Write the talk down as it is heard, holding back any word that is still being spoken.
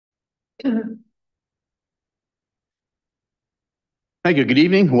Thank you. Good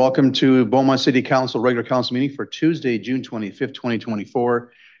evening. Welcome to Beaumont City Council regular council meeting for Tuesday, June 25th,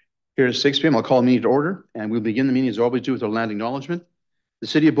 2024. Here at 6 p.m. I'll call the meeting to order, and we'll begin the meeting as we always do with our land acknowledgement. The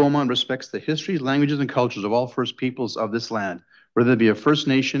city of Beaumont respects the history, languages, and cultures of all First Peoples of this land, whether they be of First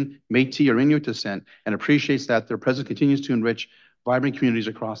Nation, Métis, or Inuit descent, and appreciates that their presence continues to enrich vibrant communities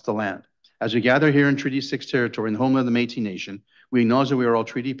across the land. As we gather here in Treaty 6 territory in the homeland of the Métis Nation, we acknowledge that we are all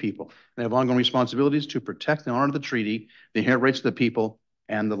treaty people and have ongoing responsibilities to protect and honor the treaty, the inherent rights of the people,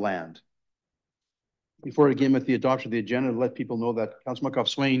 and the land. Before we begin with the adoption of the agenda, let people know that Councilor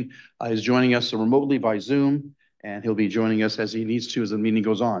McGough-Swain is joining us remotely by Zoom, and he'll be joining us as he needs to as the meeting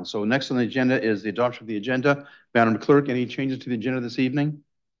goes on. So next on the agenda is the adoption of the agenda. Madam Clerk, any changes to the agenda this evening?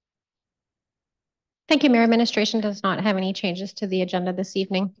 Thank you, Mayor. Administration does not have any changes to the agenda this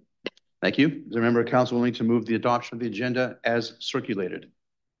evening. Thank you. Is there a member of council willing to move the adoption of the agenda as circulated?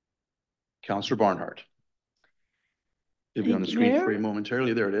 Councillor Barnhart. It'll be on the screen for you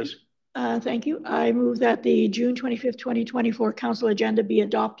momentarily. There it is. Thank you. I move that the June 25th, 2024 council agenda be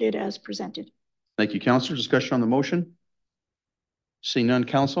adopted as presented. Thank you, Councillor. Discussion on the motion? Seeing none,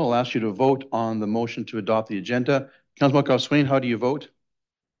 Council, I'll ask you to vote on the motion to adopt the agenda. Councillor McGough-Swain, how do you vote?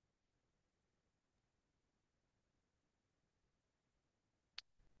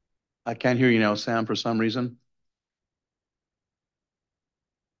 I can't hear you now, Sam, for some reason.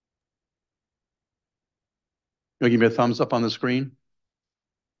 You'll give me a thumbs up on the screen?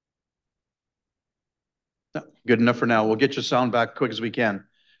 No, good enough for now. We'll get your sound back quick as we can.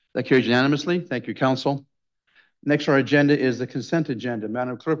 That carries unanimously. Thank you, Council. Next on our agenda is the consent agenda.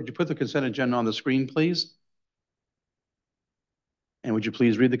 Madam Clerk, would you put the consent agenda on the screen, please? And would you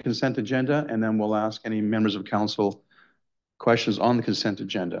please read the consent agenda, and then we'll ask any members of council questions on the consent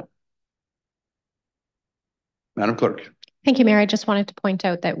agenda. Madam Clerk. Thank you, Mayor. I just wanted to point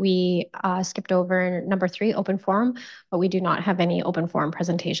out that we skipped over number 3, open forum, but we do not have any open forum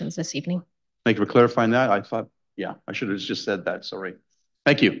presentations this evening. Thank you for clarifying that. I thought, yeah, I should have just said that. Sorry.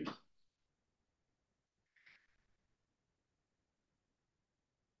 Thank you.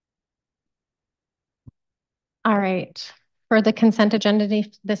 All right. For the consent agenda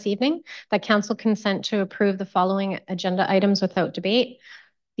this evening, the council consent to approve the following agenda items without debate.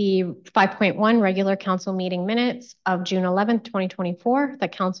 The 5.1 regular council meeting minutes of June 11th, 2024. The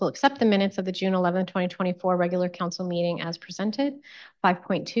council accept the minutes of the June 11th, 2024 regular council meeting as presented.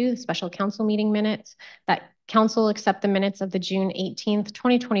 5.2 special council meeting minutes. That council accept the minutes of the June 18th,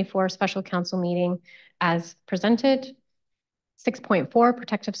 2024 special council meeting as presented. 6.4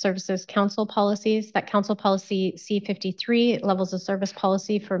 Protective Services Council policies. That council policy C53 levels of service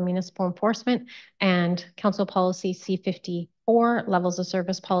policy for municipal enforcement, and council policy C54 levels of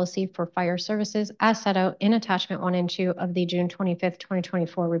service policy for fire services as set out in attachment 1 and 2 of the June 25th,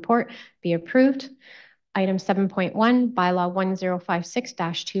 2024 report be approved. Item 7.1, bylaw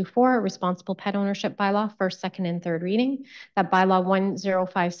 1056-24, responsible pet ownership bylaw, first, second, and third reading. That bylaw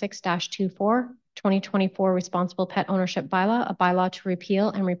 1056-24, 2024 responsible pet ownership bylaw, a bylaw to repeal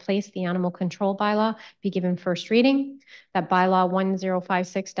and replace the animal control bylaw, be given first reading. That bylaw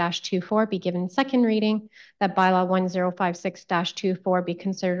 1056-24 be given second reading. That bylaw 1056-24 be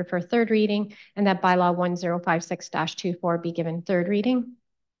considered for third reading. And that bylaw 1056-24 be given third reading.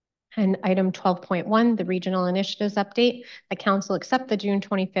 And item 12.1, the regional initiatives update. The council accept the June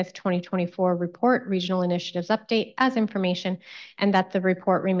 25th, 2024 report, regional initiatives update as information, and that the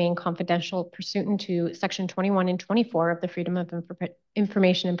report remain confidential pursuant to section 21 and 24 of the Freedom of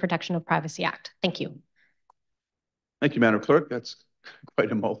Information and Protection of Privacy Act. Thank you. Thank you, Madam Clerk. That's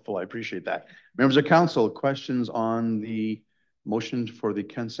quite a mouthful. I appreciate that. Members of council, questions on the motion for the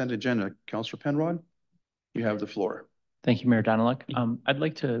consent agenda? Councillor Penrod, you have the floor. Thank you, Mayor Daniluk. I'd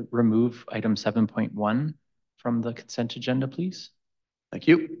like to remove item 7.1 from the consent agenda, please. Thank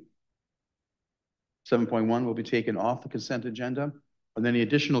you. 7.1 will be taken off the consent agenda. Are there any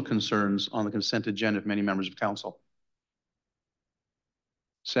additional concerns on the consent agenda from any members of council?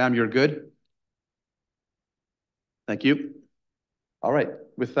 Sam, you're good? Thank you. All right.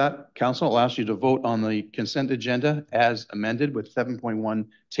 With that, council, I'll ask you to vote on the consent agenda as amended with 7.1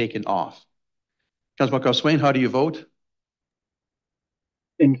 taken off. Councilor McGough-Swain, how do you vote?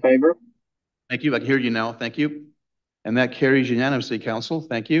 In favor. Thank you. I can hear you now. Thank you. And that carries unanimously, council.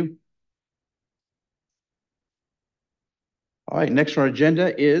 Thank you. All right. Next on our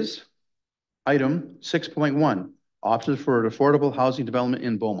agenda is item 6.1, options for affordable housing development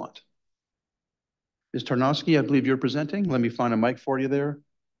in Beaumont. Ms. Tarnowski, I believe you're presenting. Let me find a mic for you there.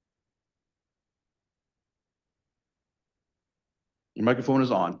 Your microphone is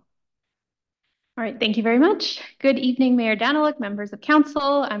on. All right, thank you very much. Good evening, Mayor Daniluk, members of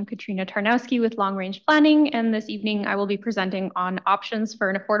council. I'm Katrina Tarnowski with Long Range Planning, and this evening I will be presenting on options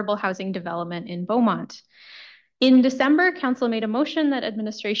for an affordable housing development in Beaumont. In December, council made a motion that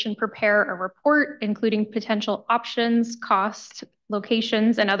administration prepare a report, including potential options, costs,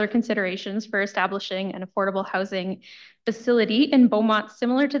 locations, and other considerations for establishing an affordable housing facility in Beaumont,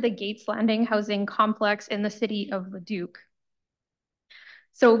 similar to the Gates Landing housing complex in the city of Leduc.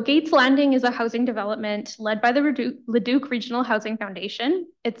 So Gates Landing is a housing development led by the Leduc Regional Housing Foundation.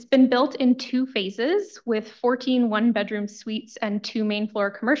 It's been built in 2 phases with 14 one-bedroom suites and 2 main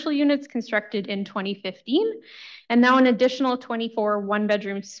floor commercial units constructed in 2015, and now an additional 24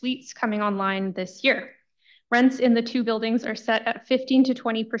 one-bedroom suites coming online this year. Rents in the 2 buildings are set at 15 to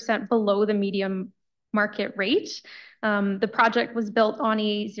 20% below the medium market rate. The project was built on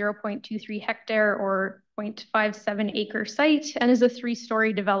a 0.23 hectare or 0.57 acre site and is a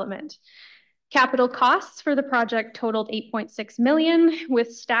 3-story development. Capital costs for the project totaled $8.6 million,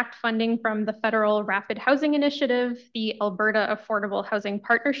 with stacked funding from the Federal Rapid Housing Initiative, the Alberta Affordable Housing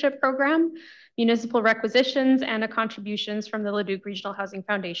Partnership Program, municipal requisitions, and contributions from the Leduc Regional Housing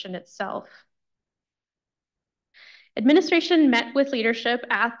Foundation itself. Administration met with leadership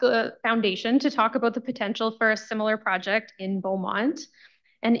at the foundation to talk about the potential for a similar project in Beaumont.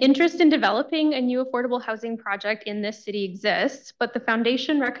 An interest in developing a new affordable housing project in this city exists, but the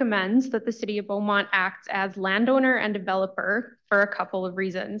foundation recommends that the city of Beaumont acts as landowner and developer for a couple of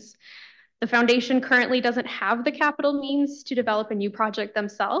reasons. The foundation currently doesn't have the capital means to develop a new project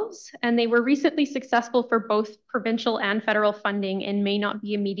themselves, and they were recently successful for both provincial and federal funding and may not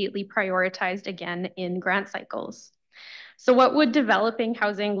be immediately prioritized again in grant cycles. So what would developing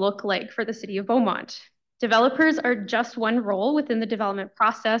housing look like for the city of Beaumont? Developers are just one role within the development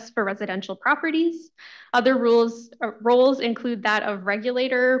process for residential properties. Other roles include that of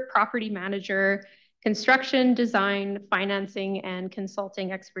regulator, property manager, construction, design, financing, and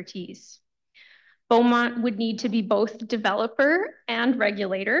consulting expertise. Beaumont would need to be both developer and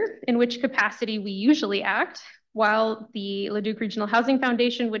regulator, in which capacity we usually act, while the Leduc Regional Housing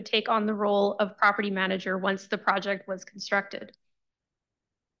Foundation would take on the role of property manager once the project was constructed.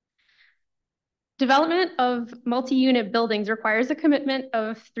 Development of multi-unit buildings requires a commitment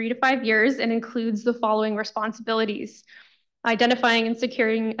of 3 to 5 years and includes the following responsibilities: identifying and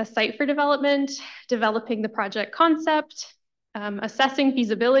securing a site for development, developing the project concept, assessing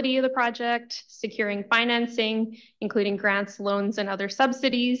feasibility of the project, securing financing, including grants, loans, and other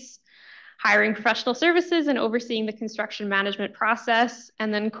subsidies, hiring professional services and overseeing the construction management process,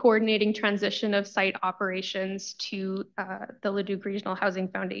 and then coordinating transition of site operations to the Leduc Regional Housing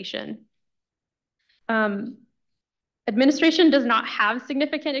Foundation. Administration does not have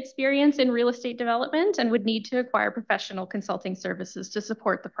significant experience in real estate development and would need to acquire professional consulting services to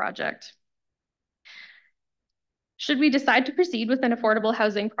support the project. Should we decide to proceed with an affordable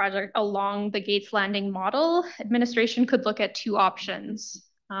housing project along the Gates Landing model, administration could look at 2 options.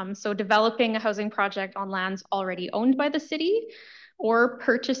 So developing a housing project on lands already owned by the city, or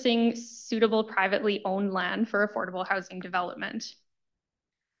purchasing suitable privately owned land for affordable housing development.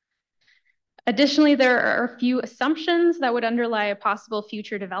 Additionally, there are a few assumptions that would underlie a possible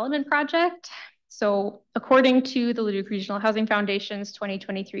future development project. So according to the Leduc Regional Housing Foundation's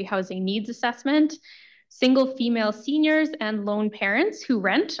 2023 Housing Needs Assessment, single female seniors and lone parents who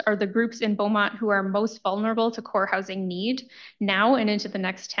rent are the groups in Beaumont who are most vulnerable to core housing need now and into the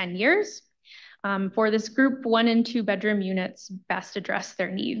next 10 years. For this group, 1 and 2 bedroom units best address their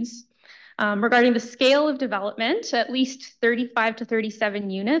needs. Regarding the scale of development, at least 35 to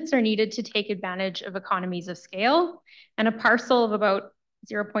 37 units are needed to take advantage of economies of scale, and a parcel of about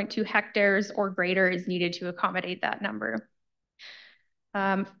 0.2 hectares or greater is needed to accommodate that number.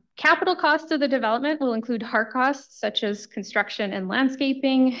 Capital costs of the development will include hard costs such as construction and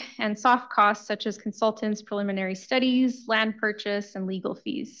landscaping, and soft costs such as consultants, preliminary studies, land purchase, and legal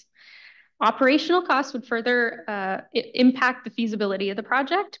fees. Operational costs would further impact the feasibility of the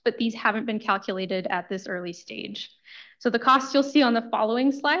project, but these haven't been calculated at this early stage. So the costs you'll see on the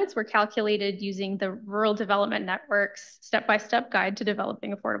following slides were calculated using the Rural Development Network's step-by-step guide to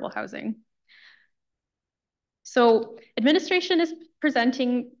developing affordable housing. So administration is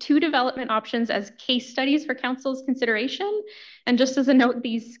presenting 2 development options as case studies for council's consideration. And just as a note,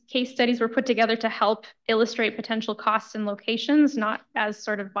 these case studies were put together to help illustrate potential costs and locations, not as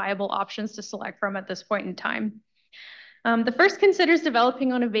sort of viable options to select from at this point in time. The first considers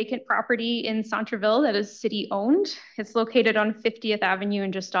developing on a vacant property in Centreville that is city owned. It's located on 50th Avenue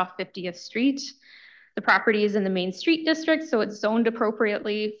and just off 50th Street. The property is in the Main Street district, so it's zoned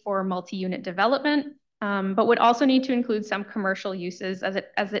appropriately for multi-unit development. but would also need to include some commercial uses as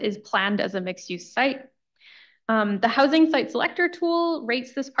it is planned as a mixed-use site. The housing site selector tool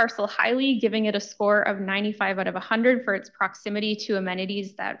rates this parcel highly, giving it a score of 95 out of 100 for its proximity to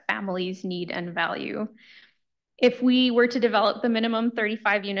amenities that families need and value. If we were to develop the minimum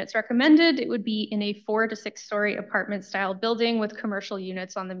 35 units recommended, it would be in a 4 to 6 story apartment style building with commercial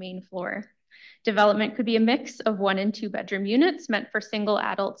units on the main floor. Development could be a mix of 1 and 2 bedroom units meant for single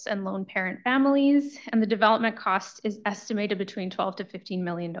adults and lone parent families, and the development cost is estimated between $12 to $15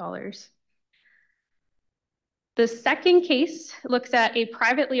 million. The second case looks at a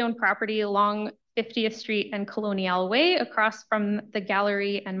privately owned property along 50th Street and Colonial Way across from the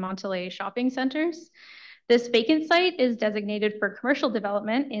Gallery and Montelay shopping centers. This vacant site is designated for commercial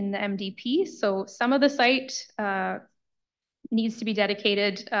development in the MDP, so some of the site needs to be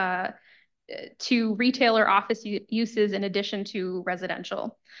dedicated to retail or office uses in addition to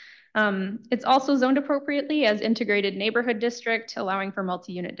residential. It's also zoned appropriately as integrated neighborhood district, allowing for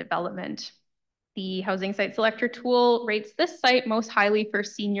multi-unit development. The housing site selector tool rates this site most highly for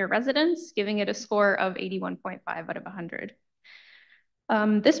senior residents, giving it a score of 81.5 out of 100.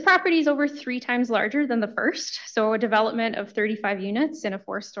 This property is over 3 times larger than the first, so a development of 35 units in a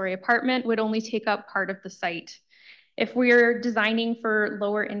 4-story apartment would only take up part of the site. If we're designing for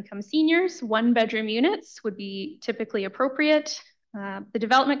lower income seniors, 1-bedroom units would be typically appropriate. The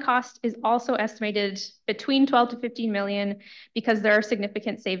development cost is also estimated between 12 to 15 million because there are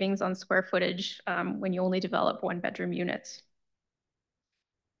significant savings on square footage when you only develop 1-bedroom units.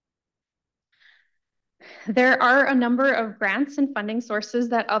 There are a number of grants and funding sources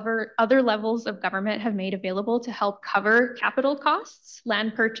that other levels of government have made available to help cover capital costs,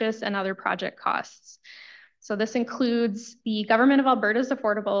 land purchase, and other project costs. So this includes the Government of Alberta's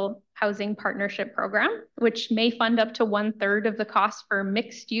Affordable Housing Partnership Program, which may fund up to 1/3 of the cost for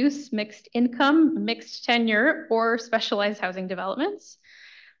mixed use, mixed income, mixed tenure, or specialized housing developments.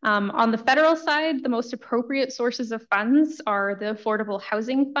 On the federal side, the most appropriate sources of funds are the Affordable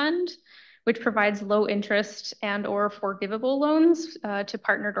Housing Fund, which provides low interest and or forgivable loans to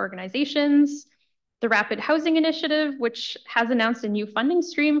partnered organizations. The Rapid Housing Initiative, which has announced a new funding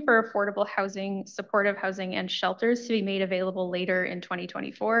stream for affordable housing, supportive housing, and shelters to be made available later in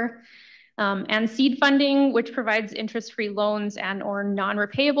 2024. And seed funding, which provides interest-free loans and or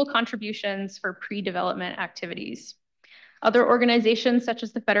non-repayable contributions for pre-development activities. Other organizations, such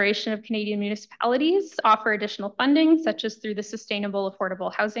as the Federation of Canadian Municipalities, offer additional funding, such as through the Sustainable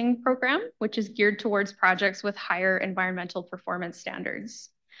Affordable Housing Program, which is geared towards projects with higher environmental performance standards.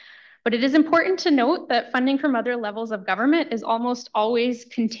 But it is important to note that funding from other levels of government is almost always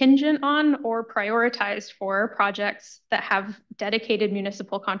contingent on or prioritized for projects that have dedicated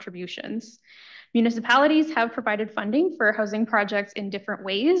municipal contributions. Municipalities have provided funding for housing projects in different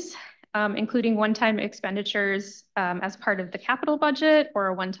ways, including one-time expenditures as part of the capital budget or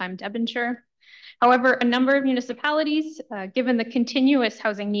a one-time debenture. However, a number of municipalities, given the continuous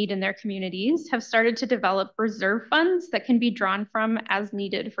housing need in their communities, have started to develop reserve funds that can be drawn from as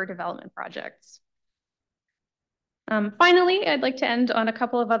needed for development projects. Finally, I'd like to end on a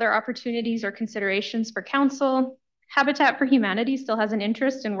couple of other opportunities or considerations for council. Habitat for Humanity still has an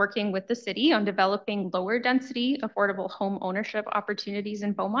interest in working with the city on developing lower density, affordable home ownership opportunities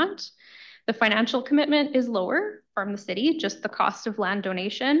in Beaumont. The financial commitment is lower from the city, just the cost of land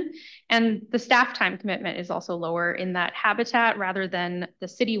donation, and the staff time commitment is also lower in that Habitat, rather than the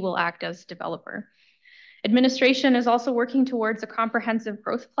city, will act as developer. Administration is also working towards a comprehensive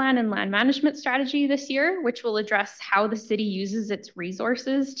growth plan and land management strategy this year, which will address how the city uses its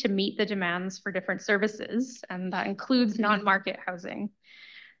resources to meet the demands for different services, and that includes non-market housing.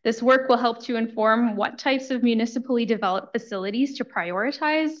 This work will help to inform what types of municipally developed facilities to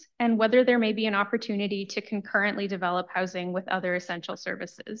prioritize and whether there may be an opportunity to concurrently develop housing with other essential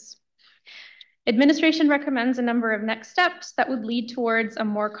services. Administration recommends a number of next steps that would lead towards a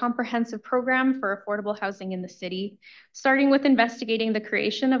more comprehensive program for affordable housing in the city, starting with investigating the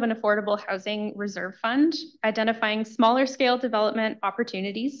creation of an affordable housing reserve fund, identifying smaller scale development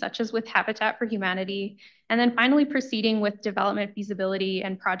opportunities, such as with Habitat for Humanity, and then finally proceeding with development feasibility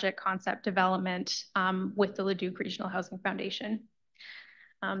and project concept development with the Leduc Regional Housing Foundation.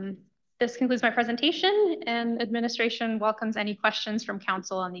 This concludes my presentation, and administration welcomes any questions from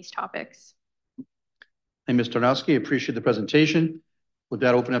council on these topics. Hey, Ms. Tarnowski, appreciate the presentation. With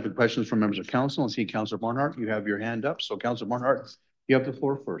that, open up the questions from members of council. And see Councillor Barnhart, you have your hand up. So Councillor Barnhart, you have the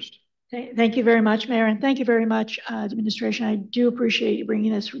floor first. Thank you very much, Mayor, and thank you very much, administration. I do appreciate you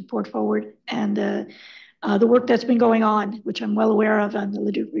bringing this report forward and the work that's been going on, which I'm well aware of, on the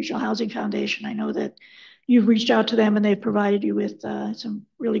Leduc Regional Housing Foundation. I know that you've reached out to them and they've provided you with some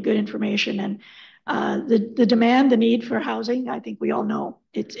really good information. And The demand, the need for housing, I think we all know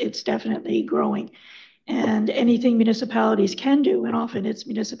it's definitely growing. And anything municipalities can do, and often it's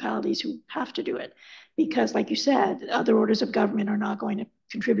municipalities who have to do it, because like you said, other orders of government are not going to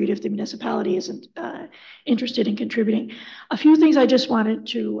contribute if the municipality isn't interested in contributing. A few things I just wanted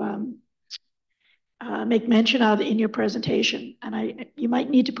to make mention of in your presentation, and you might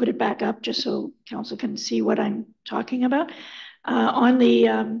need to put it back up just so council can see what I'm talking about. On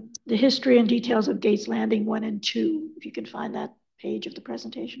the history and details of Gates Landing 1 and 2, if you can find that page of the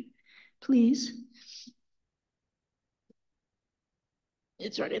presentation, please.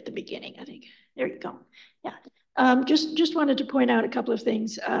 It's right at the beginning, I think. There you go. Yeah. Just wanted to point out a couple of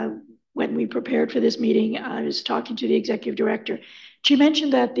things. When we prepared for this meeting, I was talking to the executive director. She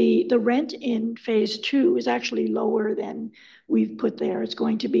mentioned that the rent in phase 2 is actually lower than we've put there. It's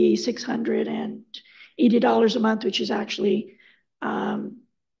going to be $680 a month, which is actually 40%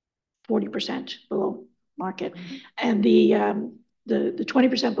 below market. Mm-hmm. And the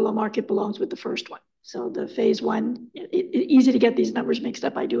 20% below market belongs with the first one. So the phase 1, easy to get these numbers mixed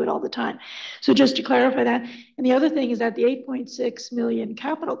up. I do it all the time. So just to clarify that. And the other thing is that the 8.6 million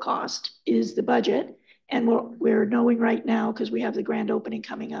capital cost is the budget. And we're knowing right now, because we have the grand opening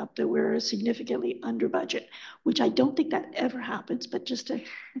coming up, that we're significantly under budget, which I don't think that ever happens. But just to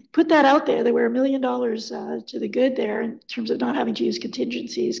put that out there, that we're $1 million to the good there in terms of not having to use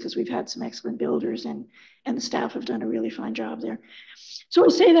contingencies, because we've had some excellent builders and the staff have done a really fine job there. So I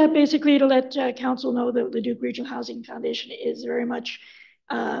say that basically to let council know that the Leduc Regional Housing Foundation is very much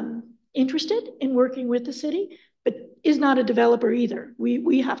interested in working with the city, but is not a developer either.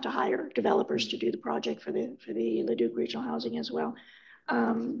 We have to hire developers to do the project for the Leduc Regional Housing as well.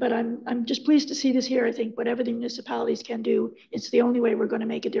 But I'm just pleased to see this here. I think whatever the municipalities can do, it's the only way we're going to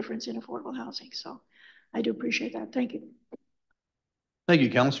make a difference in affordable housing. So I do appreciate that. Thank you. Thank you,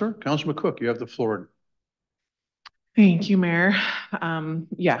 Councillor. Councillor McCook, you have the floor. Thank you, Mayor.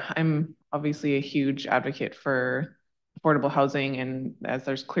 Yeah, I'm obviously a huge advocate for affordable housing, and as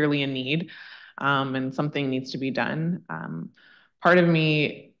there's clearly a need and something needs to be done. Part of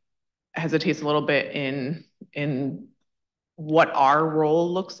me hesitates a little bit in what our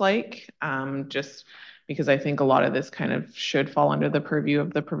role looks like, just because I think a lot of this kind of should fall under the purview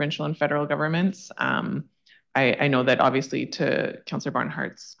of the provincial and federal governments. I know that obviously, to Councillor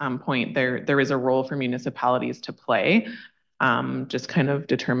Barnhart's point, there is a role for municipalities to play, just kind of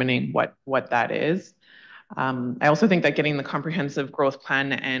determining what that is. I also think that getting the comprehensive growth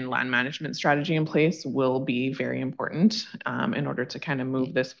plan and land management strategy in place will be very important in order to kind of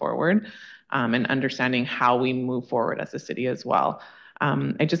move this forward and understanding how we move forward as a city as well.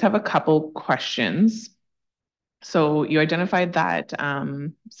 I just have a couple questions. So you identified that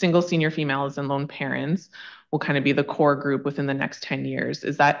single senior females and lone parents will kind of be the core group within the next 10 years.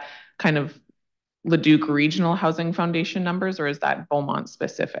 Is that kind of Leduc Regional Housing Foundation numbers, or is that Beaumont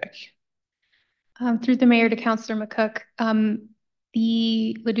specific? Through the mayor to Councillor McCook,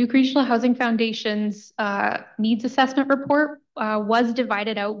 the Leduc Regional Housing Foundation's needs assessment report was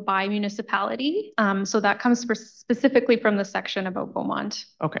divided out by municipality. So that comes specifically from the section about Beaumont.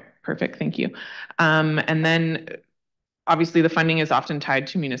 Okay, perfect. Thank you. And then obviously the funding is often tied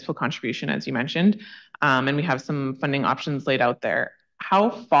to municipal contribution, as you mentioned, and we have some funding options laid out there. How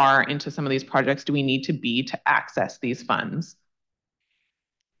far into some of these projects do we need to be to access these funds?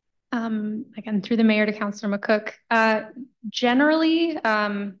 Again, through the mayor to Councillor McCook, generally,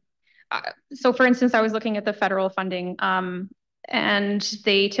 so for instance, I was looking at the federal funding, and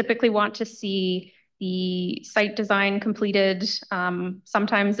they typically want to see the site design completed,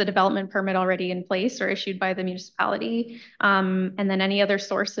 sometimes the development permit already in place or issued by the municipality, and then any other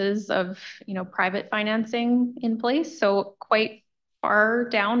sources of, private financing in place. So quite far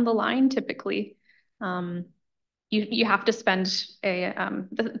down the line, typically. You have to spend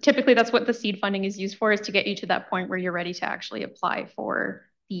typically that's what the seed funding is used for, is to get you to that point where you're ready to actually apply for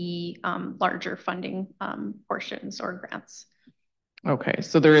the larger funding portions or grants. Okay,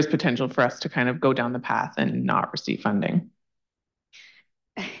 so there is potential for us to kind of go down the path and not receive funding.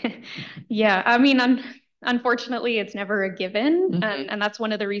 Yeah, I mean, unfortunately, it's never a given. Mm-hmm. And that's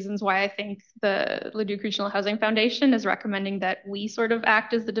one of the reasons why I think the Leduc Regional Housing Foundation is recommending that we sort of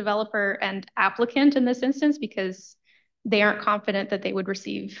act as the developer and applicant in this instance, because they aren't confident that they would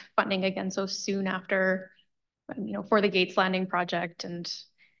receive funding again so soon after, for the Gates Landing project. And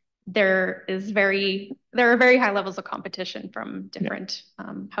there are very high levels of competition from different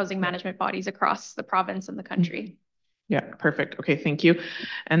housing management bodies across the province and the country. Yeah, perfect. Okay, thank you.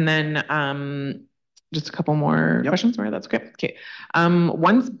 And then just a couple more questions, Mayor. That's okay. Okay.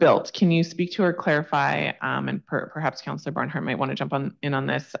 Once built, can you speak to or clarify, and perhaps Councillor Barnhart might want to jump in on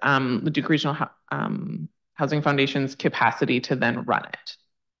this, Leduc Regional Housing Foundation's capacity to then run it?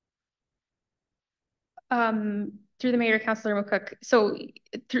 Through the Mayor, Councillor McCook. So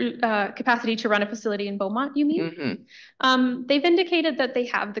through capacity to run a facility in Beaumont, you mean? They've indicated that they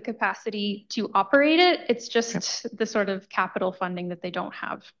have the capacity to operate it. It's just the sort of capital funding that they don't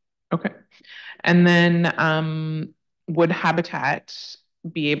have. Okay. And then would Habitat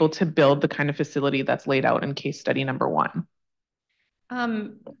be able to build the kind of facility that's laid out in case study number 1?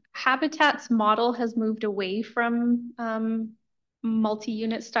 Habitat's model has moved away from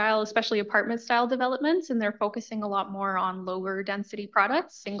multi-unit style, especially apartment style developments, and they're focusing a lot more on lower density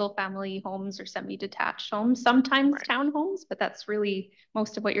products, single family homes or semi-detached homes, sometimes townhomes, but that's really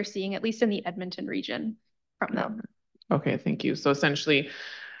most of what you're seeing, at least in the Edmonton region from them. Okay, thank you. So essentially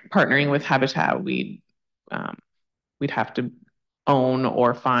partnering with Habitat, we'd have to own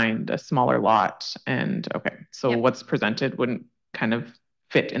or find a smaller lot. And okay, so what's presented wouldn't kind of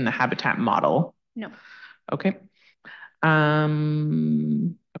fit in the Habitat model. No. Okay.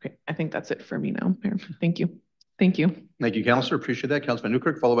 Okay, I think that's it for me now, Mayor. Thank you. Thank you. Thank you, Councillor. Appreciate that. Councilman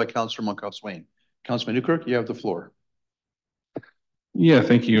Newkirk, followed by Councillor Monkhouse-Swain. Councilman Newkirk, you have the floor. Yeah,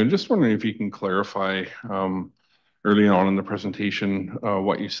 thank you. I'm just wondering if you can clarify early on in the presentation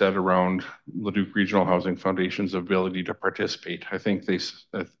what you said around Leduc Regional Housing Foundation's ability to participate. I think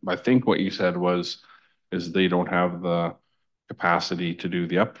what you said is they don't have the capacity to do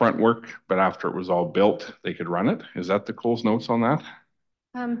the upfront work, but after it was all built, they could run it. Is that the Coles notes on that?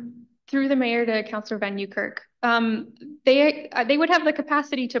 Through the Mayor to Councillor Van Newkirk, they would have the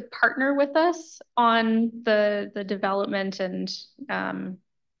capacity to partner with us on the development and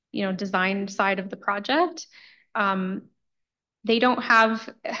design side of the project. They don't have,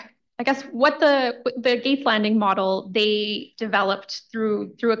 I guess, what the Gates Landing model they developed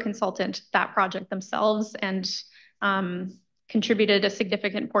through a consultant, that project themselves, and contributed a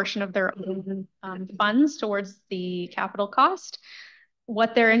significant portion of their own funds towards the capital cost.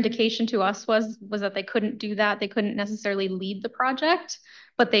 What their indication to us was that they couldn't do that. They couldn't necessarily lead the project,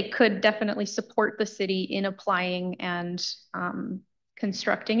 but they could definitely support the city in applying and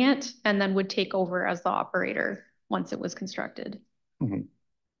constructing it, and then would take over as the operator once it was constructed. Mm-hmm.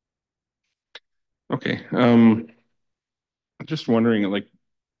 Okay. Just wondering, like,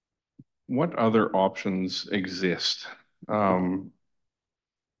 what other options exist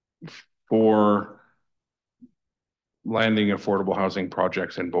for landing affordable housing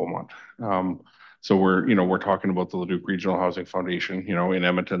projects in Beaumont? So we're talking about the Leduc Regional Housing Foundation. In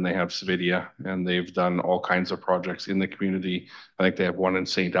Edmonton, they have Svidia, and they've done all kinds of projects in the community. I think they have one in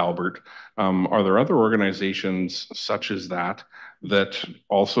St. Albert. Are there other organizations such as that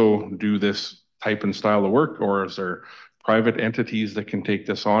also do this type and style of work, or is there private entities that can take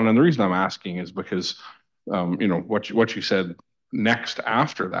this on? And the reason I'm asking is because, what you said next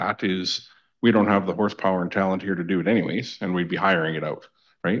after that is we don't have the horsepower and talent here to do it anyways, and we'd be hiring it out,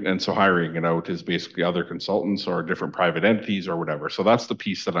 right? And so hiring it out is basically other consultants or different private entities or whatever. So that's the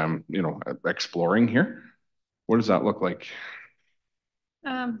piece that I'm, exploring here. What does that look like?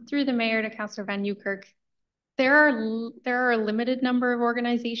 Through the Mayor to Councillor Van Newkirk, there are a limited number of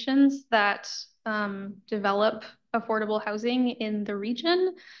organizations that develop affordable housing in the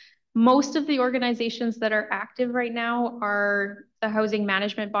region. Most of the organizations that are active right now are the housing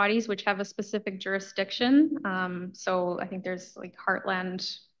management bodies, which have a specific jurisdiction. So I think there's like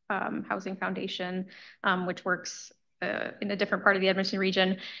Heartland Housing Foundation, which works in a different part of the Edmonton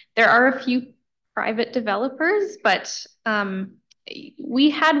region. There are a few private developers, but we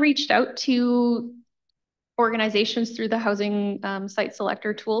had reached out to organizations through the Housing Site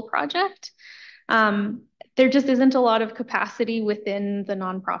Selector Tool project. There just isn't a lot of capacity within the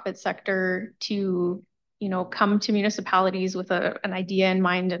nonprofit sector to, come to municipalities with an idea in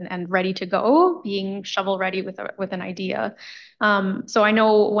mind and ready to go, being shovel ready with an idea. So I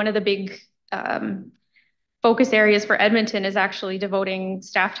know one of the big focus areas for Edmonton is actually devoting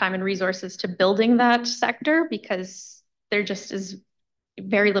staff time and resources to building that sector, because there just is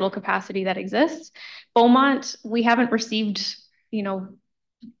very little capacity that exists. Beaumont, we haven't received,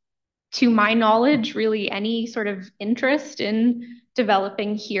 to my knowledge, really any sort of interest in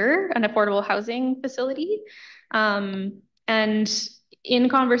developing here an affordable housing facility. And in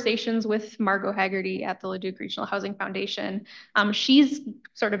conversations with Margot Haggerty at the Leduc Regional Housing Foundation, she's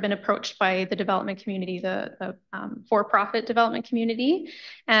sort of been approached by the development community, the for-profit development community,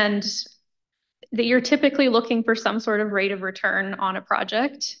 and that you're typically looking for some sort of rate of return on a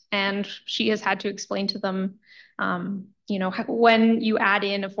project. And she has had to explain to them, when you add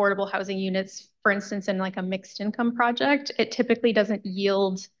in affordable housing units for instance, in like a mixed income project, it typically doesn't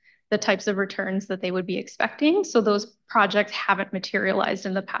yield the types of returns that they would be expecting. So those projects haven't materialized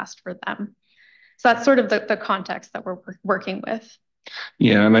in the past for them. So that's sort of the context that we're working with.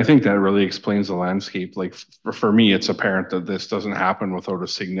 Yeah, and I think that really explains the landscape. Like for me, it's apparent that this doesn't happen without a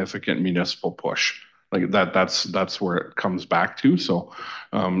significant municipal push. Like that's where it comes back to. So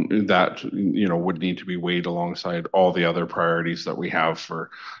that would need to be weighed alongside all the other priorities that we have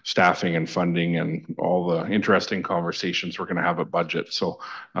for staffing and funding and all the interesting conversations we're going to have at budget. So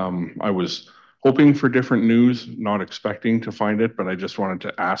I was hoping for different news, not expecting to find it, but I just wanted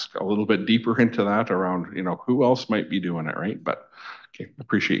to ask a little bit deeper into that around who else might be doing it, right? But okay,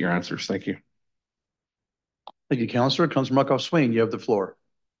 appreciate your answers. Thank you. Thank you, Councillor. Councillor Markov-Swain, you have the floor.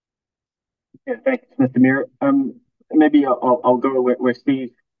 Yeah, thanks, Mr. Mayor. Maybe I'll go with Steve.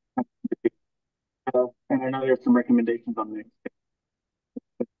 And I know there's some recommendations on this.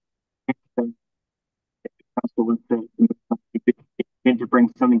 Council wants to bring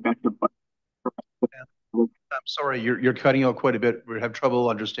something back to. I'm sorry, you're cutting out quite a bit. We have trouble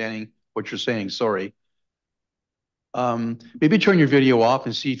understanding what you're saying. Sorry. Maybe turn your video off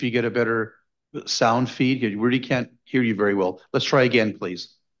and see if you get a better sound feed. You really can't hear you very well. Let's try again,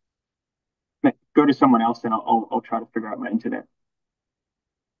 please. Go to someone else and I'll try to figure out my internet.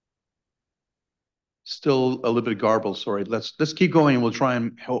 Still a little bit garbled. Sorry. Let's keep going and we'll try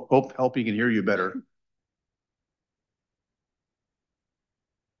and help you can hear you better.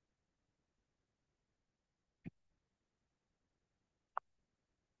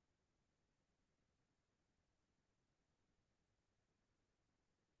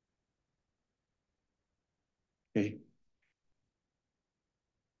 Okay.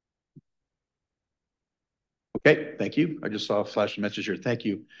 Okay, thank you. I just saw a flash message here. Thank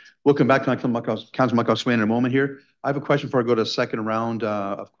you. We'll come back to Councilor Markov-Swain in a moment here. I have a question before I go to a second round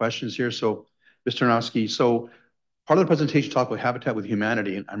of questions here. So, Mr. Tarnowski, so part of the presentation talked about Habitat with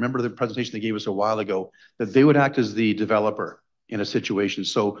Humanity. And I remember the presentation they gave us a while ago that they would act as the developer in a situation.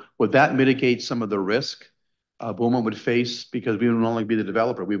 So would that mitigate some of the risk Beaumont would face? Because we would not only be the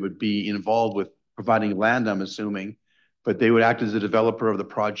developer, we would be involved with providing land, I'm assuming, but they would act as the developer of the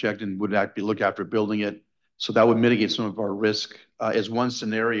project and would look after building it. So that would mitigate some of our risk as one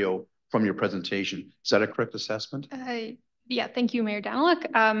scenario from your presentation. Is that a correct assessment? Yeah, thank you, Mayor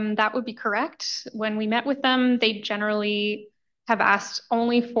Daniluk. That would be correct. When we met with them, they generally have asked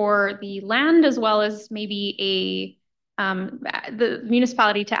only for the land as well as maybe the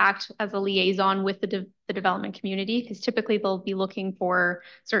municipality to act as a liaison with the development community, because typically they'll be looking for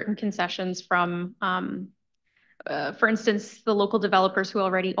certain concessions from for instance, the local developers who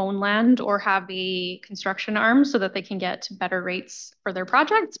already own land or have a construction arm so that they can get better rates for their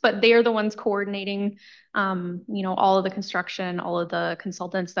projects, but they are the ones coordinating, all of the construction, all of the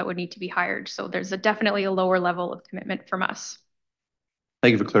consultants that would need to be hired. So there's definitely a lower level of commitment from us.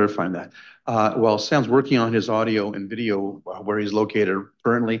 Thank you for clarifying that. While Sam's working on his audio and video where he's located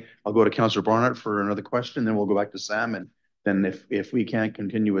currently, I'll go to Councillor Barnard for another question, then we'll go back to Sam, and then if we can't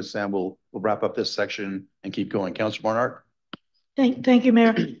continue with Sam, we'll wrap up this section and keep going. Councillor Barnard. Thank you,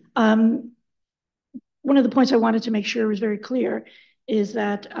 Mayor. One of the points I wanted to make sure was very clear is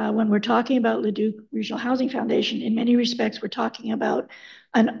that when we're talking about Leduc Regional Housing Foundation, in many respects, we're talking about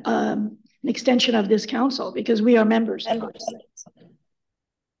an extension of this council because we are members.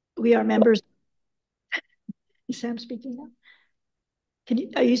 We are members. Is Sam speaking now?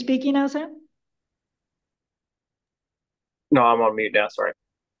 Are you speaking now, Sam? No, I'm on mute now, sorry.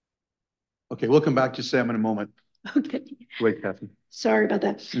 Okay, we'll come back to Sam in a moment. Okay. Wait, Kathy. Sorry about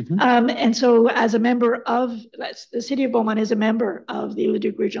that. And so as a member of, the City of Beaumont is a member of the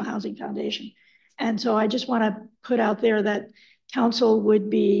Leduc Regional Housing Foundation. And so I just want to put out there that council would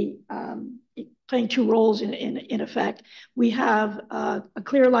be playing two roles in effect. We have a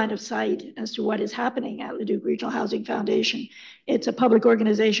clear line of sight as to what is happening at Leduc Regional Housing Foundation. It's a public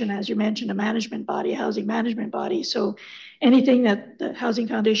organization, as you mentioned, a management body, a housing management body. So anything that the Housing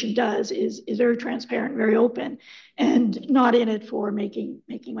Foundation does is very transparent, very open, and not in it for making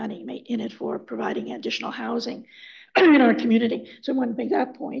money, in it for providing additional housing in our community. So I want to make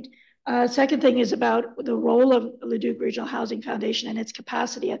that point. Second thing is about the role of Leduc Regional Housing Foundation and its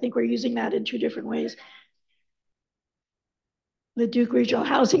capacity. I think we're using that in two different ways. Leduc Regional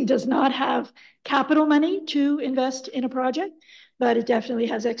Housing does not have capital money to invest in a project, but it definitely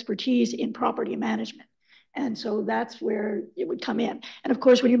has expertise in property management. And so that's where it would come in. And of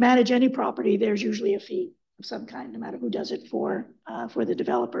course, when you manage any property, there's usually a fee of some kind, no matter who does it for the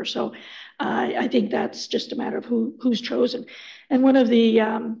developer. So I think that's just a matter of who's chosen. And one of the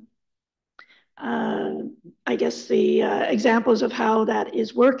I guess the examples of how that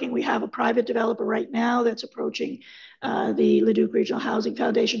is working. We have a private developer right now that's approaching the Leduc Regional Housing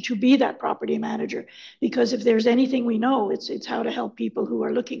Foundation to be that property manager, because if there's anything we know, it's how to help people who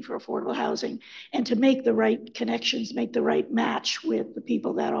are looking for affordable housing and to make the right connections, make the right match with the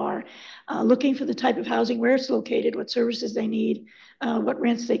people that are looking for the type of housing, where it's located, what services they need, what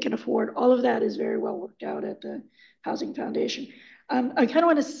rents they can afford. All of that is very well worked out at the Housing Foundation. I kind of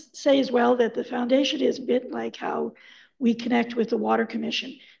want to say as well that the foundation is a bit like how we connect with the Water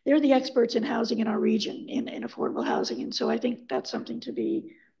Commission. They're the experts in housing in our region, in affordable housing. And so I think that's something to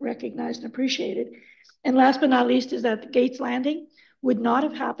be recognized and appreciated. And last but not least is that the Gates Landing would not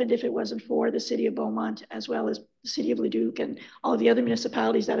have happened if it wasn't for the city of Beaumont, as well as the city of Leduc and all the other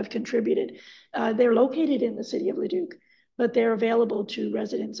municipalities that have contributed. They're located in the city of Leduc, but they're available to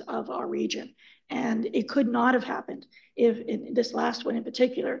residents of our region. And it could not have happened if, in this last one in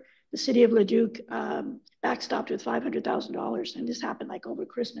particular, the city of Leduc backstopped with $500,000. And this happened like over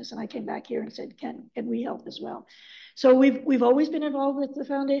Christmas. And I came back here and said, can we help as well? So we've always been involved with the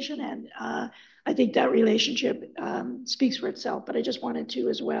foundation. And I think that relationship speaks for itself. But I just wanted to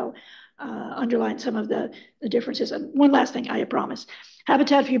as well underline some of the differences. And one last thing, I promise.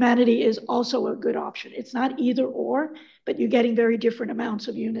 Habitat for Humanity is also a good option. It's not either or, but you're getting very different amounts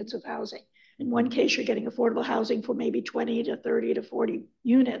of units of housing. In one case, you're getting affordable housing for maybe 20 to 30 to 40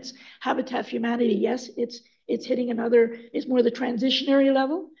 units. Habitat for Humanity, yes, it's hitting another, it's more the transitionary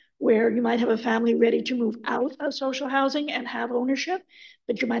level where you might have a family ready to move out of social housing and have ownership,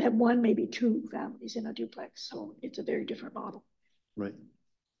 but you might have one, maybe two families in a duplex. So it's a very different model. Right.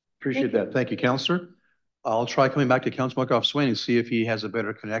 Appreciate that. Thank you, Councillor. I'll try coming back to Councillor Markoff-Swain and see if he has a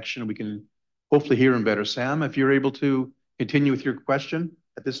better connection. We can hopefully hear him better. Sam, if you're able to continue with your question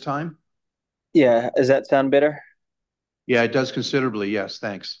at this time. Yeah, does that sound better? Yeah, it does considerably. Yes,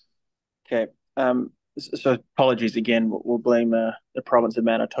 thanks. Okay. So apologies again. We'll blame the province of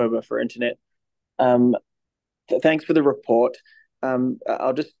Manitoba for internet. Thanks for the report.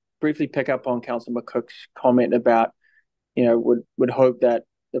 I'll just briefly pick up on Councillor McCook's comment about, would hope that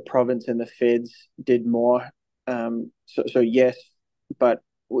the province and the feds did more. So yes, but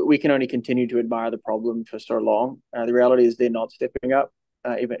we can only continue to admire the problem for so long. The reality is they're not stepping up.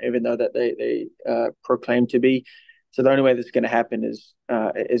 Even though that they proclaim to be. So the only way that's going to happen is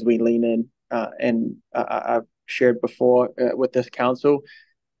we lean in. And I've shared before with this council,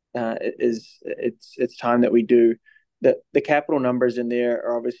 it's time that we do. The capital numbers in there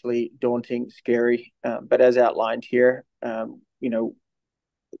are obviously daunting, scary, but as outlined here,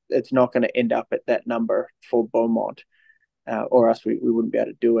 it's not going to end up at that number for Beaumont, or else we wouldn't be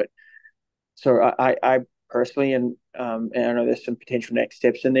able to do it. So I personally, and I know there's some potential next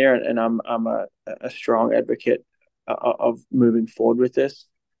steps in there, and I'm a strong advocate of moving forward with this.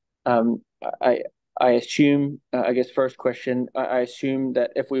 I assume, I guess first question, I assume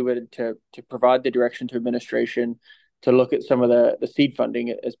that if we were to provide the direction to administration to look at some of the seed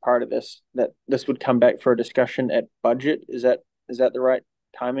funding as part of this, that this would come back for a discussion at budget. Is that the right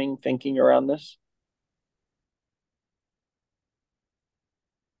timing thinking around this?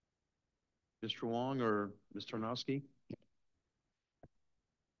 Mr. Wong or Mr. Tarnowski?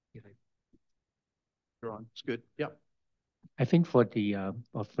 You're on. It's good. Yeah. I think for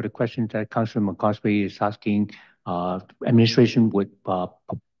the question that Councillor McCoskey is asking, administration would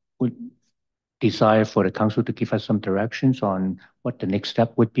desire for the council to give us some directions on what the next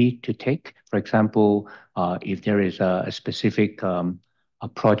step would be to take. For example, if there is a specific a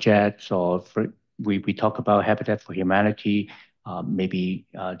project, or we talk about Habitat for Humanity, maybe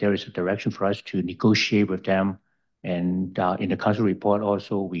there is a direction for us to negotiate with them. And in the council report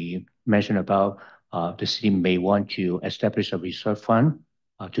also, we mentioned about the city may want to establish a reserve fund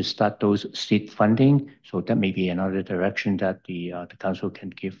to start those seed funding. So that may be another direction that the council can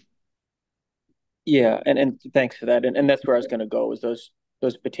give. Yeah, and thanks for that. And that's where I was going to go, was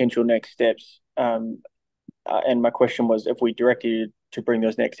those potential next steps. And my question was, if we direct you to bring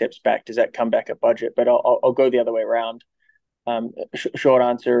those next steps back, does that come back at budget? But I'll go the other way around. Short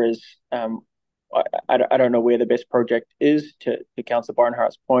answer is I don't know where the best project is. To Councillor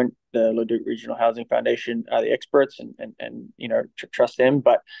Barnhart's point, the Leduc Regional Housing Foundation are the experts, and trust them.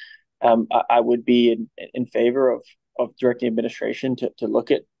 But I would be in favor of directing administration to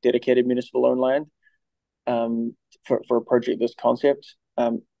look at dedicated municipal owned land for a project of this concept.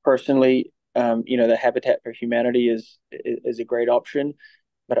 Personally, the Habitat for Humanity is a great option,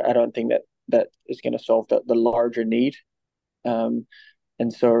 but I don't think that is going to solve the larger need. And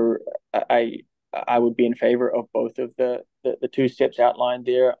so I would be in favor of both of the two steps outlined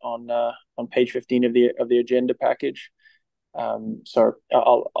there on page 15 of the agenda package. So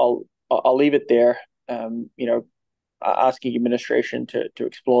I'll I'll leave it there. Asking administration to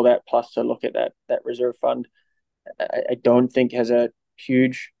explore that, plus to look at that reserve fund. I don't think has a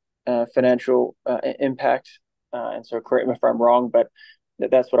huge financial impact, and so correct me if I'm wrong, but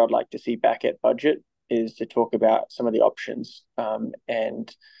that's what I'd like to see back at budget, is to talk about some of the options.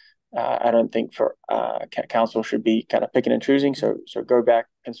 And I don't think for council should be kind of picking and choosing. So go back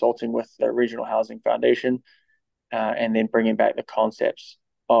consulting with the Regional Housing Foundation, and then bringing back the concepts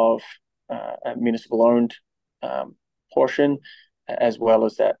of a municipal owned portion, as well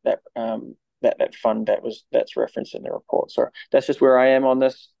as that fund that's referenced in the report. So that's just where I am on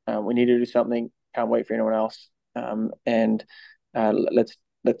this. We need to do something. Can't wait for anyone else. And let's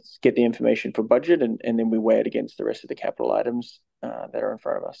get the information for budget, and then we weigh it against the rest of the capital items that are in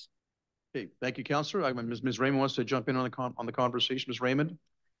front of us. Okay, thank you, Councillor. Ms. Raymond wants to jump in on the conversation. Ms. Raymond.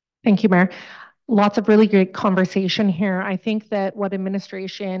 Thank you, Mayor. Lots of really great conversation here. I think that what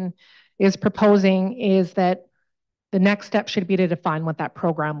administration is proposing is that the next step should be to define what that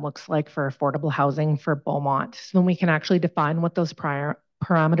program looks like for affordable housing for Beaumont. So then we can actually define what those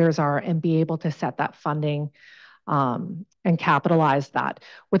parameters are and be able to set that funding and capitalize that.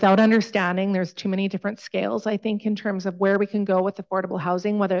 Without understanding, there's too many different scales, I think, in terms of where we can go with affordable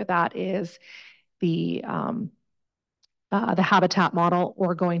housing, whether that is the habitat model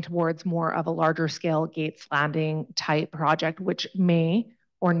or going towards more of a larger scale Gates Landing type project, which may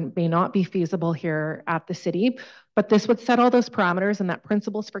or may not be feasible here at the city. But this would set all those parameters and that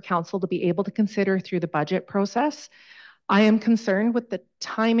principles for council to be able to consider through the budget process. I am concerned with the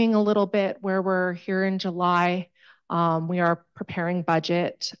timing a little bit, where we're here in July. We are preparing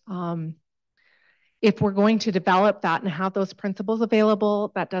budget. If we're going to develop that and have those principles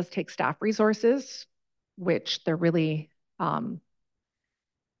available, that does take staff resources, which they're really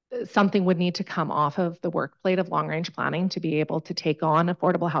something would need to come off of the work plate of long-range planning to be able to take on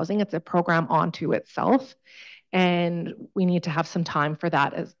affordable housing. It's a program onto itself, and we need to have some time for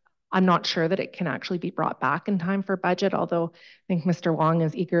that. As I'm not sure that it can actually be brought back in time for budget, although I think Mr. Wong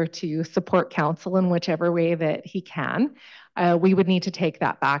is eager to support council in whichever way that he can. We would need to take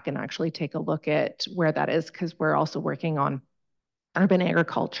that back and actually take a look at where that is, because we're also working on urban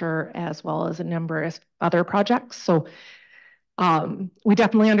agriculture as well as a number of other projects. So we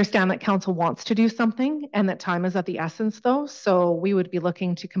definitely understand that council wants to do something and that time is of the essence, though. So we would be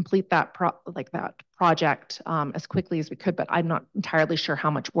looking to complete that project as quickly as we could, but I'm not entirely sure how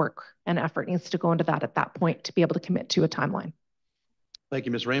much work and effort needs to go into that at that point to be able to commit to a timeline. Thank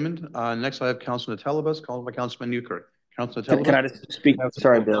you, Ms. Raymond. Next, I have Councilor Telebus, called by Councilman Newkirk. Councilor Telebus. Can I just speak?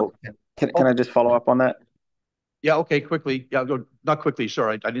 Sorry, Bill. Can I just follow up on that? Yeah, okay, quickly. Yeah, go, not quickly,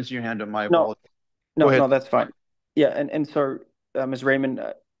 sorry. I didn't see your hand on my apologies. No, that's fine. Yeah, and so Ms. Raymond,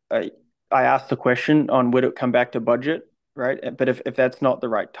 I asked the question on would it come back to budget, right? But if that's not the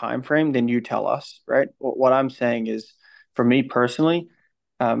right time frame, then you tell us, right? What I'm saying is, for me personally,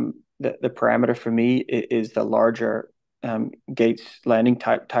 the parameter for me is the larger Gates Landing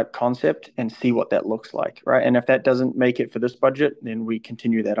type concept, and see what that looks like, right? And if that doesn't make it for this budget, then we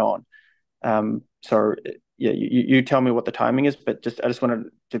continue that on. So yeah, you tell me what the timing is, but I just wanted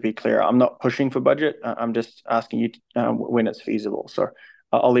to be clear. I'm not pushing for budget. I'm just asking you when it's feasible. So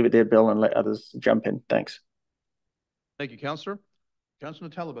I'll leave it there, Bill, and let others jump in. Thanks. Thank you, Councillor. Councillor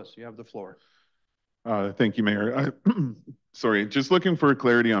Telebus, you have the floor. Thank you, Mayor. Sorry, just looking for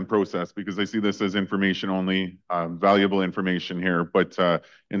clarity on process, because I see this as information only, valuable information here. But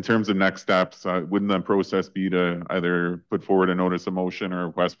in terms of next steps, wouldn't the process be to either put forward a notice of motion or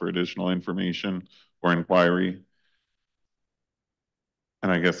request for additional information or inquiry?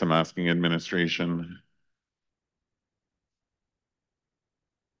 And I guess I'm asking administration.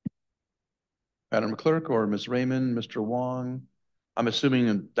 Madam Clerk or Ms. Raymond, Mr. Wong. I'm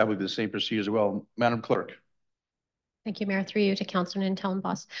assuming that would be the same procedure as well. Madam Clerk. Thank you, Mayor. Through you to Councilor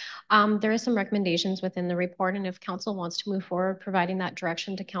Telebus. There is some recommendations within the report, and if council wants to move forward providing that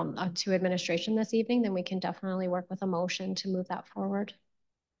direction to administration this evening, then we can definitely work with a motion to move that forward.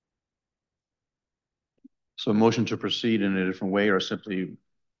 So a motion to proceed in a different way, or simply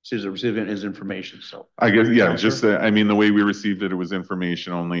sees the recipient is information. So I guess, yeah, just I mean, the way we received it, it was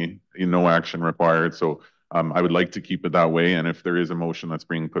information only, no action required. So I would like to keep it that way. And if there is a motion that's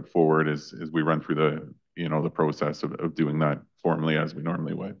being put forward as we run through the, the process of doing that formally as we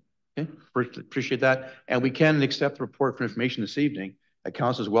normally would. Okay, appreciate that. And we can accept the report for information this evening.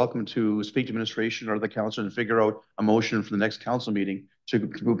 Council is welcome to speak to administration or the council and figure out a motion for the next council meeting to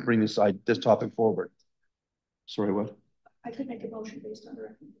bring this topic forward. Sorry, what? I could make a motion based on the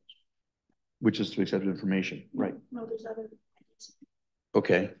recommendation. Which is to accept information, right? No, there's other ideas.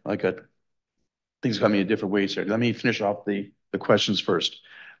 Okay, I got things coming in different ways here. Let me finish off the the questions first.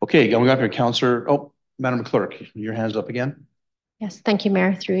 Okay, going up here, Councillor. Oh, Madam Clerk, your hand's up again. Yes, thank you,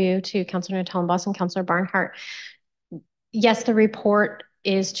 Mayor. Through you to Councillor Talonbos and Councillor Barnhart. Yes, the report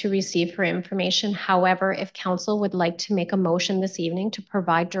is to receive for information. However, if council would like to make a motion this evening to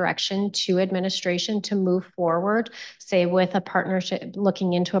provide direction to administration to move forward, say with a partnership,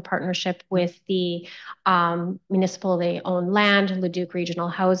 looking into a partnership with the municipally owned land, Leduc Regional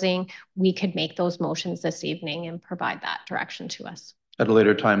Housing, we could make those motions this evening and provide that direction to us. At a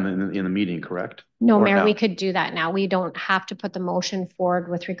later time in the meeting, correct? No, Or Mayor, now? we could do that now. We don't have to put the motion forward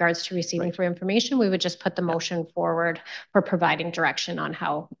with regards to receiving for information. We would just put the motion forward for providing direction on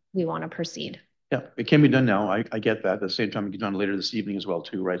how we want to proceed. Yeah, it can be done now. I get that. At the same time, it can be done later this evening as well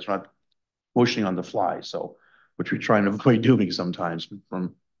too, right? It's not motioning on the fly, so which we try and avoid doing sometimes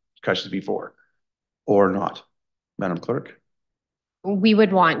from discussions before, or not. Madam Clerk? We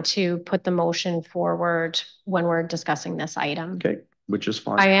would want to put the motion forward when we're discussing this item. Okay, which is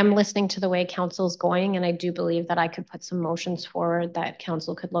fine. I am listening to the way council's going, and I do believe that I could put some motions forward that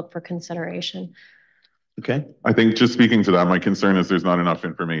council could look for consideration. Okay. I think just speaking to that, my concern is there's not enough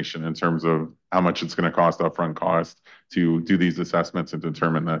information in terms of how much it's going to cost, upfront cost to do these assessments and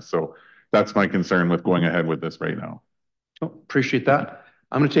determine this. So that's my concern with going ahead with this right now. Oh, appreciate that.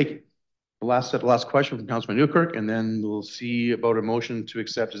 I'm going to take the last question from Councilman Newkirk, and then we'll see about a motion to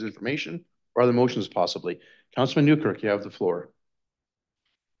accept his information or other motions possibly. Councilman Newkirk, you have the floor.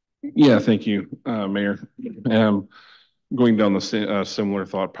 Yeah, thank you, Mayor. Going down the similar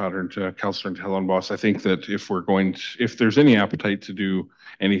thought pattern to Councillor Talonbos, I think that if there's any appetite to do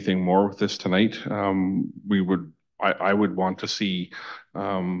anything more with this tonight, I would want to see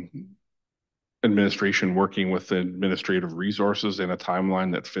administration working with the administrative resources in a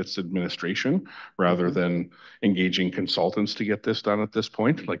timeline that fits administration rather than engaging consultants to get this done at this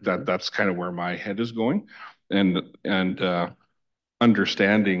point. Like that's kind of where my head is going, and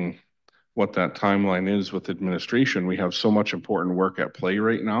understanding what that timeline is with administration. We have so much important work at play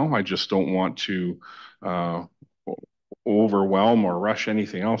right now. I just don't want to overwhelm or rush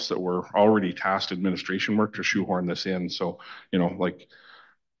anything else that we're already tasked administration work to shoehorn this in. So,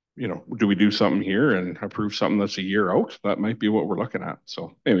 do we do something here and approve something that's a year out? That might be what we're looking at.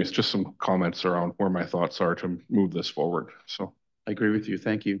 So anyways, just some comments around where my thoughts are to move this forward. So I agree with you.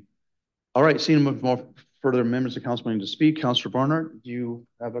 Thank you. All right, seeing more further members of council wanting to speak. Councillor Barnhart, do you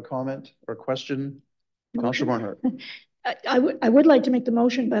have a comment or question? Councillor Barnhart. I would like to make the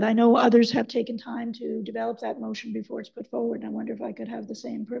motion, but I know others have taken time to develop that motion before it's put forward. And I wonder if I could have the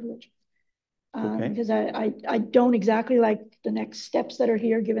same privilege. Okay. Because I don't exactly like the next steps that are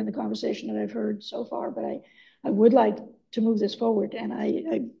here, given the conversation that I've heard so far, but I would like to move this forward. And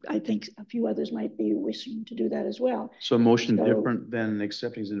I think a few others might be wishing to do that as well. So motion different than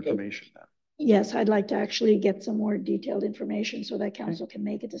accepting his information then? Yes, I'd like to actually get some more detailed information so that council can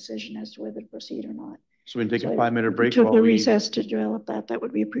make a decision as to whether to proceed or not. So we can take a 5-minute break. Took a recess to develop that. That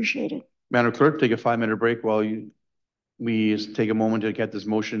would be appreciated. Madam Clerk, take a 5-minute break while we take a moment to get this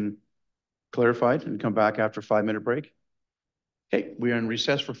motion clarified and come back after 5-minute break. Okay, we are in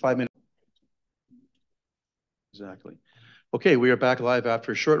recess for 5 minutes. Exactly. Okay, we are back live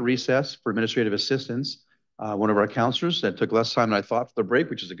after a short recess for administrative assistance. One of our councillors that took less time than I thought for the break,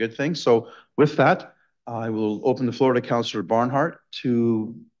 which is a good thing. So with that, I will open the floor to Councillor Barnhart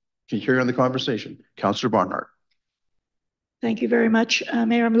to carry on the conversation. Councillor Barnhart. Thank you very much.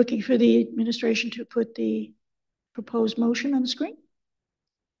 Mayor, I'm looking for the administration to put the proposed motion on the screen.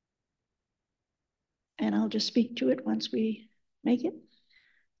 And I'll just speak to it once we make it.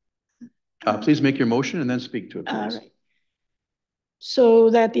 Please make your motion and then speak to it, please. All right. So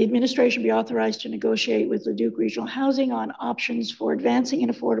that the administration be authorized to negotiate with Leduc Regional Housing on options for advancing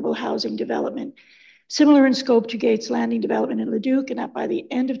an affordable housing development similar in scope to Gates Landing development in Leduc, and that by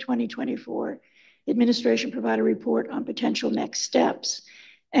the end of 2024, administration provide a report on potential next steps,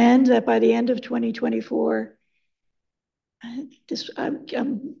 and that by the end of 2024,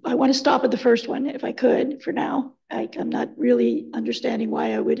 I want to stop at the first one if I could for now. I'm not really understanding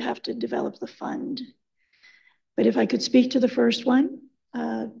why I would have to develop the fund. But if I could speak to the first one,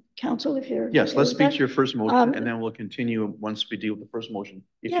 Council, if you're... Yes, let's speak to your first motion and then we'll continue once we deal with the first motion.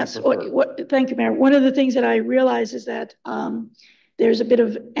 Yes, thank you, Mayor. One of the things that I realize is that there's a bit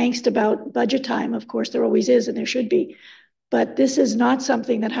of angst about budget time. Of course, there always is and there should be. But this is not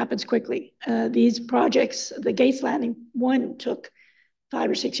something that happens quickly. These projects, the Gates Landing 1 took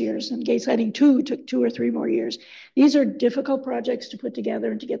 5 or 6 years, and Gates Landing 2 took 2 or 3 more years. These are difficult projects to put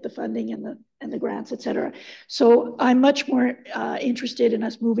together and to get the funding and the grants, et cetera. So I'm much more interested in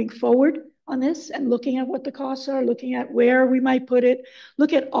us moving forward on this and looking at what the costs are, looking at where we might put it,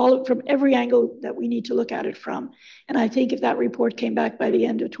 look at all from every angle that we need to look at it from. And I think if that report came back by the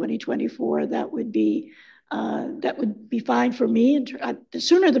end of 2024, that would be fine for me. The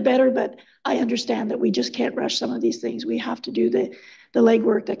sooner the better, but I understand that we just can't rush some of these things. We have to do the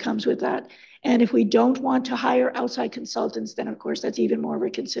legwork that comes with that. And if we don't want to hire outside consultants, then of course that's even more of a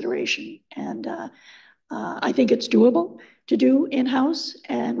consideration. And I think it's doable to do in-house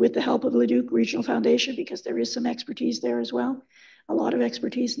and with the help of Leduc Regional Foundation, because there is some expertise there as well, a lot of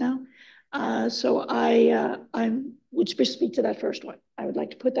expertise now. So I would speak to that first one. I would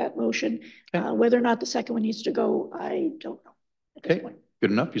like to put that motion. Okay. Whether or not the second one needs to go, I don't know at this point.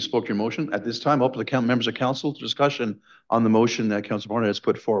 Good enough. You spoke your motion. At this time, open the members of council to discussion on the motion that Councilor Barnhart has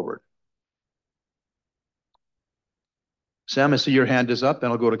put forward. Sam, I see your hand is up.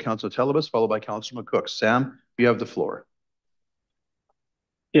 Then I'll go to Councilor Telebas, followed by Councilor McCook. Sam, you have the floor.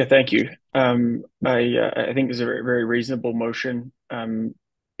 Yeah, thank you. I think it's a very, very reasonable motion.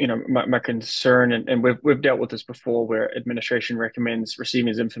 You know, my concern, and we've dealt with this before, where administration recommends receiving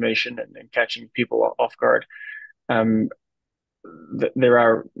this information and catching people off guard. There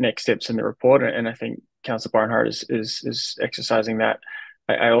are next steps in the report, and I think Councillor Barnhart is exercising that.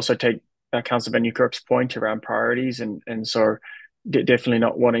 I also take Councillor Van Nieuwkerk's point around priorities, and so definitely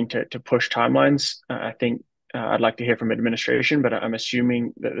not wanting to push timelines. I think I'd like to hear from administration, but I'm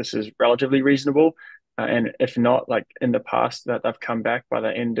assuming that this is relatively reasonable. And if not, like in the past, that they've come back by the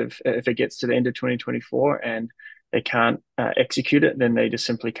end of, if it gets to the end of 2024 and they can't execute it, then they just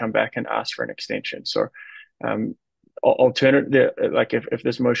simply come back and ask for an extension. So alternative, like if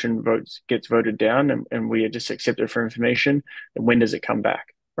this motion gets voted down and we just accept it for information, then when does it come back,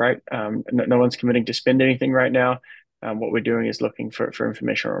 right? No one's committing to spend anything right now. What we're doing is looking for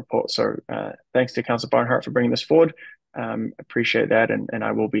information on reports. So thanks to Councillor Barnhart for bringing this forward. Appreciate that, and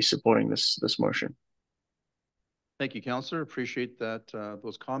I will be supporting this motion. Thank you, Councillor. Appreciate that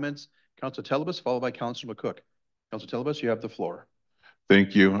those comments. Councillor Telebas, followed by Councillor McCook. Councillor Telebas, you have the floor.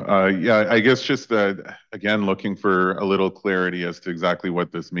 Thank you. Yeah, I guess just again, looking for a little clarity as to exactly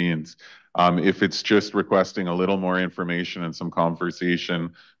what this means. If it's just requesting a little more information and some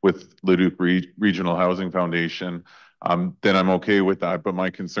conversation with Leduc Regional Housing Foundation, then I'm okay with that. But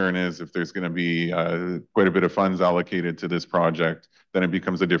my concern is if there's going to be quite a bit of funds allocated to this project, then it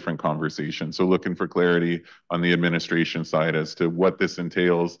becomes a different conversation. So looking for clarity on the administration side as to what this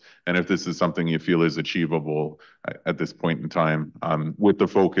entails and if this is something you feel is achievable at this point in time, with the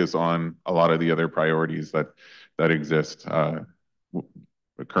focus on a lot of the other priorities that exist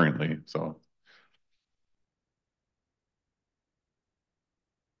currently. So.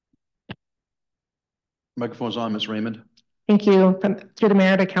 Microphone's on, Ms. Raymond. Thank you. Through the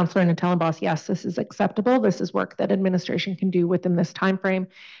mayor to Councillor Natellenbos, yes, this is acceptable. This is work that administration can do within this time frame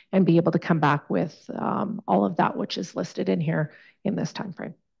and be able to come back with all of that which is listed in here in this time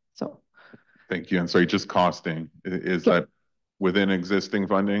frame. So, thank you. And sorry, just costing, is that within existing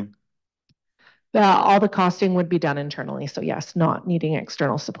funding? All the costing would be done internally. So yes, not needing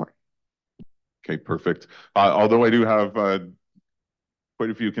external support. Okay, perfect. Although I do have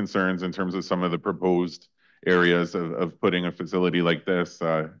quite a few concerns in terms of some of the proposed areas of putting a facility like this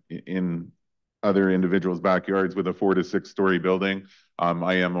in other individuals' backyards with a 4 to 6 story building.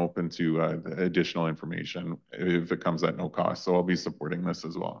 I am open to additional information if it comes at no cost. So I'll be supporting this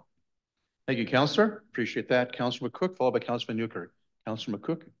as well. Thank you, Councillor. Appreciate that. Councillor McCook, followed by Councillor Van Nieuwkerk. Councillor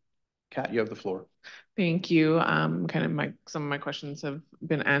McCook. Kat, you have the floor. Thank you. Kind of some of my questions have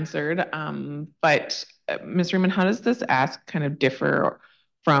been answered. But Ms. Raymond, how does this ask kind of differ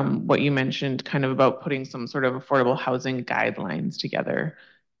from what you mentioned kind of about putting some sort of affordable housing guidelines together?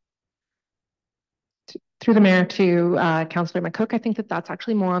 Through the mayor to Councillor McCook, I think that's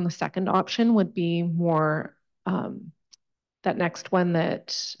actually more on the second option, would be more that next one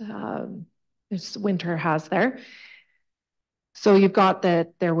that this Winter has there. So you've got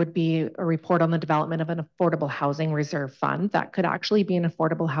that there would be a report on the development of an affordable housing reserve fund. That could actually be an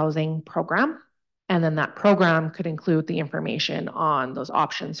affordable housing program. And then that program could include the information on those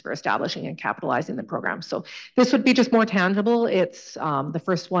options for establishing and capitalizing the program. So this would be just more tangible. It's the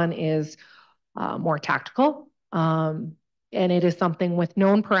first one is more tactical. And it is something with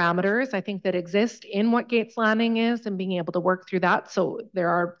known parameters, I think, that exist in what Gates Landing is and being able to work through that. So there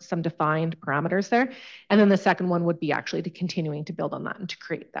are some defined parameters there. And then the second one would be actually to continuing to build on that and to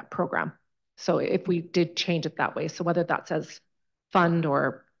create that program. So if we did change it that way, so whether that says fund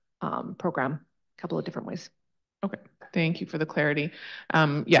or program, a couple of different ways. Okay, thank you for the clarity.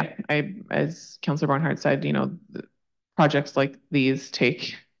 Yeah, as Councillor Barnhart said, you know, projects like these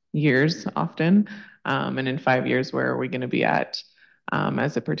take years often. And in 5 years, where are we going to be at?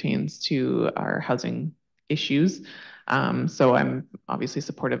 as it pertains to our housing issues. So I'm obviously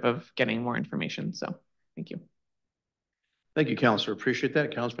supportive of getting more information. So thank you. Thank you, Councillor. Appreciate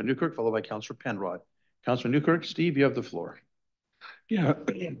that. Councillor Newkirk, followed by Councillor Penrod. Councillor Newkirk, Steve, you have the floor. Yeah,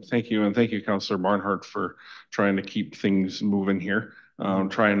 thank you. And thank you, Councillor Barnhart, for trying to keep things moving here.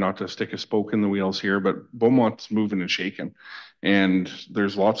 Trying not to stick a spoke in the wheels here, but Beaumont's moving and shaking. And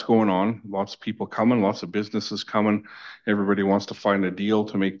there's lots going on, lots of people coming, lots of businesses coming. Everybody wants to find a deal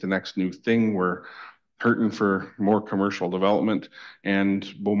to make the next new thing. We're hurting for more commercial development,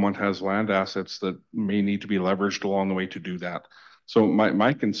 and Beaumont has land assets that may need to be leveraged along the way to do that. So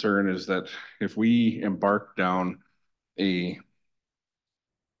my concern is that if we embark down a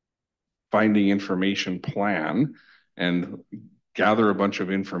finding information plan and gather a bunch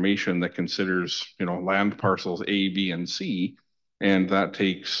of information that considers, land parcels A, B, and C, and that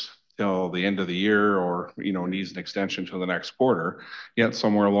takes till the end of the year or, needs an extension to the next quarter, yet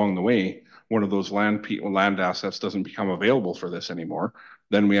somewhere along the way, one of those land assets doesn't become available for this anymore,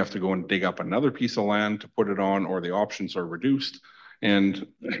 then we have to go and dig up another piece of land to put it on, or the options are reduced. And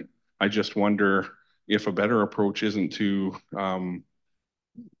I just wonder if a better approach isn't to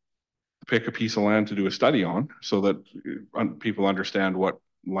pick a piece of land to do a study on so that people understand what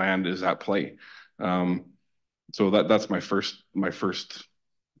land is at play. So that's my first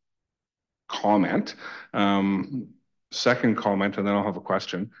comment. Second comment, and then I'll have a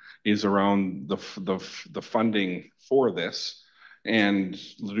question, is around the funding for this. And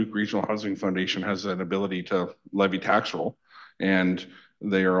Leduc Regional Housing Foundation has an ability to levy tax roll, and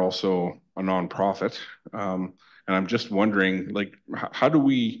they are also a nonprofit. And I'm just wondering, how do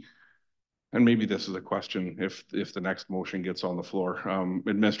we, and maybe this is a question if the next motion gets on the floor.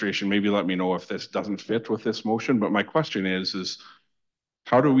 Administration, maybe let me know if this doesn't fit with this motion, but my question is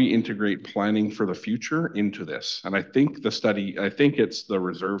how do we integrate planning for the future into this? And I think it's the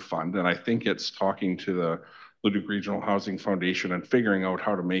reserve fund, and I think it's talking to the Leduc Regional Housing Foundation and figuring out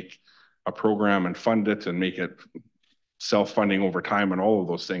how to make a program and fund it and make it self-funding over time and all of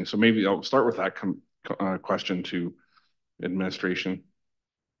those things. So maybe I'll start with that question to administration.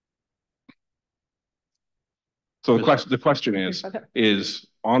 So the question is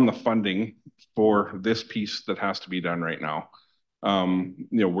on the funding for this piece that has to be done right now.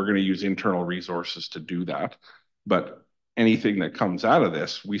 We're going to use internal resources to do that, but anything that comes out of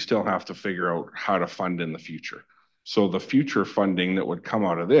this, we still have to figure out how to fund in the future. So the future funding that would come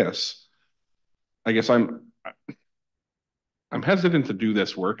out of this, I guess I'm hesitant to do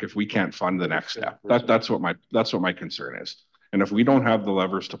this work if we can't fund the next step. That's what my concern is. And if we don't have the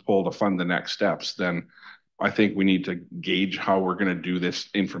levers to pull to fund the next steps, then I think we need to gauge how we're going to do this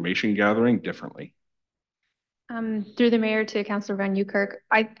information gathering differently. Through the mayor to Councillor Van Nieuwkerk,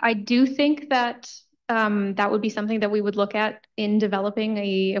 I do think that that would be something that we would look at in developing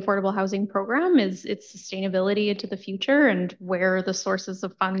a affordable housing program, is its sustainability into the future and where the sources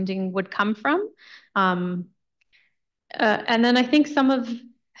of funding would come from. And then I think some of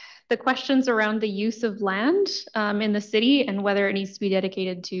the questions around the use of land in the city and whether it needs to be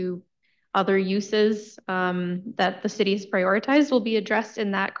dedicated to other uses that the city has prioritized will be addressed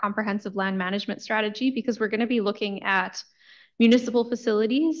in that comprehensive land management strategy, because we're going to be looking at municipal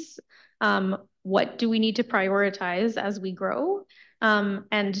facilities. What do we need to prioritize as we grow?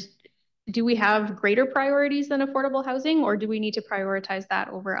 And do we have greater priorities than affordable housing, or do we need to prioritize that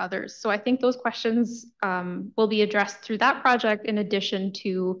over others? So I think those questions will be addressed through that project, in addition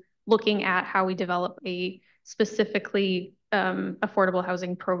to looking at how we develop a specifically affordable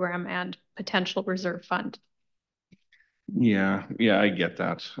housing program and potential reserve fund. Yeah, I get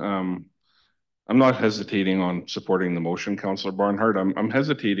that. I'm not hesitating on supporting the motion, Councillor Barnhart. I'm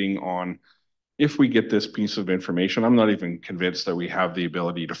hesitating on, if we get this piece of information, I'm not even convinced that we have the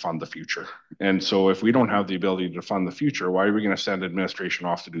ability to fund the future. And so if we don't have the ability to fund the future, why are we going to send administration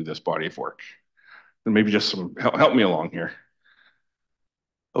off to do this body of work? And maybe just help me along here.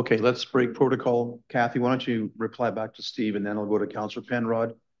 Okay, let's break protocol. Kathy, why don't you reply back to Steve, and then I'll go to Councillor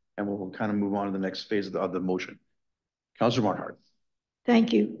Penrod, and we'll kind of move on to the next phase of the motion. Councillor Barnhart.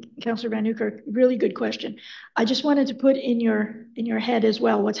 Thank you, Councillor Van Nieuwkerk. Really good question. I just wanted to put in your head as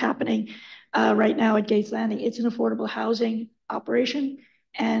well what's happening right now at Gates Landing. It's an affordable housing operation,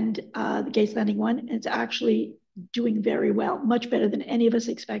 and the Gates Landing one, it's actually doing very well, much better than any of us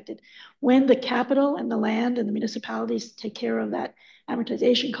expected. When the capital and the land and the municipalities take care of that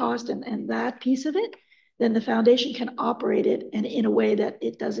amortization cost and that piece of it, then the foundation can operate it in a way that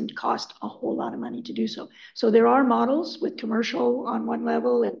it doesn't cost a whole lot of money to do so. So there are models with commercial on one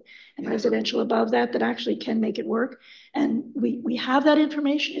level and residential above that actually can make it work. And we have that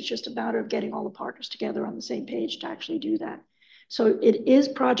information. It's just a matter of getting all the partners together on the same page to actually do that. So it is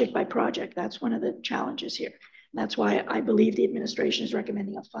project by project. That's one of the challenges here. And that's why I believe the administration is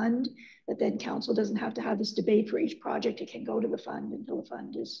recommending a fund, that then council doesn't have to have this debate for each project. It can go to the fund until the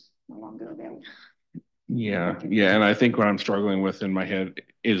fund is no longer available. Yeah, and I think what I'm struggling with in my head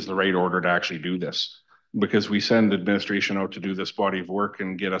is the right order to actually do this. Because we send administration out to do this body of work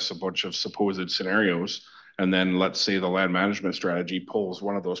and get us a bunch of supposed scenarios. And then let's say the land management strategy pulls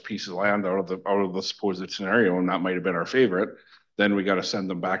one of those pieces of land out of the supposed scenario, and that might have been our favorite. Then we got to send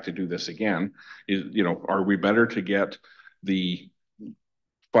them back to do this again. Are we better to get the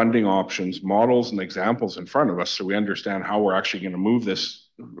funding options, models, and examples in front of us so we understand how we're actually going to move this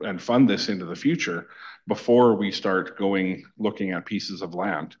and fund this into the future before we start looking at pieces of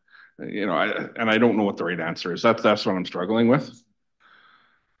land? I don't know what the right answer is. That's what I'm struggling with.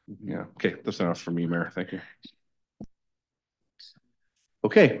 Yeah. Okay. That's enough for me, Mayor. Thank you.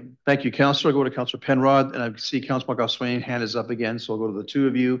 Okay. Thank you, Councillor. I'll go to Councillor Penrod, and I see Councillor McGough-Swain hand is up again. So I'll go to the two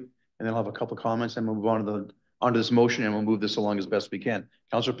of you, and then I'll have a couple of comments, and we'll move on to this motion, and we'll move this along as best we can.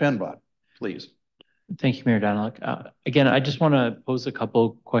 Councillor Penrod, please. Thank you, Mayor Daniluk. Again, I just want to pose a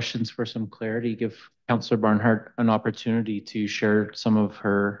couple questions for some clarity, give Councillor Barnhart an opportunity to share some of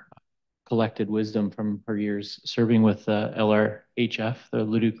her collected wisdom from her years serving with LRHF, the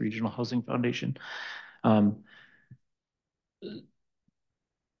Leduc Regional Housing Foundation.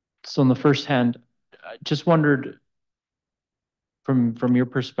 So on the first hand, I just wondered from your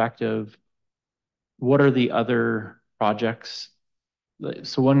perspective, what are the other projects?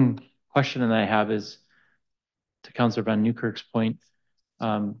 So one question that I have is to Councillor Van Nieuwkerk's point,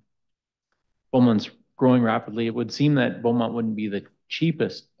 Beaumont's growing rapidly. It would seem that Beaumont wouldn't be the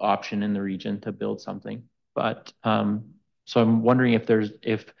cheapest option in the region to build something. But so I'm wondering if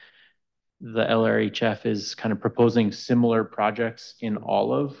the LRHF is kind of proposing similar projects in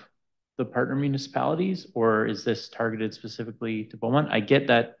all of the partner municipalities, or is this targeted specifically to Beaumont? I get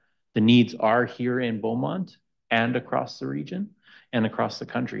that the needs are here in Beaumont and across the region and across the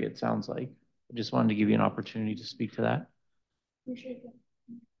country, it sounds like. I just wanted to give you an opportunity to speak to that. Appreciate that.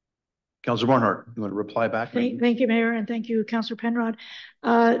 Councillor Barnhart, you want to reply back? Thank you, Mayor, and thank you, Councillor Penrod.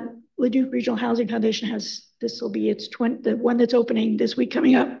 Leduc Regional Housing Foundation this will be the one that's opening this week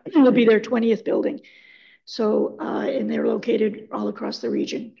coming up. It'll be their 20th building. So, and they're located all across the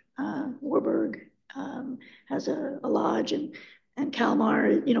region. Warburg has a lodge, and Kalmar,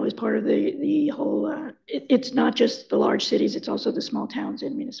 is part of the whole, it's not just the large cities, it's also the small towns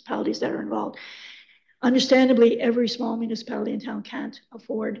and municipalities that are involved. Understandably, every small municipality and town can't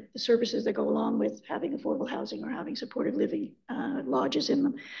afford the services that go along with having affordable housing or having supported living lodges in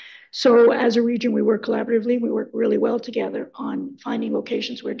them. So as a region, we work collaboratively. We work really well together on finding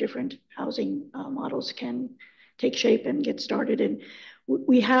locations where different housing models can take shape and get started. And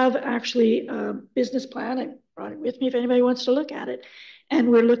we have actually a business plan. I brought it with me if anybody wants to look at it. And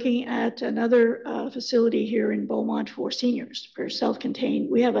we're looking at another facility here in Beaumont for seniors, for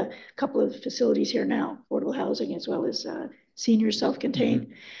self-contained. We have a couple of facilities here now, affordable housing as well as senior self-contained.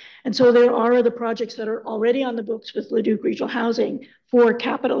 Mm-hmm. And so there are other projects that are already on the books with Leduc Regional Housing for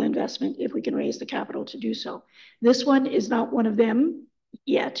capital investment, if we can raise the capital to do so. This one is not one of them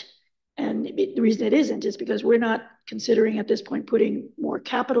yet. And the reason it isn't is because we're not considering at this point putting more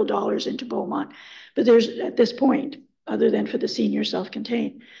capital dollars into Beaumont. But there's, at this point, other than for the senior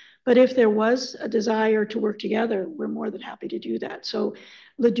self-contained. But if there was a desire to work together, we're more than happy to do that. So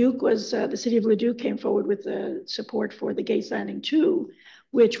Leduc was, the city of Leduc came forward with the support for the Gates Landing 2,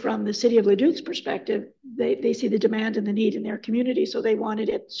 which from the city of Leduc's perspective, they see the demand and the need in their community, so they wanted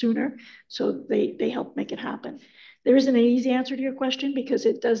it sooner. So they helped make it happen. There isn't an easy answer to your question because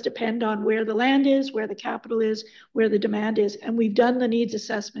it does depend on where the land is, where the capital is, where the demand is. And we've done the needs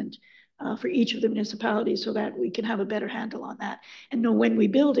assessment for each of the municipalities so that we can have a better handle on that and know when we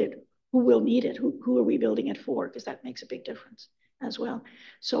build it, who will need it, who are we building it for, because that makes a big difference as well.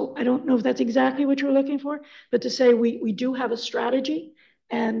 So I don't know if that's exactly what you're looking for, but to say we do have a strategy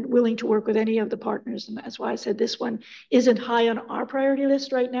and willing to work with any of the partners. And that's why I said this one isn't high on our priority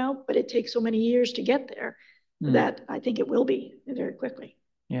list right now, but it takes so many years to get there that I think it will be very quickly.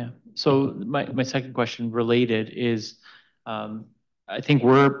 Yeah. So my second question related is, I think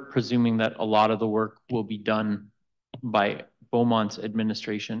we're presuming that a lot of the work will be done by Beaumont's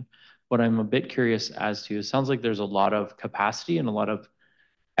administration. What I'm a bit curious as to, it sounds like there's a lot of capacity and a lot of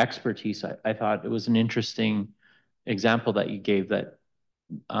expertise. I thought it was an interesting example that you gave that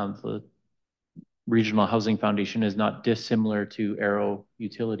the Regional Housing Foundation is not dissimilar to Arrow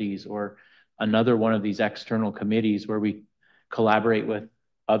Utilities or another one of these external committees where we collaborate with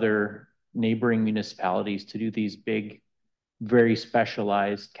other neighboring municipalities to do these big, very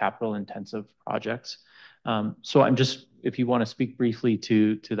specialized capital intensive projects. So I'm just if you want to speak briefly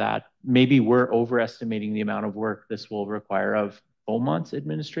to that, maybe we're overestimating the amount of work this will require of Beaumont's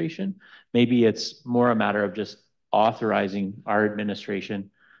administration. Maybe it's more a matter of just authorizing our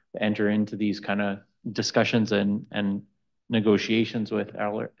administration to enter into these kind of discussions and negotiations with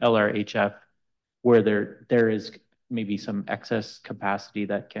LRHF, where there is maybe some excess capacity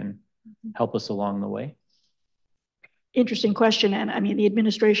that can help us along the way. Interesting question. And I mean, the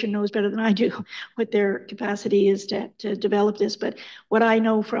administration knows better than I do what their capacity is to develop this. But what I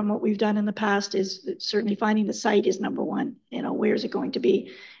know from what we've done in the past is that certainly finding the site is number one. You know, where is it going to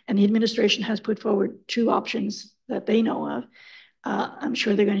be? And the administration has put forward two options that they know of. I'm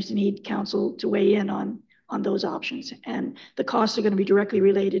sure they're going to need council to weigh in on those options. And the costs are going to be directly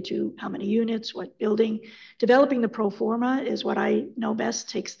related to how many units, what building. Developing the pro forma is what I know best,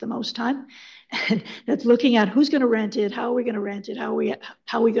 takes the most time. And that's looking at who's going to rent it, how are we going to rent it, how are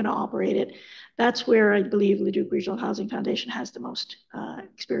we going to operate it. That's where I believe Leduc Regional Housing Foundation has the most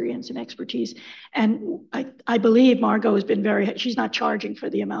experience and expertise. And I believe Margot has been she's not charging for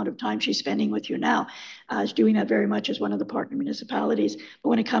the amount of time she's spending with you now. She's doing that very much as one of the partner municipalities. But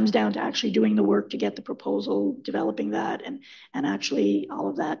when it comes down to actually doing the work to get the proposal, developing that, and actually all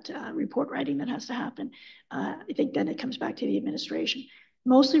of that report writing that has to happen, I think then it comes back to the administration.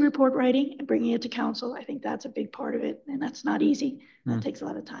 Mostly report writing and bringing it to council. I think that's a big part of it, and that's not easy. That takes a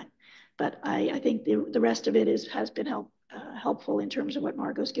lot of time. But I think the rest of it has been helpful in terms of what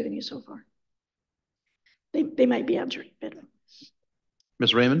Margot's given you so far. They might be answering a bit.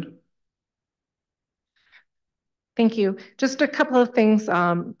 Ms. Raymond? Thank you. Just a couple of things,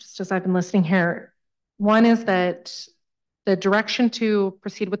 just as I've been listening here. One is that the direction to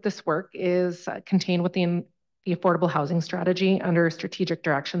proceed with this work is contained within the affordable housing strategy under strategic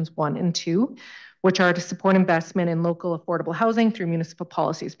directions 1 and 2, which are to support investment in local affordable housing through municipal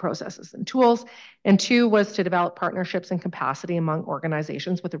policies, processes, and tools. And 2 was to develop partnerships and capacity among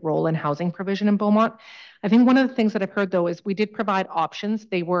organizations with a role in housing provision in Beaumont. I think one of the things that I've heard, though, is we did provide options.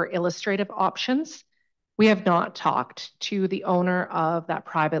 They were illustrative options. We have not talked to the owner of that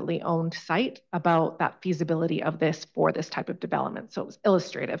privately owned site about that feasibility of this for this type of development. So it was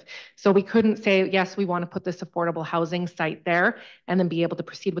illustrative. So we couldn't say, yes, we want to put this affordable housing site there and then be able to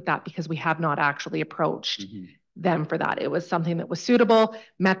proceed with that because we have not actually approached them for that. It was something that was suitable,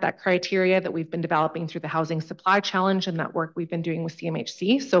 met that criteria that we've been developing through the Housing Supply Challenge and that work we've been doing with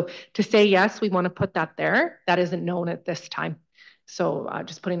CMHC. So to say, yes, we want to put that there, that isn't known at this time. So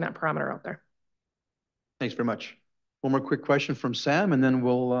just putting that parameter out there. Thanks very much. One more quick question from Sam, and then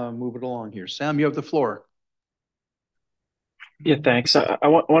we'll move it along here. Sam, you have the floor. Yeah, thanks. I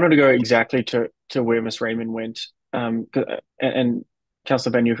wanted to go exactly to where Ms. Raymond went. And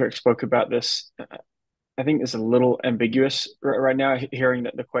Councillor Van Nieuwkerk spoke about this. I think it's a little ambiguous right now, hearing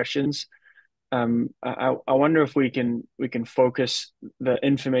the questions. I wonder if we can focus the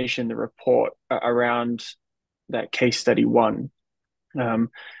information, the report around that case study 1. Now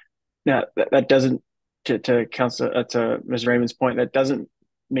that doesn't, to Ms. Raymond's point, that doesn't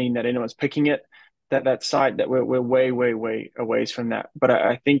mean that anyone's picking it. That side, that we're way away from that. But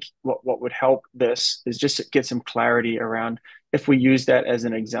I think what would help this is just to get some clarity around, if we use that as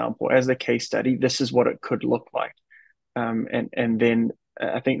an example, as a case study, this is what it could look like. And then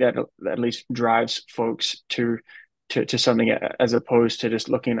I think that at least drives folks to something as opposed to just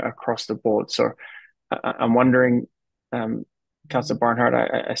looking across the board. So I'm wondering, Councillor Barnhart,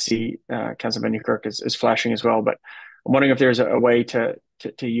 I see Councillor Van Nieuwkerk is flashing as well, but I'm wondering if there's a way to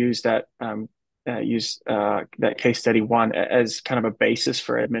use that that case study 1 as kind of a basis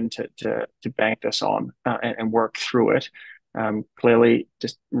for admin to bank this on and work through it. Clearly,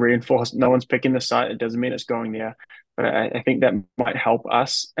 just reinforce no one's picking the site. It doesn't mean it's going there, but I think that might help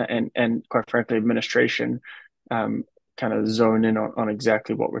us and quite frankly, administration kind of zone in on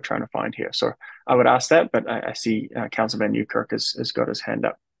exactly what we're trying to find here. So I would ask that, but I see Councillor Van Nieuwkerk has got his hand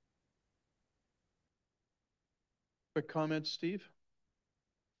up. Quick comment, Steve?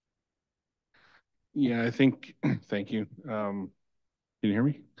 Yeah, I think, thank you. Can you hear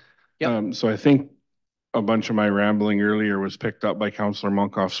me? Yeah. So I think a bunch of my rambling earlier was picked up by Councillor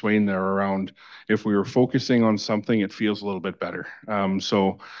Monkoff-Swain there around, if we were focusing on something, it feels a little bit better.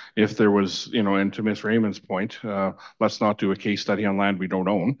 So if there was, and to Ms. Raymond's point, let's not do a case study on land we don't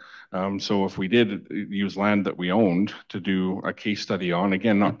own. So if we did use land that we owned to do a case study on,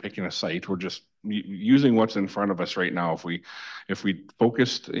 again, not picking a site, we're just using what's in front of us right now. If we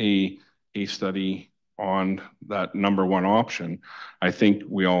focused a case study on that number 1 option, I think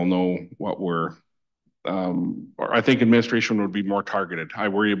we all know what we're or I think administration would be more targeted. I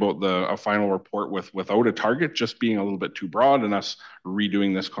worry about a final report without a target just being a little bit too broad and us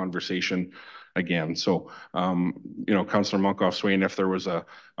redoing this conversation again. So, you know, Councillor Monkoff-Swain, if there was a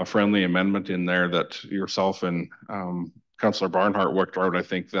friendly amendment in there that yourself and Councillor Barnhart worked out, I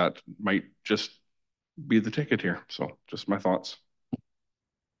think that might just be the ticket here. So just my thoughts.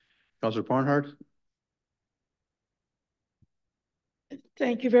 Councillor Barnhart.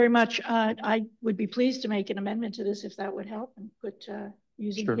 Thank you very much. I would be pleased to make an amendment to this if that would help, and put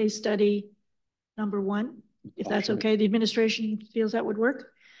using Sure. case study number 1, if that's okay. The administration feels that would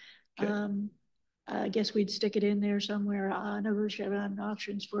work. Okay. I guess we'd stick it in there somewhere. Negotiation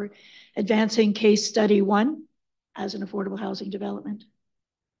options for advancing case study 1 as an affordable housing development.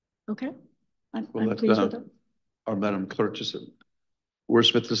 Okay, I'm pleased with it. Our Madam Clerk just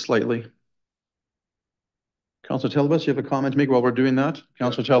wordsmith this slightly. Councillor Telebus, you have a comment to make while we're doing that?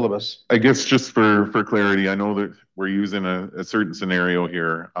 Councillor Telebus. I guess just for clarity, I know that we're using a certain scenario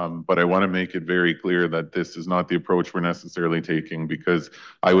here, but I want to make it very clear that this is not the approach we're necessarily taking, because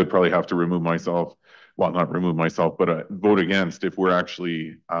I would probably have to remove myself, well, not remove myself, but vote against if we're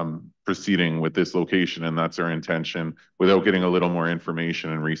actually proceeding with this location, and that's our intention, without getting a little more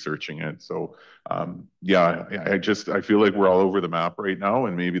information and researching it. So yeah, I feel like we're all over the map right now,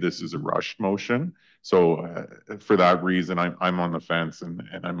 and maybe this is a rushed motion. So for that reason, I'm on the fence, and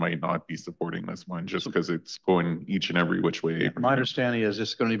I might not be supporting this one just because it's going each and every which way. My understanding is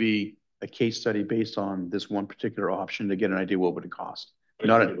it's going to be a case study based on this one particular option to get an idea what would it cost,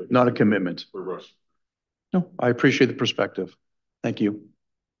 not a commitment. We're rushed. No, I appreciate the perspective. Thank you.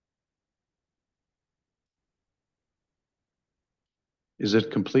 Is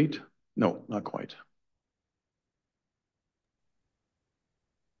it complete? No, not quite.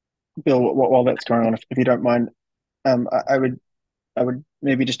 Bill, while that's going on, if you don't mind, I would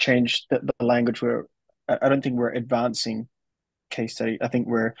maybe just change the language where I don't think we're advancing case study. I think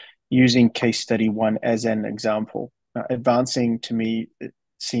we're using case study 1 as an example. Advancing, to me, it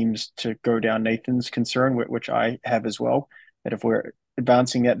seems to go down Nathan's concern, which I have as well, that if we're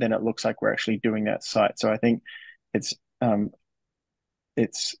advancing it, then it looks like we're actually doing that site. So I think it's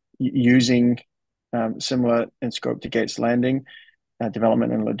using similar in scope to Gates Landing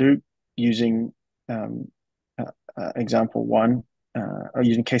development in Leduc, using example 1, or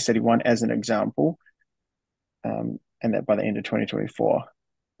using case study 1 as an example, and that by the end of 2024.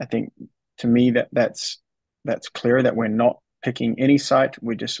 I think, to me, that's clear that we're not picking any site.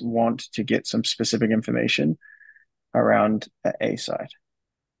 We just want to get some specific information around a site.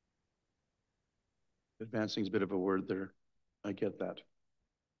 Advancing is a bit of a word there. I get that.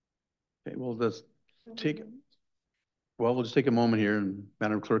 Okay, well, we'll just take a moment here, and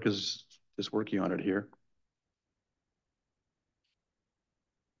Madam Clerk is just working on it here.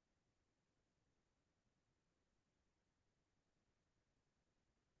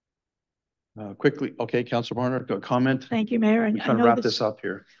 Quickly, okay, Councillor Barnhart, got a comment? Thank you, Mayor. I'm trying to wrap this up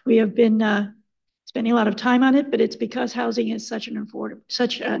here. We have been spending a lot of time on it, but it's because housing is such an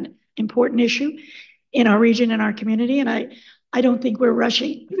important issue in our region and our community, and I don't think we're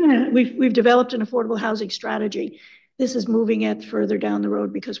rushing. We've developed an affordable housing strategy. This is moving it further down the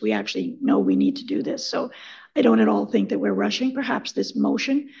road because we actually know we need to do this. So I don't at all think that we're rushing. Perhaps this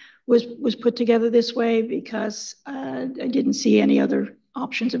motion was put together this way because I didn't see any other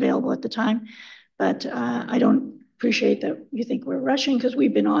options available at the time. But I don't appreciate that you think we're rushing, because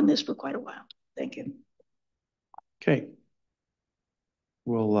we've been on this for quite a while. Thank you. Okay.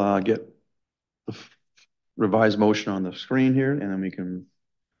 We'll get the revised motion on the screen here, and then we can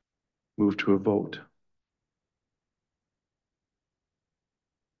move to a vote.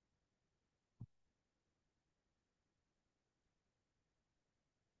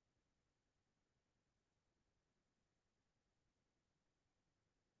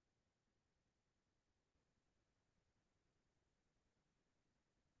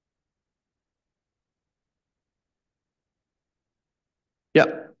 Yeah,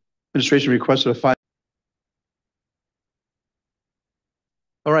 administration requested a 5.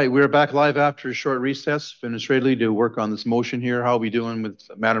 All right, we're back live after a short recess administratively to work on this motion here. How are we doing with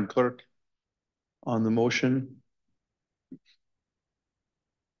Madam Clerk on the motion?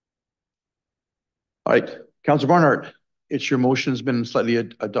 All right, Councillor Barnhart, it's your motion has been slightly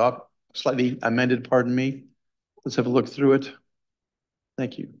amended, pardon me. Let's have a look through it.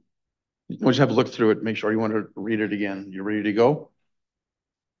 Thank you. We'll just have a look through it, make sure you want to read it again. You ready to go?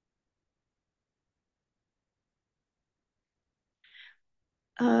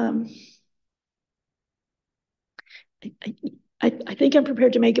 I think I'm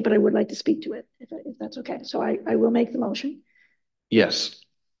prepared to make it, but I would like to speak to it if that's okay. So I will make the motion. Yes.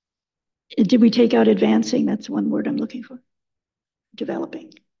 Did we take out advancing? That's one word I'm looking for.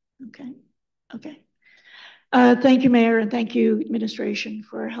 Developing. Okay. Okay. Thank you, Mayor, and thank you, administration,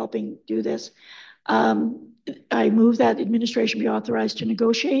 for helping do this. I move that administration be authorized to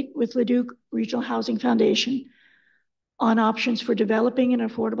negotiate with Leduc Regional Housing Foundation on options for developing an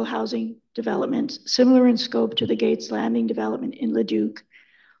affordable housing development similar in scope to the Gates Landing development in Leduc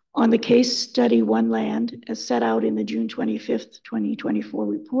on the case study 1 land as set out in the June 25th, 2024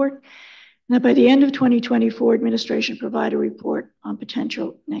 report, and that by the end of 2024, administration provide a report on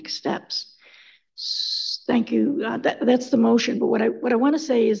potential next steps. Thank you. That's the motion. But what I want to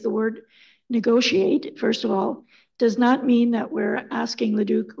say is the word negotiate, first of all, does not mean that we're asking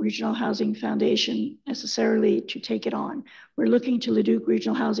Leduc Regional Housing Foundation necessarily to take it on. We're looking to Leduc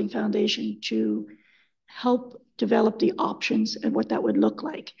Regional Housing Foundation to help develop the options and what that would look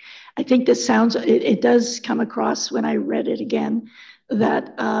like. I think this sounds, it does come across when I read it again,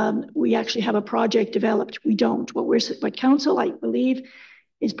 that we actually have a project developed. We don't. What council, I believe,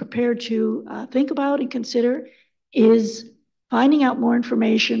 is prepared to think about and consider is finding out more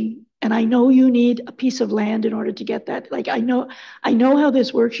information. And I know you need a piece of land in order to get that. Like, I know how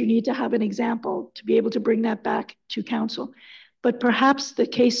this works. You need to have an example to be able to bring that back to council. But perhaps the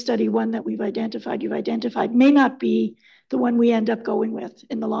case study 1 that you've identified may not be the one we end up going with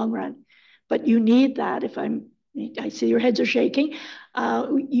in the long run. But you need that. I see your heads are shaking.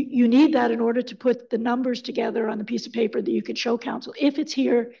 You need that in order to put the numbers together on the piece of paper that you could show council. If it's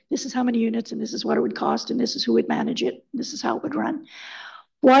here, this is how many units, and this is what it would cost, and this is who would manage it, and this is how it would run.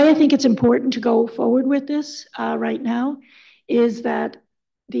 Why I think it's important to go forward with this right now is that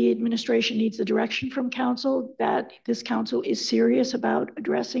the administration needs the direction from council that this council is serious about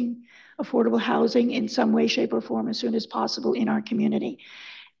addressing affordable housing in some way, shape, or form as soon as possible in our community.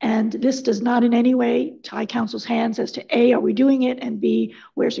 And this does not in any way tie council's hands as to A, are we doing it, and B,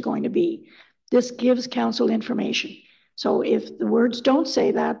 where's it going to be? This gives council information. So if the words don't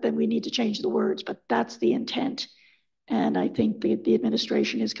say that, then we need to change the words, but that's the intent. And I think the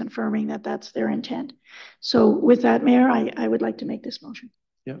administration is confirming that that's their intent. So with that, Mayor, I would like to make this motion.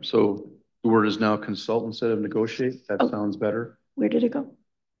 Yeah, so the word is now consult instead of negotiate. That sounds better. Where did it go?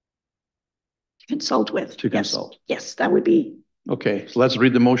 Consult with. To consult. Yes, that would be. Okay, so let's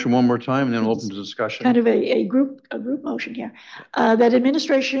read the motion one more time and then we'll open to discussion. Kind of a group motion here. That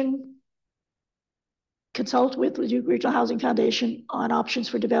administration consult with Leduc Regional Housing Foundation on options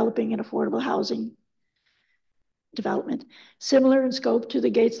for developing an affordable housing development similar in scope to the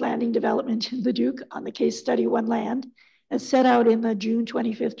Gates Landing development in Leduc on the case study 1 land as set out in the June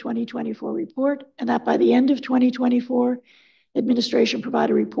 25th, 2024 report, and that by the end of 2024, administration provide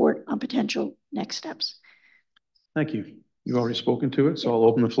a report on potential next steps. Thank you. You've already spoken to it, so I'll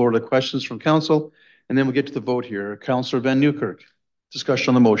open the floor to questions from council, and then we'll get to the vote here. Councillor Van Newkirk, discussion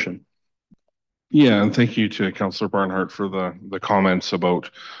on the motion. Yeah, and thank you to Councillor Barnhart for the comments about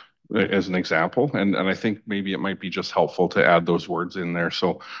as an example. And I think maybe it might be just helpful to add those words in there.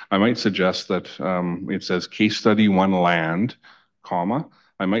 So I might suggest that it says case study 1 land, comma.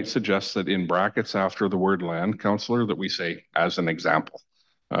 I might suggest that in brackets after the word land, Councillor, that we say as an example.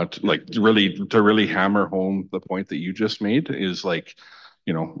 To really hammer home the point that you just made is like,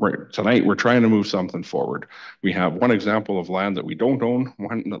 you know, tonight we're trying to move something forward. We have one example of land that we don't own,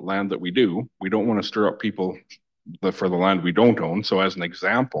 one land that we do. We don't want to stir up people for the land we don't own. So as an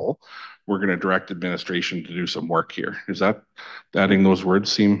example, we're going to direct administration to do some work here. Is that adding those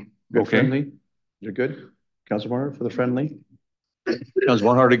words seem good, okay? Friendly? You're good? Councillor Barnhart for the friendly? Councillor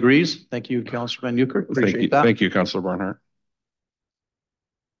Barnhart agrees. Thank you, Councillor Van Newkirk. Appreciate that. Thank you, Councillor Barnhart.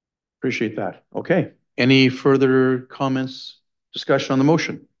 Appreciate that. Okay. Any further comments, discussion on the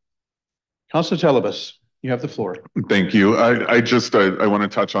motion? Councillor Telebas, you have the floor. Thank you. I want to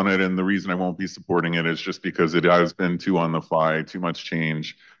touch on it, and the reason I won't be supporting it is just because it has been too on the fly, too much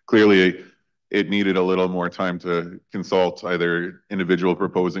change. Clearly, it needed a little more time to consult either individual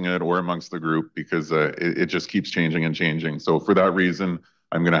proposing it or amongst the group because it just keeps changing and changing. So for that reason,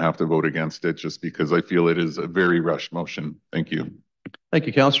 I'm going to have to vote against it just because I feel it is a very rushed motion. Thank you. Thank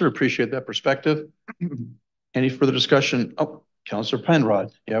you, Councillor. Appreciate that perspective. Any further discussion? Oh, Councillor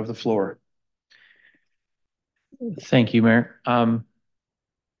Penrod, you have the floor. Thank you, Mayor. A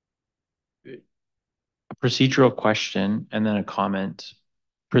procedural question and then a comment.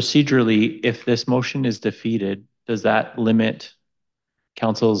 Procedurally, if this motion is defeated, does that limit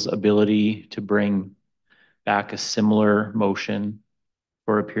council's ability to bring back a similar motion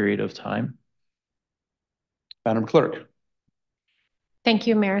for a period of time? Madam Clerk. Thank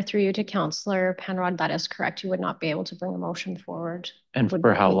you, Mayor. Through you to Councillor Penrod. That is correct. You would not be able to bring a motion forward. And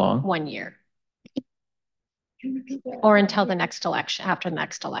for how long? 1 year. Or until the next election, after the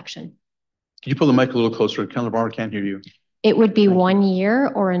next election. Can you pull the mic a little closer? Councillor Barnhart can't hear you. It would be 1 year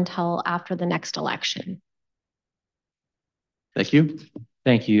or until after the next election. Thank you.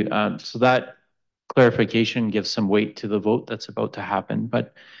 Thank you. So that clarification gives some weight to the vote that's about to happen.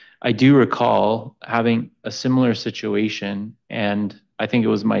 But I do recall having a similar situation, and I think it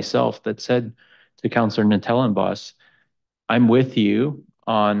was myself that said to Councillor Natellenbos, I'm with you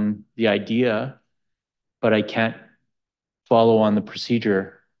on the idea, but I can't follow on the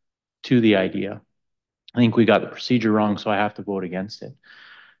procedure to the idea. I think we got the procedure wrong, so I have to vote against it.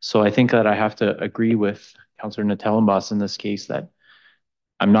 So I think that I have to agree with Councillor Natellenbos in this case that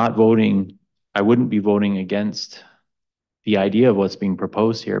I'm not voting, I wouldn't be voting against the idea of what's being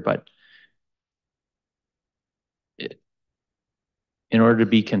proposed here, but in order to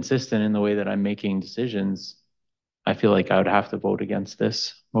be consistent in the way that I'm making decisions, I feel like I would have to vote against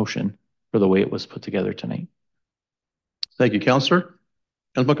this motion for the way it was put together tonight. Thank you, Councillor.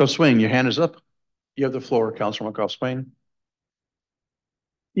 Councillor McCobb-Swain, your hand is up. You have the floor, Councillor McCobb-Swain.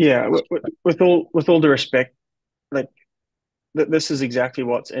 Yeah, with all due respect, like this is exactly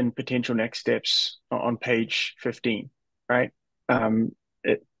what's in potential next steps on page 15, right?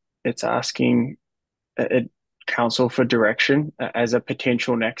 It's asking council for direction as a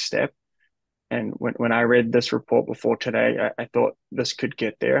potential next step. And when I read this report before today, I thought this could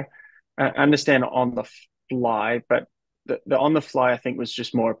get there. I understand on the fly, but the on the fly, I think, was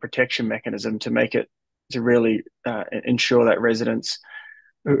just more a protection mechanism to make it, to really ensure that residents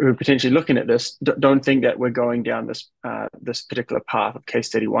who are potentially looking at this don't think that we're going down this this particular path of case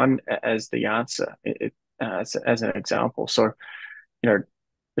study one as the answer, as an example. So,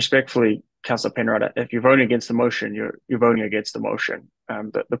 respectfully, Councillor Penrod, if you're voting against the motion, you're voting against the motion.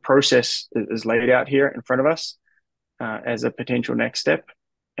 The process is laid out here in front of us as a potential next step.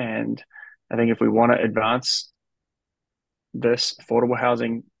 And I think if we want to advance this affordable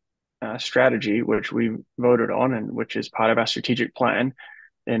housing strategy, which we voted on and which is part of our strategic plan,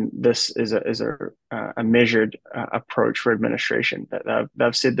 then this is a measured approach for administration.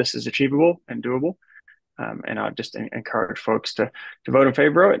 They've said this is achievable and doable. And I just encourage folks to vote in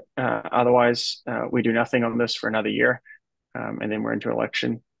favor of it. Otherwise, we do nothing on this for another year, and then we're into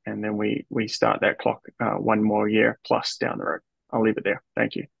election, and then we start that clock one more year plus down the road. I'll leave it there.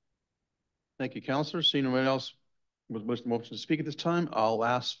 Thank you. Thank you, Councillor. Seeing no one else with motion to speak at this time, I'll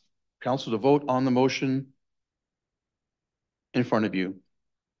ask Council to vote on the motion in front of you.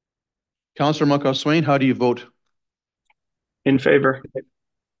 Councillor McCobb-Swain, how do you vote? In favor.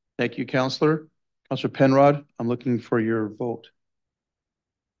 Thank you, Councillor. Councillor Penrod, I'm looking for your vote.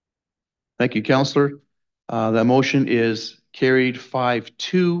 Thank you, Councillor. That motion is carried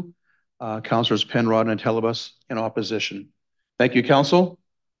 5-2. Councillors Penrod and Natellenbos in opposition. Thank you, Council.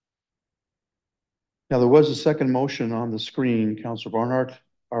 Now, there was a second motion on the screen, Councillor Barnhart.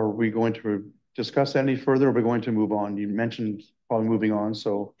 Are we going to discuss that any further, or are we going to move on? You mentioned probably moving on,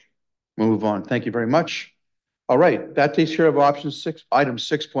 so move on. Thank you very much. All right, that takes care of item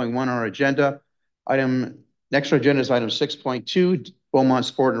 6.1 on our agenda. Next on our agenda is item 6.2, Beaumont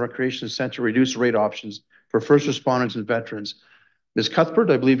Sport and Recreation Center reduced rate options for first responders and veterans. Ms. Cuthbert,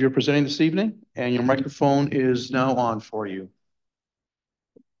 I believe you're presenting this evening, and your microphone is now on for you.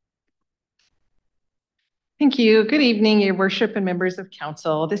 Thank you. Good evening, Your Worship and members of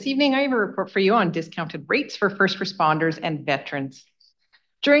council. This evening, I have a report for you on discounted rates for first responders and veterans.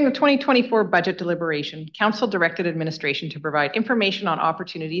 During the 2024 budget deliberation, council directed administration to provide information on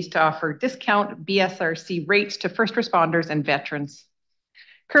opportunities to offer discount BSRC rates to first responders and veterans.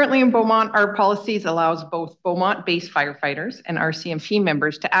 Currently in Beaumont, our policies allows both Beaumont-based firefighters and RCMP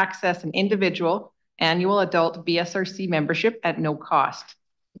members to access an individual annual adult BSRC membership at no cost.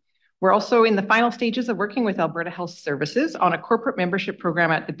 We're also in the final stages of working with Alberta Health Services on a corporate membership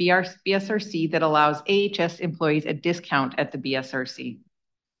program at the BSRC that allows AHS employees a discount at the BSRC.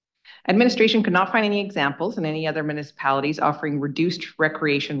 Administration could not find any examples in any other municipalities offering reduced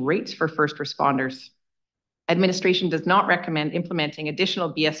recreation rates for first responders. Administration does not recommend implementing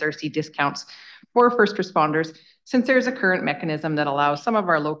additional BSRC discounts for first responders, since there is a current mechanism that allows some of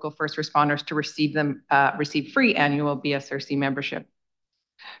our local first responders to receive free annual BSRC membership.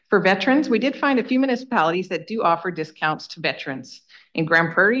 For veterans, we did find a few municipalities that do offer discounts to veterans. In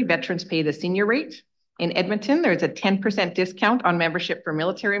Grand Prairie, veterans pay the senior rate. In Edmonton, there's a 10% discount on membership for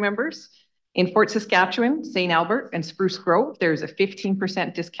military members. In Fort Saskatchewan, St. Albert, and Spruce Grove, there's a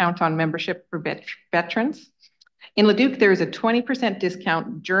 15% discount on membership for veterans. In Leduc, there is a 20%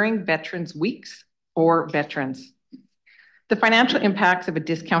 discount during Veterans Weeks for veterans. The financial impacts of a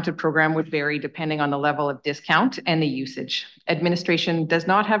discounted program would vary depending on the level of discount and the usage. Administration does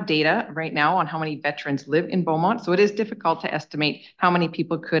not have data right now on how many veterans live in Beaumont, so it is difficult to estimate how many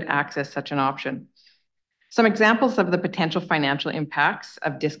people could access such an option. Some examples of the potential financial impacts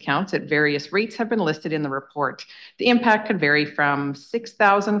of discounts at various rates have been listed in the report. The impact could vary from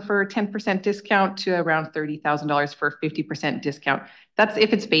 $6,000 for a 10% discount to around $30,000 for a 50% discount. That's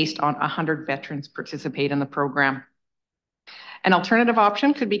if it's based on 100 veterans participate in the program. An alternative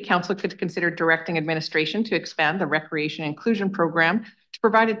option could be council could consider directing administration to expand the recreation inclusion program to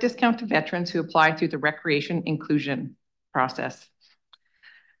provide a discount to veterans who apply through the recreation inclusion process.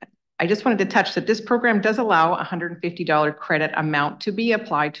 I just wanted to touch that this program does allow a $150 credit amount to be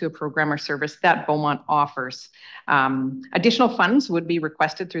applied to a program or service that Beaumont offers. Additional funds would be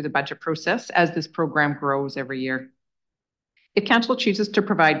requested through the budget process as this program grows every year. If council chooses to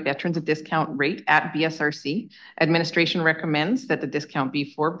provide veterans a discount rate at BSRC, administration recommends that the discount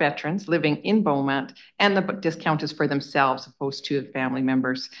be for veterans living in Beaumont and the discount is for themselves opposed to family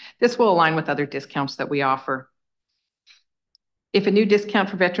members. This will align with other discounts that we offer. If a new discount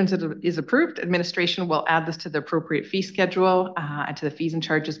for veterans is approved, administration will add this to the appropriate fee schedule and to the fees and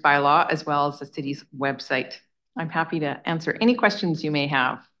charges bylaw, as well as the city's website. I'm happy to answer any questions you may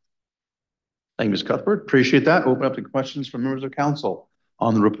have. Thank you, Ms. Cuthbert. Appreciate that. Open up to questions from members of council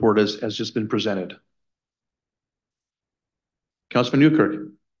on the report as just been presented. Councilman Newkirk,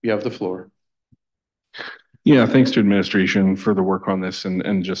 you have the floor. Yeah, thanks to administration for the work on this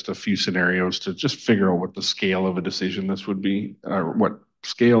and just a few scenarios to just figure out what the scale of a decision this would be, or what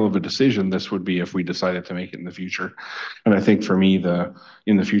scale of a decision this would be if we decided to make it in the future. And I think for me, the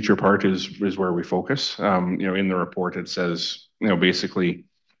in the future part is where we focus. In the report, it says, basically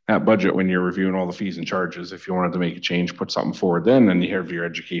at budget, when you're reviewing all the fees and charges, if you wanted to make a change, put something forward then you have your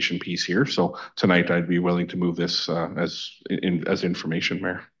education piece here. So tonight I'd be willing to move this as information,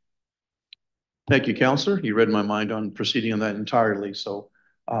 Mayor. Thank you, Councillor. You read my mind on proceeding on that entirely. So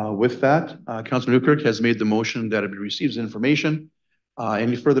with that, Councillor Newkirk has made the motion that it receives information.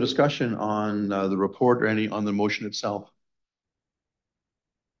 Any further discussion on the report or any on the motion itself?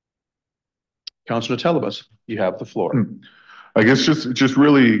 Councillor Telebus, you have the floor. I guess just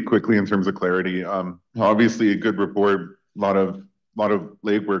really quickly in terms of clarity, obviously a good report, a lot of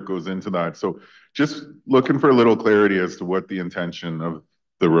legwork goes into that. So just looking for a little clarity as to what the intention of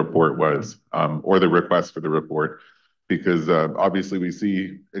the report was, or the request for the report, because obviously we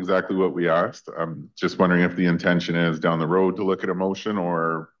see exactly what we asked. I'm just wondering if the intention is down the road to look at a motion,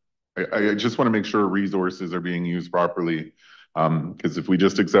 or I just want to make sure resources are being used properly. Because if we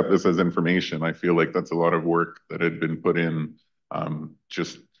just accept this as information, I feel like that's a lot of work that had been put in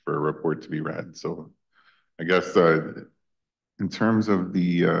just for a report to be read. So I guess in terms of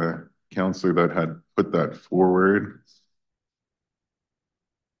the councillor that had put that forward,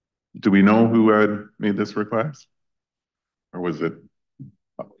 do we know who had made this request? Or was it?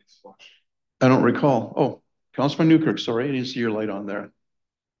 I don't recall. Oh, Councilman Newkirk, sorry, I didn't see your light on there.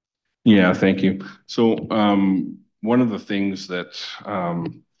 Yeah, thank you. So one of the things that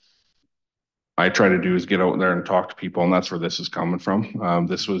I try to do is get out there and talk to people, and that's where this is coming from.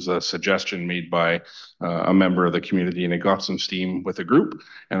 This was a suggestion made by a member of the community, and it got some steam with a group.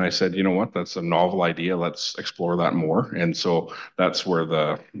 And I said, you know what, that's a novel idea. Let's explore that more. And so that's where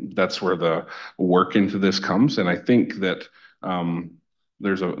the work into this comes. And I think that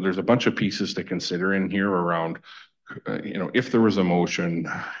there's a bunch of pieces to consider in here around. If there was a motion,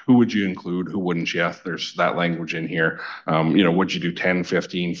 who would you include? Who wouldn't you? There's that language in here. Would you do 10,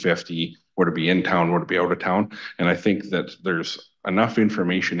 15, 50? Would it be in town? Would it be out of town? And I think that there's enough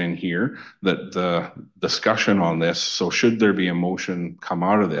information in here that the discussion on this, so should there be a motion come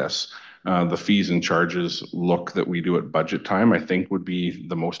out of this, the fees and charges look that we do at budget time, I think would be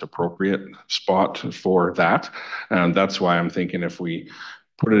the most appropriate spot for that. And that's why I'm thinking if we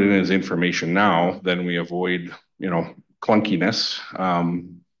put it in as information now, then we avoid clunkiness,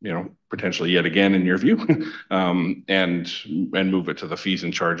 potentially yet again in your view, and move it to the fees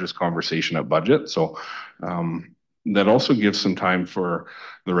and charges conversation at budget. So that also gives some time for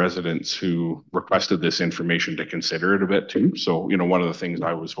the residents who requested this information to consider it a bit too. So, one of the things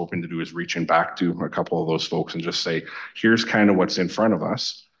I was hoping to do is reaching back to a couple of those folks and just say, here's kind of what's in front of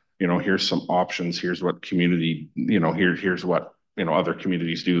us. Here's some options. Here's what community, here's what other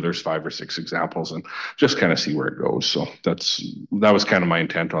communities do. There's 5 or 6 examples, and just kind of see where it goes. So that was kind of my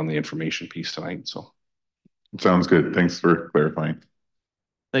intent on the information piece tonight. So sounds good. Thanks for clarifying.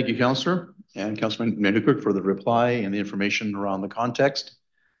 Thank you, Councillor, and Councilman Newkirk for the reply and the information around the context.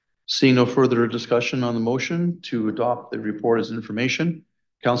 Seeing no further discussion on the motion to adopt the report as information,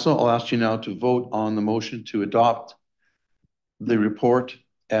 Council, I'll ask you now to vote on the motion to adopt the report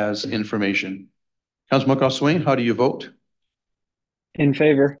as information. Councilman McCoy-Swain, how do you vote? In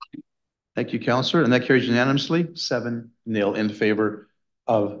favor. Thank you, Councillor. And that carries unanimously, 7-0 in favor.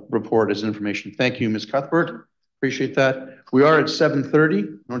 of report as information. Thank you, Ms. Cuthbert. Appreciate that. We are at 7:30.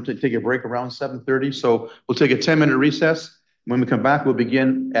 We're going to take a break around 7:30, so we'll take a 10-minute recess. When we come back, we'll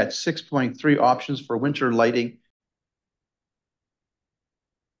begin at 6.3 options for winter lighting.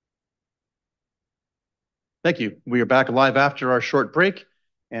 Thank you. We are back live after our short break,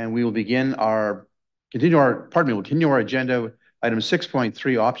 and we will continue our agenda. Item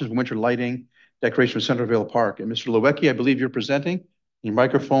 6.3, options for winter lighting, decoration of Centerville Park. And Mr. Lewicki, I believe you're presenting. Your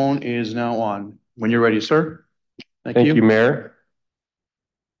microphone is now on. When you're ready, sir. Thank you, Mayor.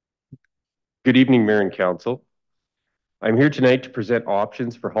 Good evening, Mayor and Council. I'm here tonight to present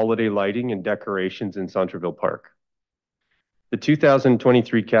options for holiday lighting and decorations in Centerville Park. The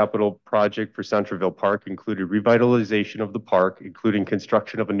 2023 capital project for Centerville Park included revitalization of the park, including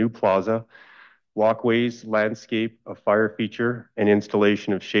construction of a new plaza, walkways, landscape, a fire feature, and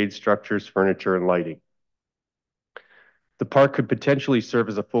installation of shade structures, furniture, and lighting. The park could potentially serve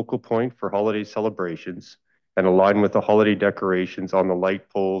as a focal point for holiday celebrations and align with the holiday decorations on the light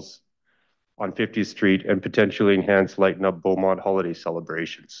poles on 50th Street and potentially enhance Lighten Up Beaumont holiday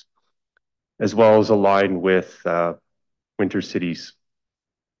celebrations, as well as align with Winter City's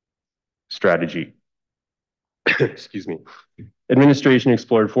strategy. Excuse me. Administration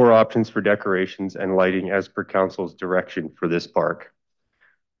explored 4 options for decorations and lighting as per Council's direction for this park.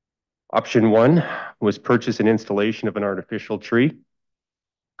 Option 1 was purchase and installation of an artificial tree.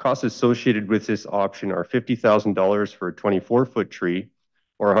 Costs associated with this option are $50,000 for a 24-foot tree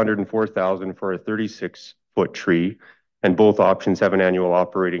or $104,000 for a 36-foot tree, and both options have an annual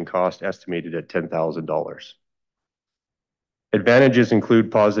operating cost estimated at $10,000. Advantages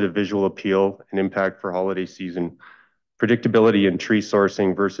include positive visual appeal and impact for holiday season, predictability in tree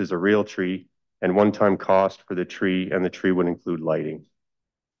sourcing versus a real tree, and one-time cost for the tree, and the tree would include lighting.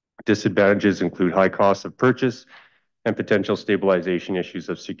 Disadvantages include high costs of purchase and potential stabilization issues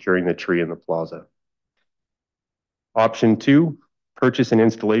of securing the tree in the plaza. Option 2, purchase and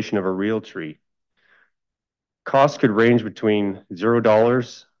installation of a real tree. Costs could range between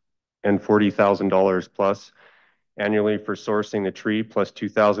 $0 and $40,000 plus annually for sourcing the tree, plus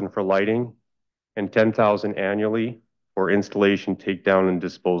 $2,000 for lighting, and $10,000 annually for installation, takedown, and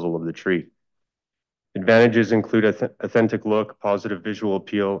disposal of the tree. Advantages include authentic look, positive visual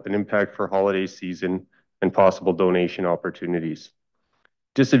appeal, and impact for holiday season, and possible donation opportunities.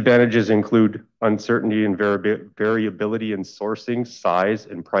 Disadvantages include uncertainty and variability in sourcing, size,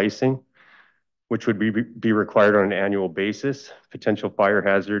 and pricing, which would be required on an annual basis, potential fire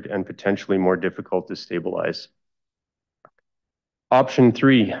hazard, and potentially more difficult to stabilize. Option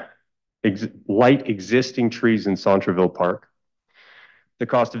 3, light existing trees in Centerville Park. The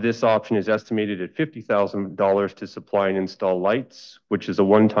cost of this option is estimated at $50,000 to supply and install lights, which is a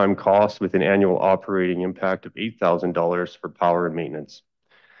one-time cost with an annual operating impact of $8,000 for power and maintenance.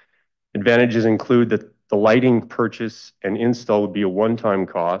 Advantages include that the lighting purchase and install would be a one-time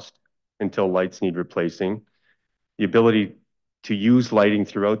cost until lights need replacing, the ability to use lighting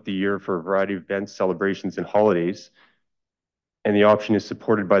throughout the year for a variety of events, celebrations, and holidays, and the option is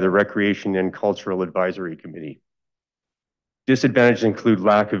supported by the Recreation and Cultural Advisory Committee. Disadvantages include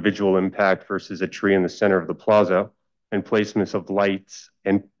lack of visual impact versus a tree in the center of the plaza, and placement of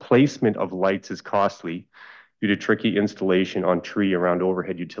lights is costly due to tricky installation on tree around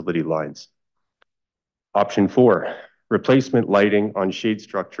overhead utility lines. Option 4, replacement lighting on shade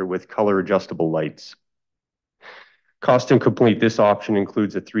structure with color adjustable lights. Cost to complete this option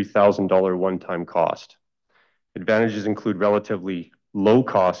includes a $3,000 one-time cost. Advantages include relatively low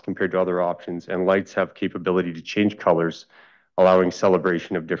cost compared to other options, and lights have capability to change colors, allowing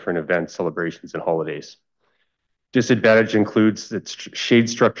celebration of different events, celebrations, and holidays. Disadvantage includes that shade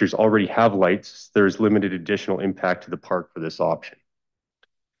structures already have lights. There is limited additional impact to the park for this option.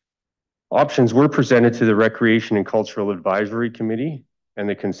 Options were presented to the Recreation and Cultural Advisory Committee, and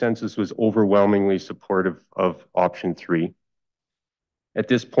the consensus was overwhelmingly supportive of option 3. At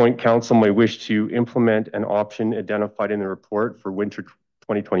this point, Council may wish to implement an option identified in the report for winter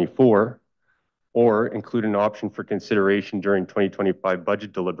 2024, or include an option for consideration during 2025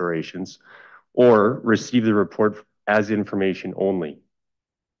 budget deliberations, or receive the report as information only.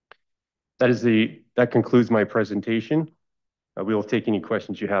 That concludes my presentation. We will take any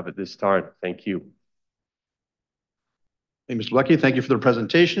questions you have at this time. Thank you. Hey, Mr. Lewicki, thank you for the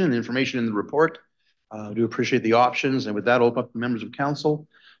presentation and the information in the report. I do appreciate the options, and with that, open up the members of council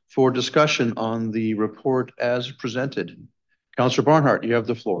for discussion on the report as presented. Councillor Barnhart, you have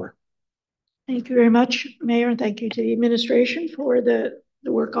the floor. Thank you very much, Mayor, and thank you to the administration for the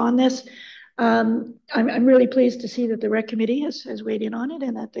work on this. I'm really pleased to see that the rec committee has weighed in on it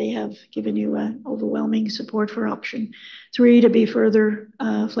and that they have given you overwhelming support for option 3 to be further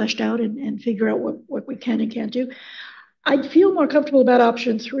fleshed out and figure out what we can and can't do. I'd feel more comfortable about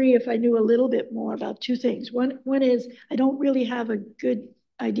option 3 if I knew a little bit more about 2 things. One is I don't really have a good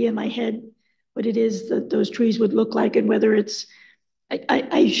idea in my head what it is that those trees would look like and whether it's,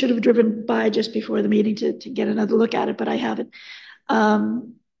 I should have driven by just before the meeting to get another look at it, but I haven't.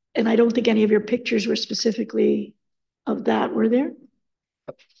 And I don't think any of your pictures were specifically of that, were there?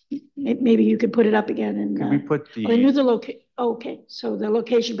 Maybe you could put it up again and. Can we put the? I knew the location. Oh, okay, so the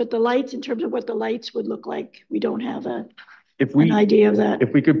location, but the lights, in terms of what the lights would look like, we don't have an idea of that.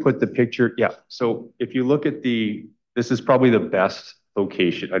 If we could put the picture, yeah. So if you look at this is probably the best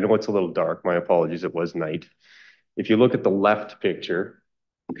location. I know it's a little dark. My apologies. It was night. If you look at the left picture,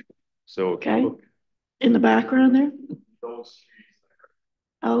 so okay, in the background there. Those.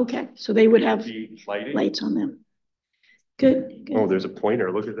 Oh, okay, so they would have lights on them. Good. Oh, there's a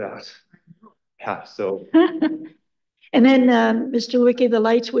pointer. Look at that. Yeah, so. And then, Mr. Lewicki, the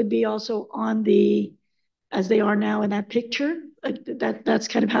lights would be also on as they are now in that picture? That's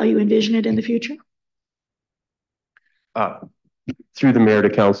kind of how you envision it in the future? Through the mayor to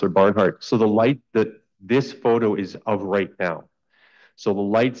Councillor Barnhart. So the light that this photo is of right now. So the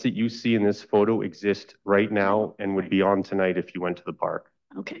lights that you see in this photo exist right now and would be on tonight if you went to the park.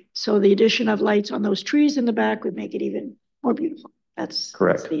 Okay, so the addition of lights on those trees in the back would make it even more beautiful. That's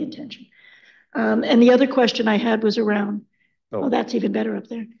correct. That's the intention. And the other question I had was around, oh, that's even better up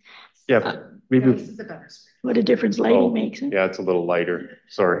there. Yeah, maybe. What a difference lighting makes. Yeah, it's a little lighter.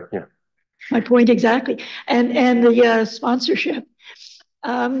 Sorry, yeah. My point exactly. And the sponsorship.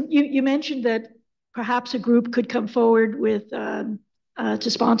 You mentioned that perhaps a group could come forward with to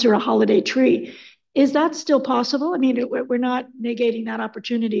sponsor a holiday tree. Is that still possible? I mean, we're not negating that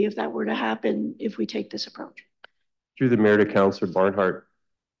opportunity if that were to happen if we take this approach. Through the mayor to Councillor Barnhart,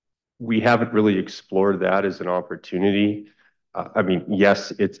 we haven't really explored that as an opportunity. I mean,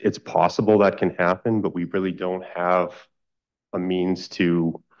 yes, it's possible that can happen, but we really don't have a means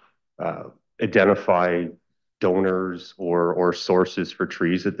to identify donors or sources for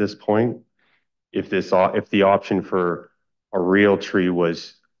trees at this point. If the option for a real tree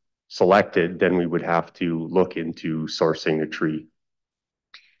was selected, then we would have to look into sourcing a tree.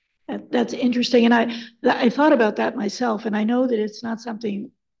 That's interesting. And I thought about that myself, and I know that it's not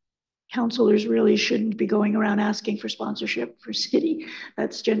something councillors really shouldn't be going around asking for sponsorship for city.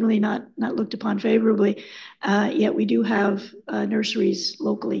 That's generally not looked upon favorably. Yet we do have nurseries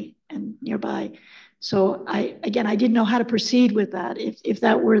locally and nearby. So I didn't know how to proceed with that. If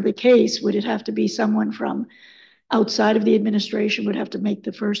that were the case, would it have to be someone from outside of the administration would have to make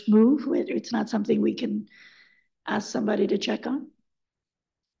the first move? It's not something we can ask somebody to check on.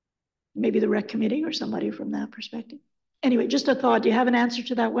 Maybe the rec committee or somebody from that perspective. Anyway, just a thought. Do you have an answer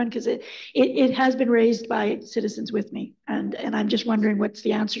to that one? Because it has been raised by citizens with me, and I'm just wondering what's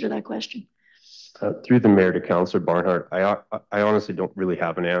the answer to that question. Through the mayor to Councillor Barnhart, I honestly don't really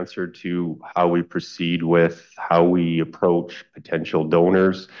have an answer to how we proceed with how we approach potential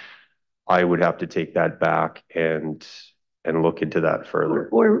donors. I would have to take that back and look into that further.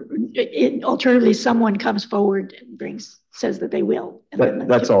 Or alternatively, someone comes forward and says that they will. And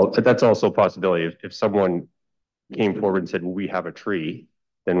that's also a possibility. If someone came forward and said, well, we have a tree,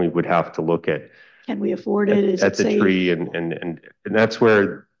 then we would have to look at. Can we afford it? At the tree, and that's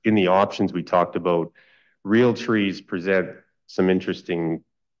where in the options we talked about, real trees present some interesting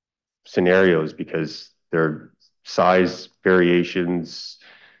scenarios because they're size variations,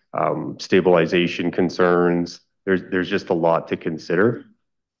 stabilization concerns. There's just a lot to consider.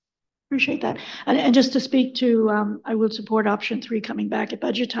 Appreciate that. And just to speak to, I will support option 3 coming back at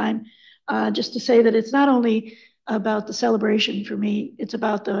budget time. Just to say that it's not only about the celebration for me, it's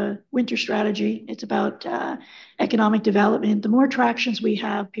about the winter strategy. It's about economic development. The more attractions we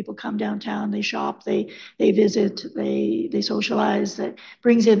have, people come downtown, they shop, they visit, they socialize. That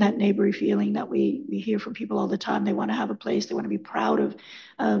brings in that neighborly feeling that we hear from people all the time. They want to have a place, they want to be proud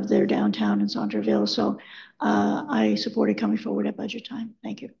of their downtown in Centreville. So I support it coming forward at budget time.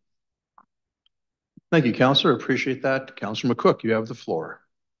 Thank you. Thank you, Councillor. Appreciate that. Councillor McCook, you have the floor.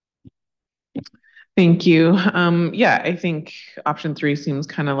 Thank you. Yeah, I think option 3 seems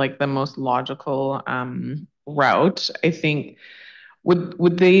kind of like the most logical route. I think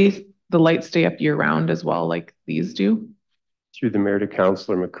would the lights stay up year round as well, like these do? Through the mayor to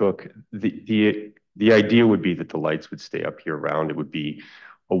Councillor McCook, the idea would be that the lights would stay up year round. It would be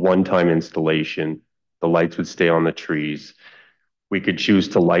a one-time installation. The lights would stay on the trees. We could choose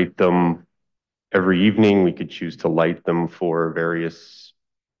to light them every evening. We could choose to light them for various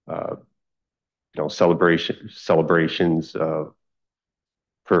celebrations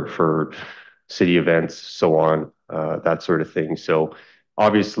for city events, so on, that sort of thing. So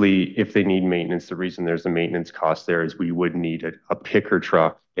obviously, if they need maintenance, the reason there's a maintenance cost there is we would need a picker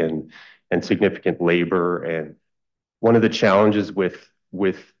truck and significant labor. And one of the challenges with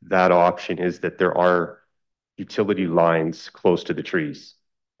that option is that there are utility lines close to the trees.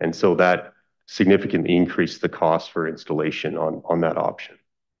 And so that significantly increased the cost for installation on that option.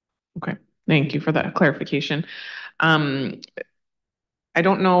 Okay, thank you for that clarification. I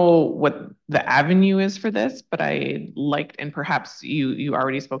don't know what the avenue is for this, but I liked, and perhaps you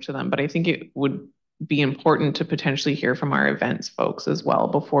already spoke to them, but I think it would be important to potentially hear from our events folks as well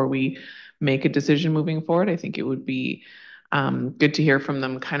before we make a decision moving forward. I think it would be good to hear from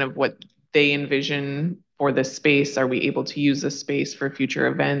them kind of what they envision for this space. Are we able to use this space for future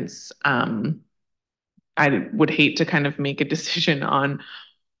events? I would hate to kind of make a decision on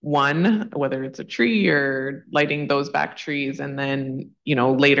one, whether it's a tree or lighting those back trees, and then,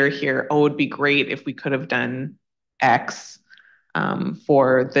 later here, oh, it'd be great if we could have done X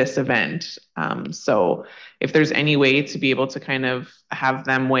for this event. So if there's any way to be able to kind of have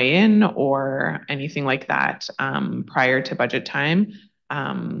them weigh in or anything like that prior to budget time,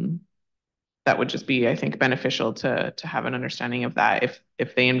 that would just be, I think, beneficial to have an understanding of that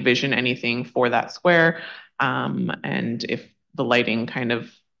if they envision anything for that square, and if the lighting kind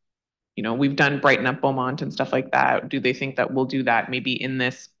of, we've done Brighten Up Beaumont and stuff like that. Do they think that we'll do that maybe in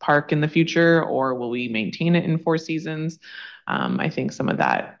this park in the future, or will we maintain it in Four Seasons? I think some of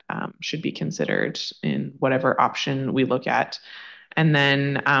that should be considered in whatever option we look at. And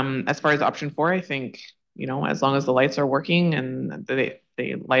then as far as option 4, I think, as long as the lights are working and they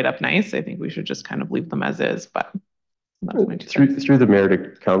light up nice, I think we should just kind of leave them as is. But that's my 2 cents. Through the mayor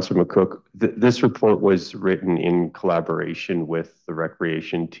to Councillor McCook, this report was written in collaboration with the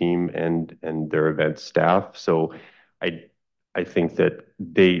recreation team and their event staff. So I think that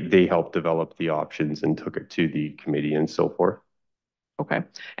they helped develop the options and took it to the committee and so forth. Okay.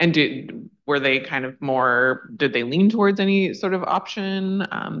 And were they kind of more, did they lean towards any sort of option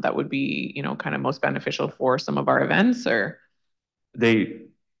that would be, kind of most beneficial for some of our events, or?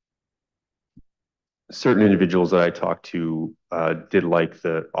 Certain individuals that I talked to did like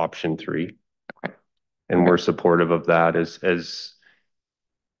the option 3. Okay. And we're supportive of that as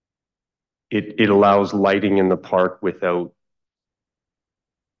it allows lighting in the park without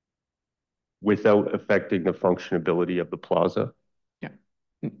affecting the functionability of the plaza. Yeah,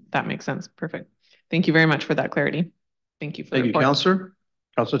 that makes sense. Perfect. Thank you very much for that clarity. Thank you for Thank you, Councillor.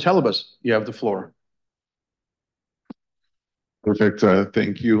 Councillor Telebas, you have the floor. Perfect.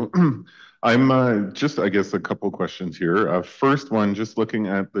 Thank you. I'm just, I guess, a couple questions here. First one, just looking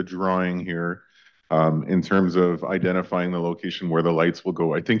at the drawing here, in terms of identifying the location where the lights will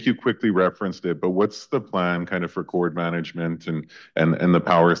go. I think you quickly referenced it, but what's the plan kind of for cord management and the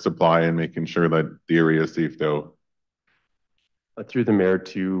power supply and making sure that the area is safe though? Through the mayor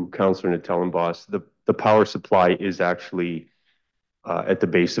to Councillor Natellenbos, the power supply is actually at the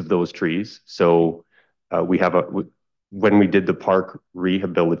base of those trees. So we have when we did the park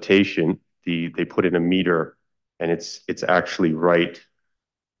rehabilitation, they put in a meter, and it's actually right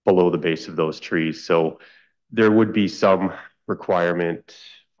below the base of those trees. So there would be some requirement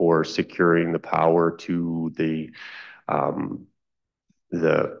for securing the power to the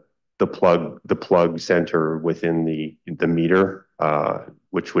plug center within the meter,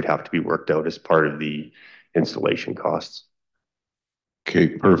 which would have to be worked out as part of the installation costs. Okay,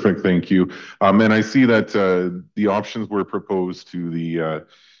 perfect. Thank you. And I see that the options were proposed to the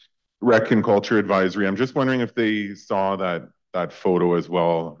Rec and Culture Advisory. I'm just wondering if they saw that photo as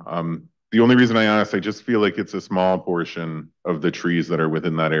well. The only reason I asked, I just feel like it's a small portion of the trees that are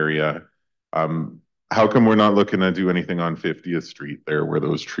within that area. How come we're not looking to do anything on 50th Street there where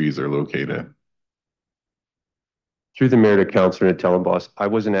those trees are located? Through the mayor to Councillor Natellenbos, I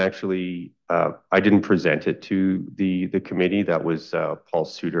wasn't actually, I didn't present it to the committee. That was Paul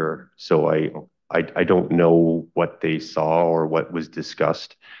Suter. So I don't know what they saw or what was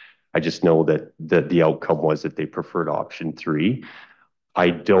discussed. I just know that the outcome was that they preferred option 3. I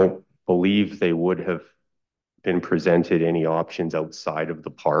don't believe they would have been presented any options outside of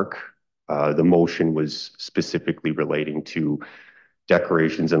the park. The motion was specifically relating to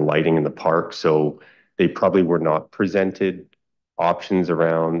decorations and lighting in the park. So they probably were not presented options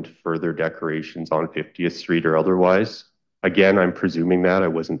around further decorations on 50th Street or otherwise. Again, I'm presuming that I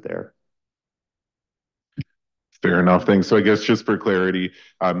wasn't there. Fair enough. Thanks. So I guess just for clarity,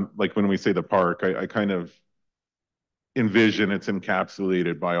 like when we say the park, I kind of envision it's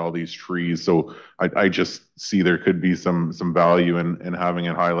encapsulated by all these trees. So I just see there could be some value in having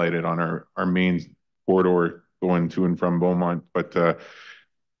it highlighted on our main corridor going to and from Beaumont. But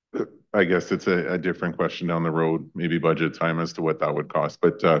I guess it's a different question down the road, maybe budget time as to what that would cost.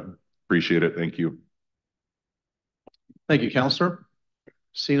 But appreciate it. Thank you. Thank you, Councillor.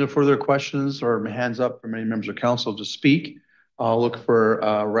 Seeing no further questions or hands up from any members of council to speak, I'll look for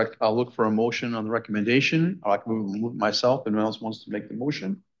a motion on the recommendation. I can move myself, and anyone else wants to make the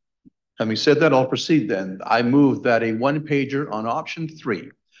motion. Having said that, I'll proceed then. I move that a one-pager on option 3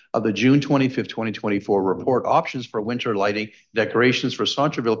 of the June 25th, 2024 report, options for winter lighting decorations for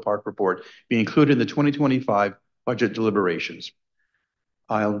Centreville Park report, be included in the 2025 budget deliberations.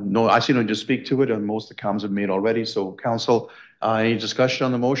 I see no need to speak to it, and most of the comments have been made already. So, council, any discussion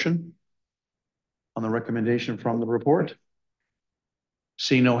on the motion, on the recommendation from the report?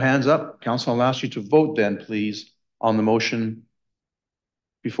 See no hands up. Council, I'll ask you to vote then, please, on the motion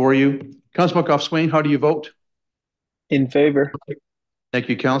before you. Councillor McGough-Swain, how do you vote? In favor. Thank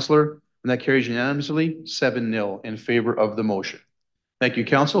you, Councillor. And that carries unanimously 7-0 in favor of the motion. Thank you,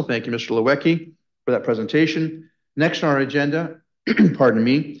 Council. Thank you, Mr. Lewicki, for that presentation. Next on our agenda, pardon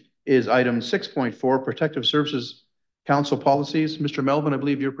me, is item 6.4, Protective Services Council Policies. Mr. Melvin, I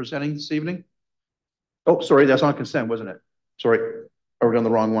believe you're presenting this evening. Oh, sorry, that's on consent, wasn't it? Sorry, we're on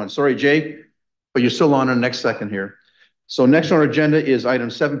the wrong one. Sorry, Jay, but you're still on our next second here. So next on our agenda is item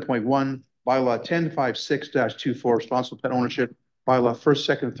 7.1, bylaw 1056-24, responsible pet ownership bylaw, first,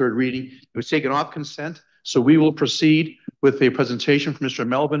 second, third reading. It was taken off consent, so we will proceed with a presentation from Mr.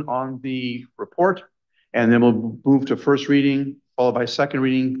 Melvin on the report, and then we'll move to first reading, followed by second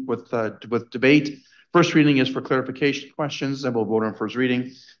reading with debate. First reading is for clarification questions, and we'll vote on first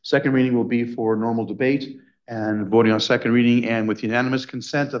reading. Second reading will be for normal debate and voting on second reading, and with unanimous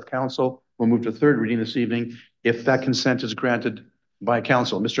consent of council, we'll move to third reading this evening if that consent is granted by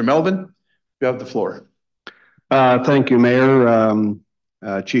council. Mr. Melvin, you have the floor. Thank you, Mayor.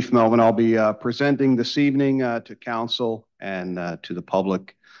 Chief Melvin, I'll be presenting this evening to council and to the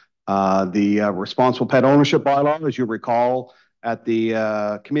public the responsible pet ownership bylaw. As you recall, at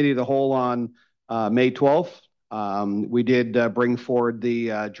the Committee of the Whole on May 12th, we did bring forward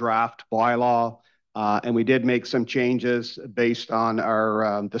the draft bylaw, and we did make some changes based on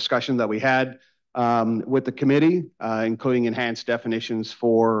our discussion that we had with the committee, including enhanced definitions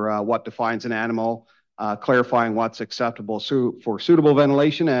for what defines an animal, clarifying what's acceptable for suitable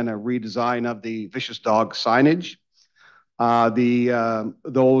ventilation, and a redesign of the vicious dog signage.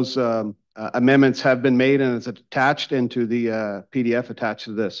 Those amendments have been made, and it's attached into the PDF attached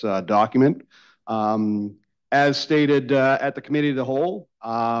to this document. As stated at the Committee of the Whole,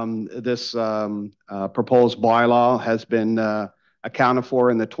 this proposed bylaw has been accounted for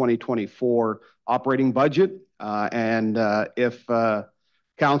in the 2024 operating budget, and if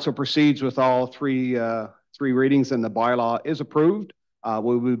council proceeds with all three readings and the bylaw is approved,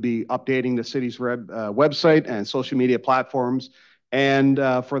 we will be updating the city's website and social media platforms. And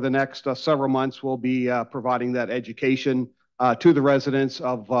for the next several months, we'll be providing that education to the residents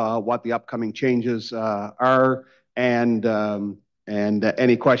of what the upcoming changes are, and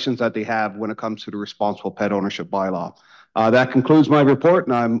any questions that they have when it comes to the responsible pet ownership bylaw. That concludes my report,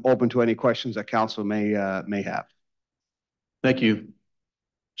 and I'm open to any questions that council may have. Thank you.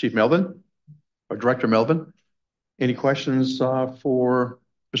 Chief Melvin, or Director Melvin, any questions for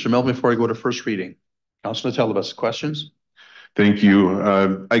Mr. Melvin before I go to first reading? Councilor Telebus, questions? Thank you.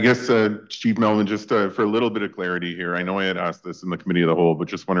 I guess, Chief Melvin, just for a little bit of clarity here, I know I had asked this in the Committee of the Whole, but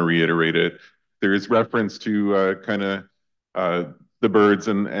just want to reiterate it. There is reference to kind of the birds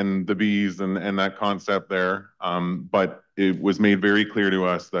and the bees and that concept there, but it was made very clear to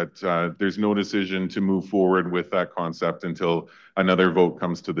us that there's no decision to move forward with that concept until another vote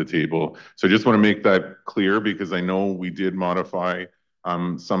comes to the table. So I just want to make that clear, because I know we did modify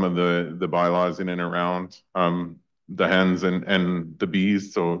some of the bylaws in and around the hens and the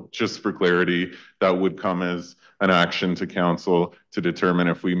bees. So just for clarity, that would come as an action to council to determine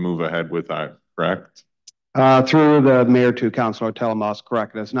if we move ahead with that, correct? Through the mayor to Councilor Telebus,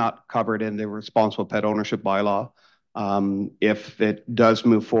 correct. It's not covered in the responsible pet ownership bylaw. If it does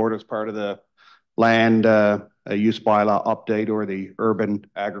move forward as part of the land use bylaw update or the urban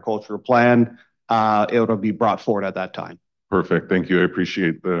agricultural plan, it'll be brought forward at that time. Perfect. Thank you. I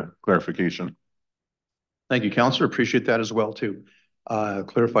appreciate the clarification. Thank you, Councillor. Appreciate that as well too.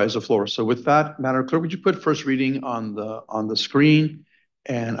 Clarifies the floor. So with that, Madam Clerk, would you put first reading on the screen?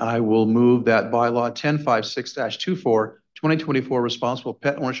 And I will move that bylaw 1056-24, 2024 responsible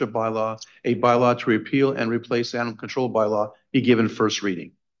pet ownership bylaw, a bylaw to repeal and replace animal control bylaw, be given first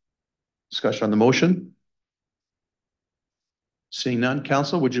reading. Discussion on the motion. Seeing none,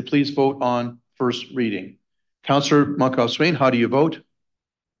 council, would you please vote on first reading? Councillor Monkhouse-Swain, how do you vote?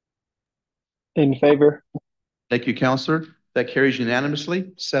 In favor. Thank you, councillor. That carries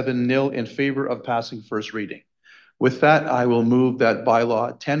unanimously, 7-0 in favor of passing first reading. With that, I will move that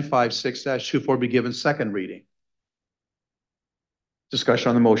bylaw 1056-24 be given second reading. Discussion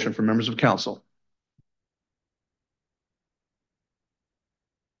on the motion for members of council.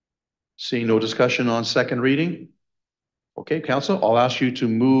 Seeing no discussion on second reading. Okay, council, I'll ask you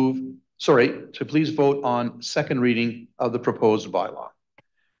to please vote on second reading of the proposed bylaw.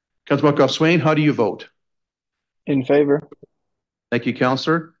 Councillor Monkhouse-Swain, how do you vote? In favor. Thank you,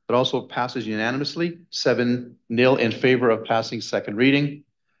 councillor. It also passes unanimously, 7-0 in favor of passing second reading.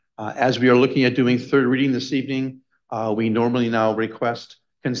 As we are looking at doing third reading this evening, we normally now request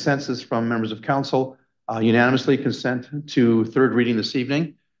consensus from members of council, unanimously consent to third reading this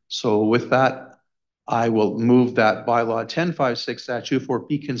evening. So with that, I will move that bylaw 1056-24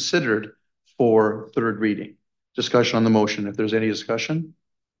 be considered for third reading. Discussion on the motion, if there's any discussion.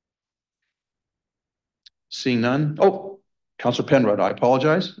 Seeing none. Oh, Councillor Penrod, I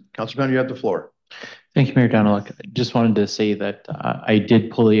apologize. Councillor Penrod, you have the floor. Thank you, Mayor Daniluk. Just wanted to say that I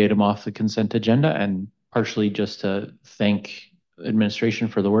did pull the item off the consent agenda, and partially just to thank administration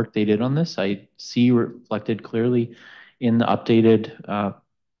for the work they did on this. I see reflected clearly in the updated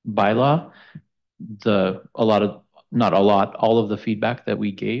bylaw all of the feedback that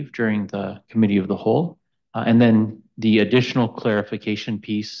we gave during the committee of the whole, and then the additional clarification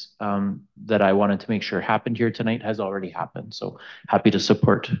piece that I wanted to make sure happened here tonight has already happened. So happy to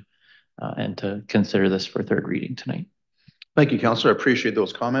support and to consider this for third reading tonight. Thank you, Councillor. I appreciate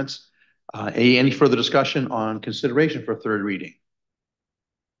those comments. Any further discussion on consideration for third reading?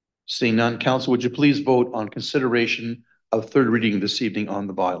 Seeing none, council, would you please vote on consideration of third reading this evening on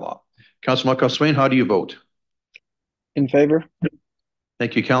the bylaw? Councillor Monkhouse-Swain, how do you vote? In favor.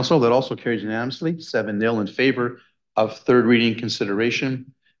 Thank you, council. That also carries unanimously, 7-0 in favor of third reading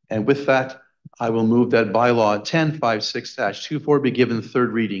consideration. And with that, I will move that bylaw 1056-24 be given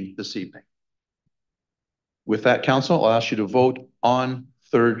third reading this evening. With that, council, I'll ask you to vote on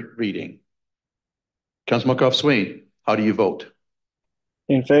third reading. Councillor Monkhouse-Swain, how do you vote?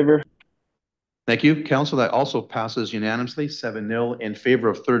 In favor. Thank you, council. That also passes unanimously, 7-0 in favor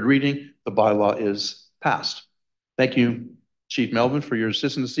of third reading. The bylaw is passed. Thank you, Chief Melvin, for your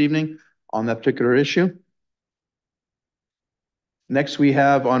assistance this evening on that particular issue. Next, we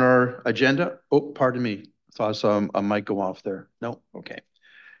have on our agenda, oh, pardon me. I thought I saw a mic go off there. No, okay.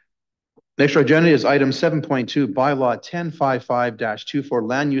 Next, our agenda is item 7.2, bylaw 1055-24,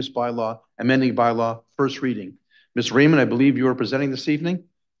 land use bylaw, amending bylaw, first reading. Ms. Raymond, I believe you are presenting this evening,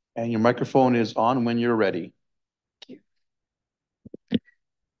 and your microphone is on when you're ready.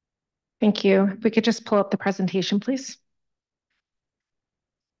 Thank you. If we could just pull up the presentation, please.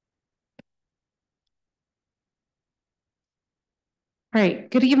 All right.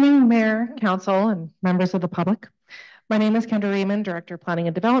 Good evening, Mayor, Council, and members of the public. My name is Kendra Raymond, Director of Planning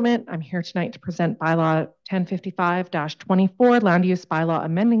and Development. I'm here tonight to present bylaw 1055-24, land use bylaw,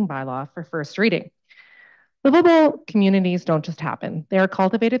 amending bylaw for first reading. Livable communities don't just happen. They are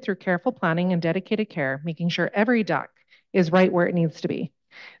cultivated through careful planning and dedicated care, making sure every duck is right where it needs to be.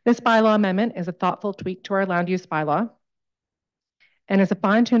 This bylaw amendment is a thoughtful tweak to our land use bylaw and is a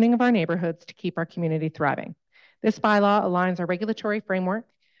fine-tuning of our neighborhoods to keep our community thriving. This bylaw aligns our regulatory framework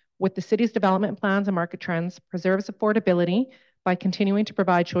with the city's development plans and market trends, preserves affordability by continuing to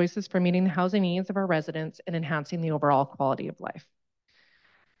provide choices for meeting the housing needs of our residents and enhancing the overall quality of life.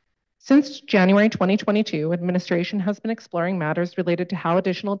 Since January 2022, administration has been exploring matters related to how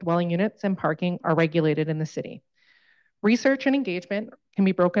additional dwelling units and parking are regulated in the city. Research and engagement can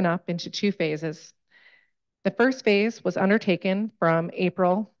be broken up into two phases. The first phase was undertaken from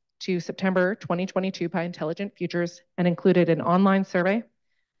April to September 2022 by Intelligent Futures and included an online survey,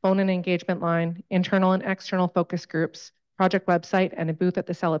 phone and engagement line, internal and external focus groups, project website, and a booth at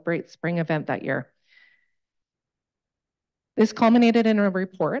the Celebrate Spring event that year. This culminated in a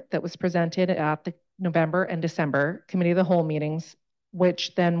report that was presented at the November and December Committee of the Whole meetings,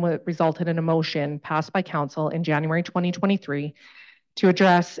 which then resulted in a motion passed by Council in January 2023 to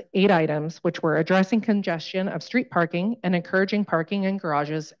address 8 items, which were addressing congestion of street parking and encouraging parking in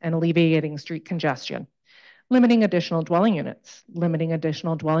garages and alleviating street congestion, limiting additional dwelling units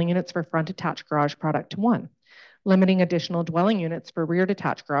for front attached garage product to 1, limiting additional dwelling units for rear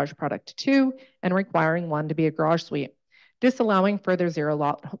detached garage product to 2, and requiring 1 to be a garage suite, disallowing further zero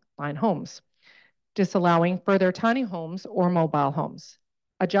lot line homes, disallowing further tiny homes or mobile homes,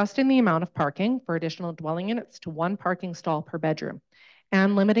 adjusting the amount of parking for additional dwelling units to 1 parking stall per bedroom,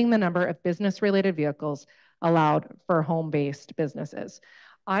 and limiting the number of business-related vehicles allowed for home-based businesses.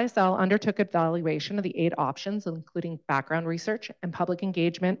 ISL undertook evaluation of the 8 options, including background research and public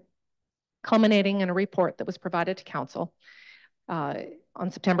engagement, culminating in a report that was provided to Council on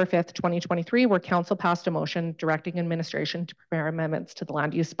September 5th, 2023, where Council passed a motion directing administration to prepare amendments to the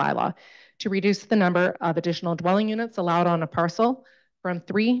land use bylaw to reduce the number of additional dwelling units allowed on a parcel from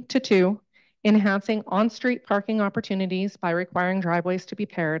 3 to 2, enhancing on-street parking opportunities by requiring driveways to be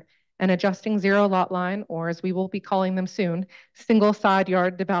paired, and adjusting zero lot line, or as we will be calling them soon, single side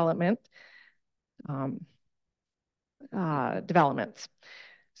yard developments.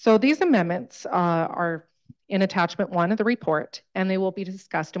 So these amendments are in attachment 1 of the report, and they will be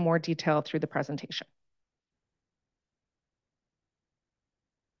discussed in more detail through the presentation.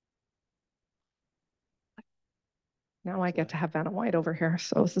 Now I get to have Vanna White over here,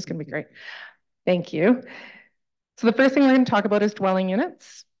 so this is going to be great. Thank you. So the first thing we're going to talk about is dwelling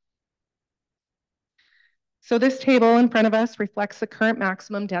units. So this table in front of us reflects the current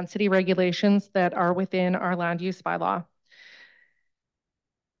maximum density regulations that are within our land use bylaw.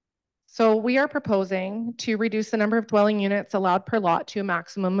 So we are proposing to reduce the number of dwelling units allowed per lot to a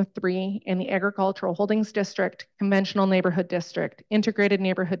maximum of 3 in the Agricultural Holdings District, Conventional Neighborhood District, Integrated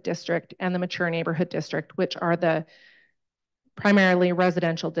Neighborhood District, and the Mature Neighborhood District, which are the primarily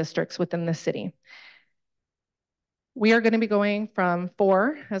residential districts within the city. We are going to be going from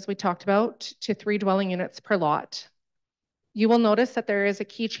 4, as we talked about, to 3 dwelling units per lot. You will notice that there is a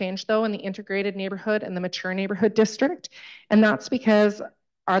key change, though, in the Integrated Neighborhood and the Mature Neighborhood District, and that's because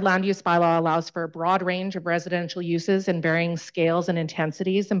our land use bylaw allows for a broad range of residential uses and varying scales and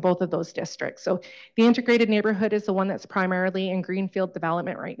intensities in both of those districts. So the integrated neighborhood is the one that's primarily in greenfield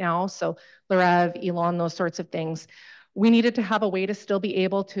development right now. So Larev, Elon, those sorts of things. We needed to have a way to still be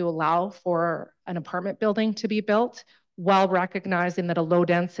able to allow for an apartment building to be built while recognizing that a low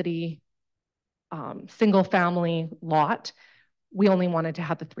density single family lot, we only wanted to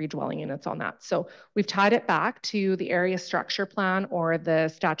have the 3 dwelling units on that. So we've tied it back to the area structure plan or the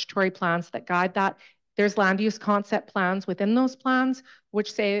statutory plans that guide that. There's land use concept plans within those plans,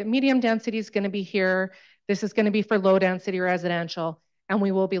 which say medium density is going to be here. This is going to be for low density residential. And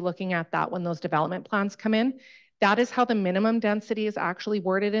we will be looking at that when those development plans come in. That is how the minimum density is actually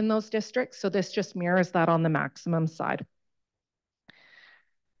worded in those districts. So this just mirrors that on the maximum side.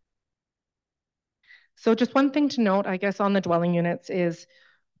 So just one thing to note, I guess, on the dwelling units is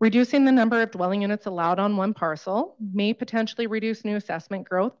reducing the number of dwelling units allowed on one parcel may potentially reduce new assessment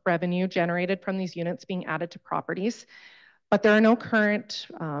growth revenue generated from these units being added to properties. But there are no current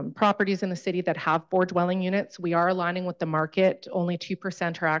properties in the city that have 4 dwelling units. We are aligning with the market. Only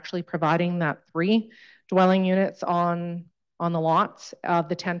 2% are actually providing that 3 dwelling units on the lots of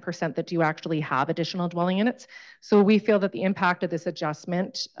the 10% that do actually have additional dwelling units. So we feel that the impact of this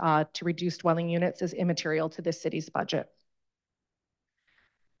adjustment to reduce dwelling units is immaterial to the city's budget.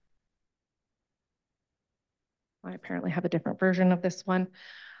 I apparently have a different version of this one.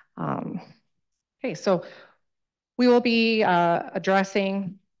 Okay, so we will be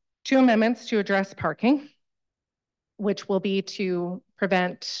addressing 2 amendments to address parking, which will be to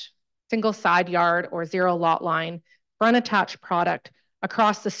prevent single side yard or zero lot line front attached product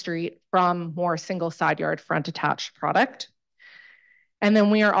across the street from more single side yard front attached product. And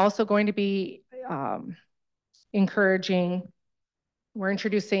then we are also going to be we're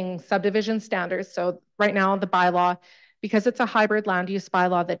introducing subdivision standards. So right now the bylaw, because it's a hybrid land use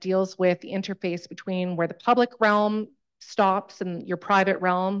bylaw that deals with the interface between where the public realm stops and your private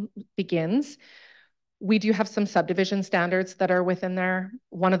realm begins, we do have some subdivision standards that are within there.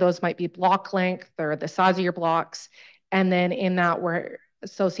 One of those might be block length or the size of your blocks. And then in that, we're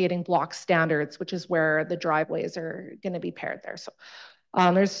associating block standards, which is where the driveways are going to be paired there. So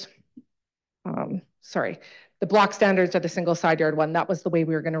the block standards are the single side yard one. That was the way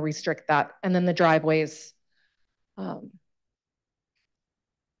we were going to restrict that. And then the driveways, I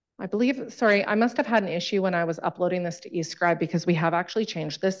believe, sorry, I must have had an issue when I was uploading this to eScribe because we have actually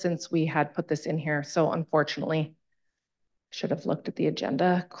changed this since we had put this in here. So unfortunately, I should have looked at the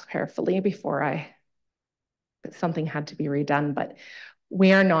agenda carefully before something had to be redone, but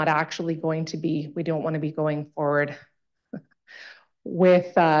we are not actually going to be, we don't want to be going forward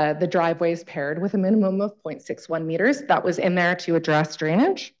with the driveways paired with a minimum of 0.61 meters. That was in there to address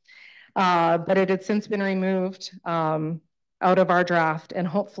drainage, but it had since been removed out of our draft, and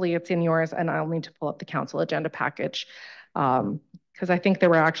hopefully it's in yours, and I'll need to pull up the council agenda package because I think there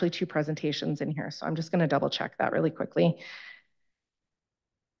were actually 2 presentations in here. So I'm just going to double check that really quickly.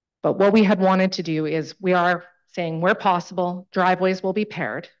 But what we had wanted to do is we are saying where possible, driveways will be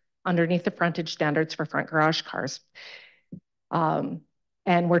paired underneath the frontage standards for front garage cars.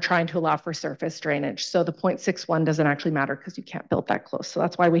 And we're trying to allow for surface drainage. So the 0.61 doesn't actually matter because you can't build that close. So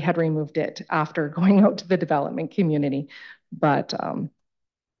that's why we had removed it after going out to the development community. But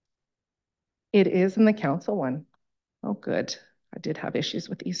it is in the council one. Oh, good. I did have issues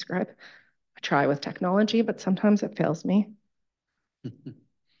with eScribe. I try with technology, but sometimes it fails me.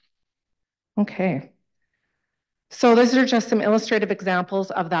 Okay. So these are just some illustrative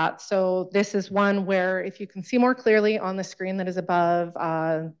examples of that. So this is one where if you can see more clearly on the screen that is above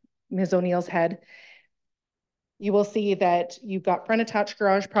Ms. O'Neill's head, you will see that you've got front attached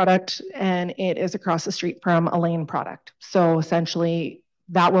garage product and it is across the street from a lane product. So essentially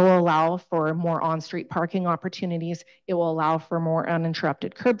that will allow for more on-street parking opportunities. It will allow for more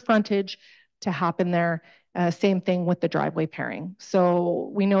uninterrupted curb frontage to happen there. Same thing with the driveway pairing. So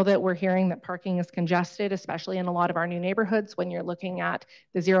we know that we're hearing that parking is congested, especially in a lot of our new neighborhoods when you're looking at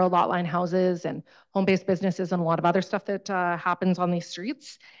the zero lot line houses and home-based businesses and a lot of other stuff that happens on these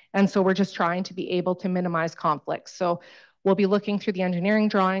streets. And so we're just trying to be able to minimize conflicts. So we'll be looking through the engineering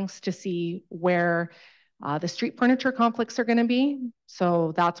drawings to see where the street furniture conflicts are going to be.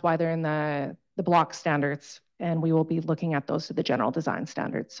 So that's why they're in the block standards. And we will be looking at those to the general design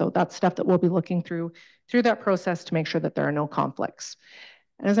standards. So that's stuff that we'll be looking through that process to make sure that there are no conflicts.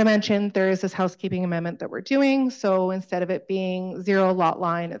 And as I mentioned, there is this housekeeping amendment that we're doing. So instead of it being zero lot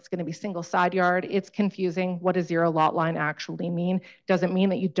line, it's going to be single side yard. It's confusing. What does zero lot line actually mean? Doesn't mean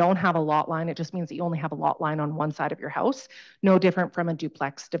that you don't have a lot line. It just means that you only have a lot line on one side of your house. No different from a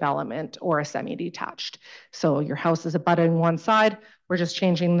duplex development or a semi-detached. So your house is abutting one side. We're just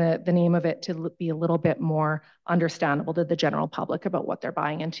changing the name of it to be a little bit more understandable to the general public about what they're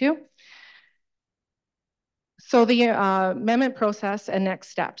buying into. So the amendment process and next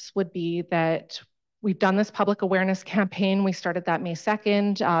steps would be that we've done this public awareness campaign. We started that May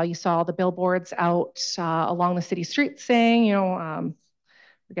 2nd. You saw the billboards out along the city streets saying, you know,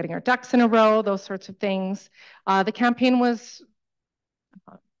 we're getting our ducks in a row, those sorts of things. The campaign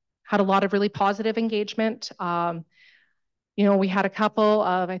had a lot of really positive engagement. You know, we had a couple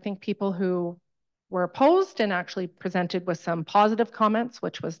of, I think, people who were opposed and actually presented with some positive comments,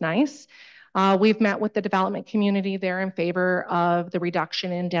 which was nice. We've met with the development community. They're in favor of the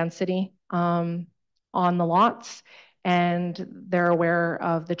reduction in density on the lots, and they're aware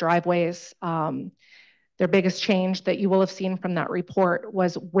of the driveways. Their biggest change that you will have seen from that report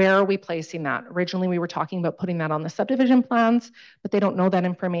was where are we placing that? Originally, we were talking about putting that on the subdivision plans, but they don't know that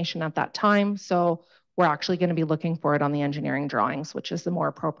information at that time. So we're actually going to be looking for it on the engineering drawings, which is the more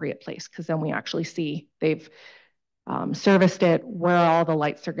appropriate place, because then we actually see they've serviced it, where all the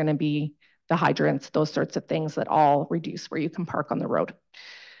lights are going to be, the hydrants, those sorts of things that all reduce where you can park on the road.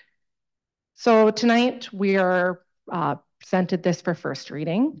 So tonight we are presented this for first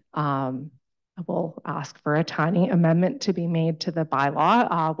reading. I will ask for a tiny amendment to be made to the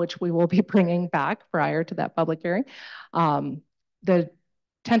bylaw, which we will be bringing back prior to that public hearing. The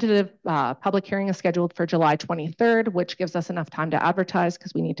tentative public hearing is scheduled for July 23rd, which gives us enough time to advertise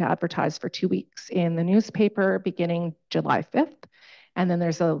because we need to advertise for 2 weeks in the newspaper beginning July 5th. And then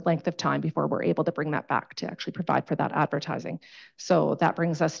there's a length of time before we're able to bring that back to actually provide for that advertising. So that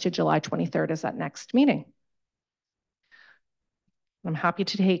brings us to July 23rd as that next meeting. I'm happy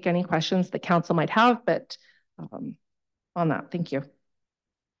to take any questions that council might have, but on that, thank you.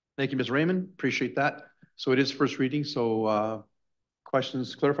 Thank you, Ms. Raymond. Appreciate that. So it is first reading. So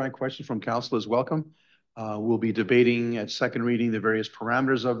questions, clarifying questions from council is welcome. We'll be debating at second reading the various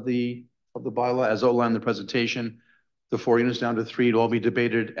parameters of the bylaw as outlined in the presentation. The 4 units down to 3 will all be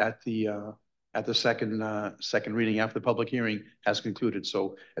debated at the second reading after the public hearing has concluded.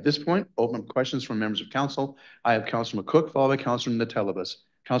 So at this point, open up questions from members of council. I have Councillor McCook, followed by Councillor Natelebas.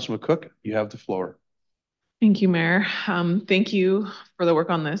 Councillor McCook, you have the floor. Thank you, Mayor. Thank you for the work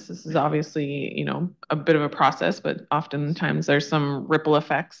on this. This is obviously, you know, a bit of a process, but oftentimes there's some ripple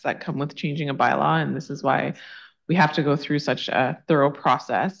effects that come with changing a bylaw, and this is why we have to go through such a thorough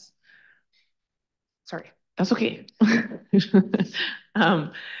process. Sorry. That's okay.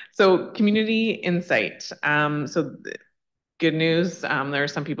 So community insight. So good news. There are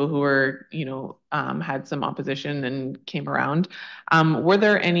some people who were, you know, had some opposition and came around. Were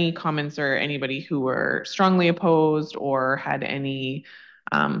there any comments or anybody who were strongly opposed or had any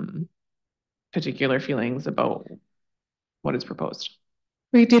particular feelings about what is proposed?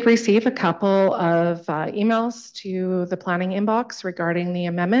 We did receive a couple of emails to the planning inbox regarding the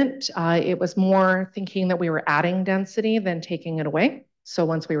amendment. It was more thinking that we were adding density than taking it away. So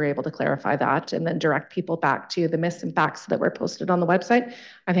once we were able to clarify that and then direct people back to the myths and facts that were posted on the website,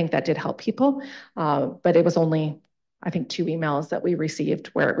 I think that did help people. But it was only, I think, 2 emails that we received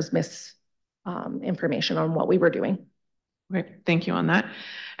where it was misinformation on what we were doing. Okay, thank you on that.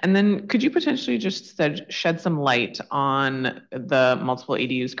 And then could you potentially just shed some light on the multiple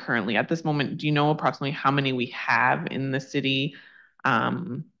ADUs currently at this moment? Do you know approximately how many we have in the city?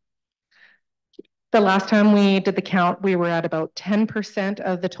 The last time we did the count, we were at about 10%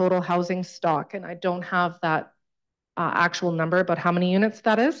 of the total housing stock, and I don't have that actual number about how many units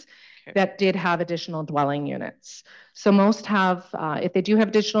that is. Okay. That did have additional dwelling units. So most have, if they do have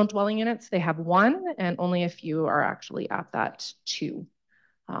additional dwelling units, they have one, and only a few are actually at that two,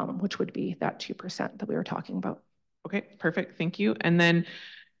 which would be that 2% that we were talking about. Okay, perfect. Thank you. And then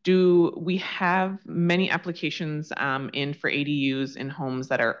do we have many applications in for ADUs in homes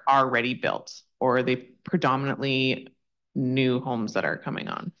that are already built, or are they predominantly new homes that are coming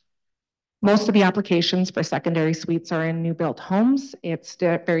on? Most of the applications for secondary suites are in new built homes. It's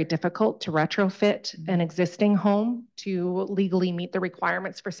very difficult to retrofit an existing home to legally meet the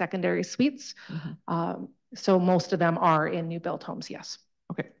requirements for secondary suites. So most of them are in new built homes, yes.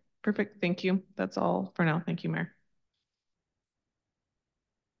 Okay, perfect. Thank you. That's all for now. Thank you, Mayor.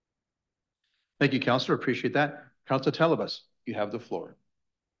 Thank you, Councillor. Appreciate that. Councillor Telebas, you have the floor.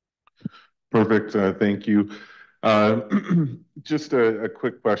 Perfect. Thank you. Just a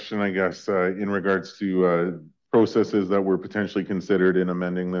quick question, I guess, in regards to processes that were potentially considered in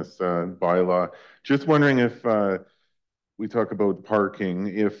amending this bylaw. Just wondering if we talk about parking,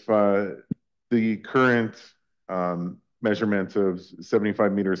 if the current measurement of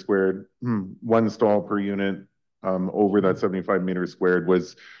 75 meters squared, one stall per unit over that 75 meters squared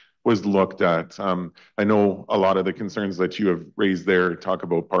was looked at. I know a lot of the concerns that you have raised there talk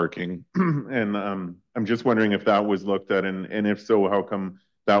about parking, and I'm just wondering if that was looked at, and if so, how come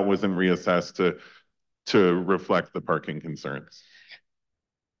that wasn't reassessed to reflect the parking concerns?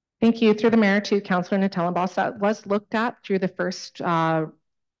 Thank you. Through the mayor to Councillor Natellenbos, that was looked at through the first, the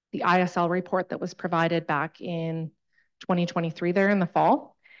ISL report that was provided back in 2023 there in the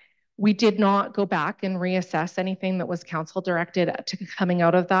fall. We did not go back and reassess anything that was council directed to coming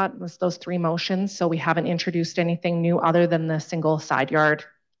out of that. It was those three motions. So we haven't introduced anything new other than the single side yard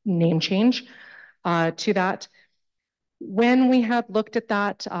name change to that. When we had looked at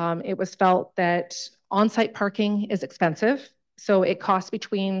that, it was felt that on-site parking is expensive. So it costs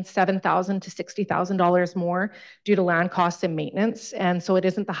between $7,000 to $60,000 more due to land costs and maintenance. And so it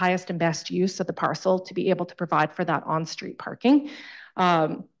isn't the highest and best use of the parcel to be able to provide for that on-street parking.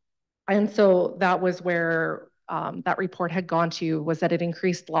 And so that was where that report had gone to, was that it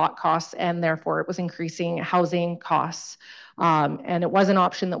increased lot costs and therefore it was increasing housing costs. And it was an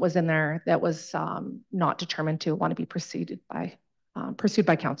option that was in there that was not determined to want to be pursued by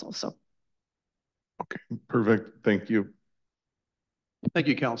council. So. Okay, perfect. Thank you. Thank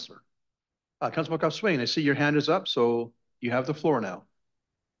you, Councillor. Councillor McCobb-Swain, I see your hand is up, so you have the floor now.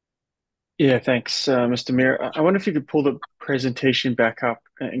 Yeah, thanks, Mr. Mayor. I wonder if you could pull the presentation back up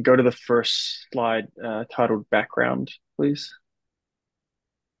and go to the first slide titled Background, please.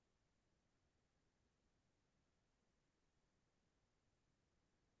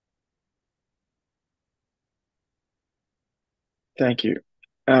 Thank you.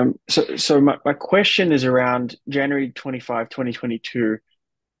 So my question is around January 25, 2022.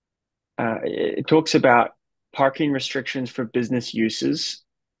 It talks about parking restrictions for business uses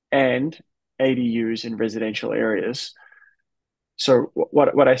and ADUs in residential areas. So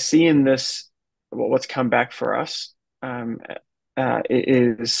what I see in this, what's come back for us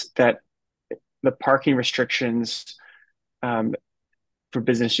is that the parking restrictions for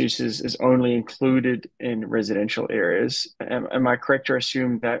business uses is only included in residential areas. Am I correct to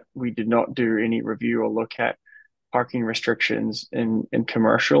assume that we did not do any review or look at parking restrictions in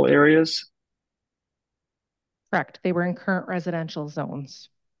commercial areas? Correct. They were in current residential zones.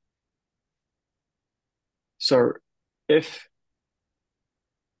 So if,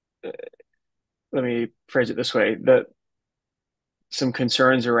 let me phrase it this way, that some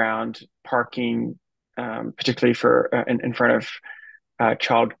concerns around parking, particularly for in front of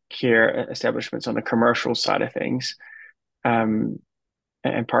child care establishments on the commercial side of things, and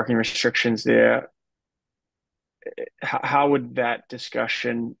parking restrictions there, how would that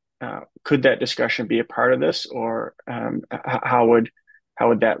discussion, could that discussion be a part of this, or how would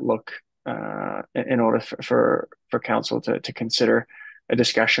that look in order for council to consider a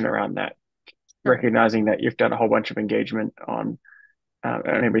discussion around that, recognizing that you've done a whole bunch of engagement on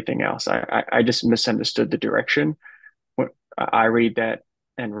everything else? I just misunderstood the direction. I read that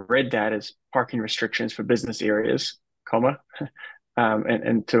as parking restrictions for business areas, comma,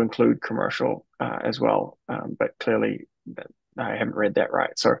 and to include commercial as well. But clearly I haven't read that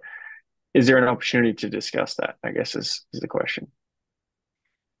right. So is there an opportunity to discuss that, I guess is the question.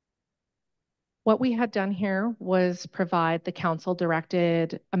 What we had done here was provide the council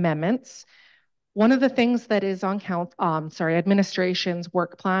directed amendments. One of the things that is on administration's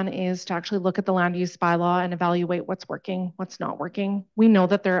work plan is to actually look at the land use bylaw and evaluate what's working, what's not working. We know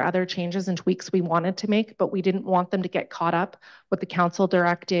that there are other changes and tweaks we wanted to make, but we didn't want them to get caught up with the council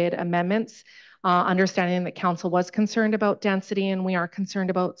directed amendments. Understanding that council was concerned about density and we are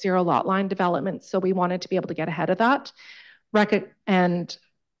concerned about zero lot line development. So we wanted to be able to get ahead of that. And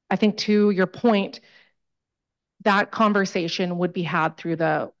I think to your point, that conversation would be had through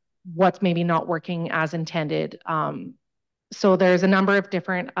the what's maybe not working as intended. So there's a number of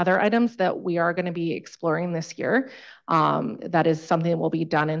different other items that we are going to be exploring this year. That is something that will be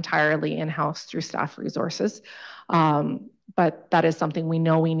done entirely in-house through staff resources. But that is something we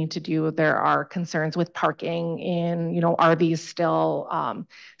know we need to do. There are concerns with parking in, are these still,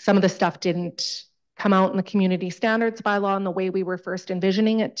 some of the stuff didn't come out in the community standards bylaw in the way we were first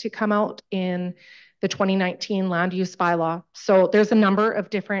envisioning it to come out in the 2019 land use bylaw. So there's a number of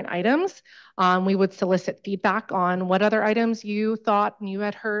different items. We would solicit feedback on what other items you thought and you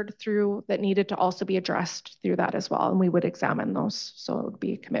had heard through that needed to also be addressed through that as well. And we would examine those. So it would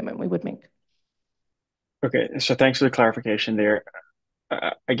be a commitment we would make. Okay, so thanks for the clarification there.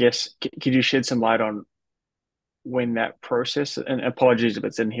 I guess, could you shed some light on when that process, and apologies if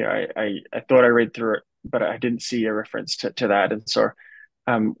it's in here, I thought I read through it, but I didn't see a reference to that. And so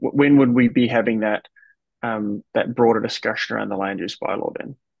when would we be having that broader discussion around the land use bylaw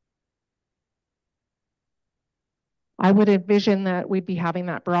then? I would envision that we'd be having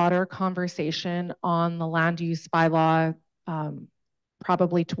that broader conversation on the land use bylaw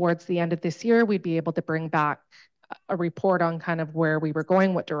probably towards the end of this year. We'd be able to bring back a report on kind of where we were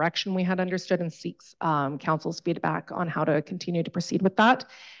going, what direction we had understood, and seek council's feedback on how to continue to proceed with that.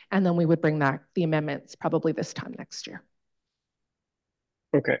 And then we would bring back the amendments probably this time next year.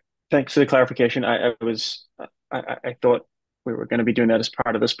 Okay, thanks for the clarification. I thought we were going to be doing that as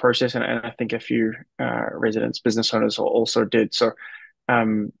part of this process, and I think a few residents, business owners also did. So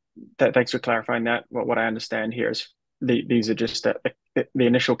thanks for clarifying that. What I understand here is these are just the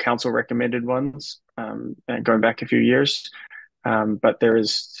initial council recommended ones, and going back a few years, but there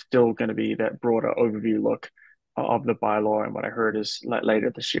is still going to be that broader overview look of the bylaw, and what I heard is later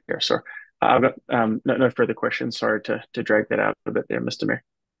this year. So I've got no further questions. Sorry to drag that out a bit there, Mr. Mayor.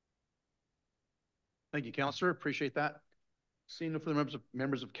 Thank you, Councillor. Appreciate that. Seeing no further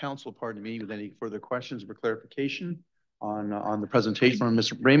members of council, pardon me, with any further questions or clarification on the presentation from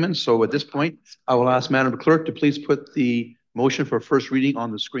Mr. Raymond. So at this point, I will ask Madam Clerk to please put the motion for first reading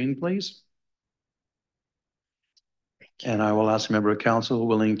on the screen, please. And I will ask a member of council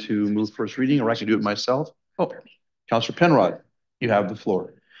willing to move first reading, or I can do it myself. Oh, Councillor Penrod, you have the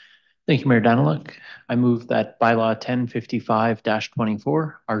floor. Thank you, Mayor Daniluk. I move that bylaw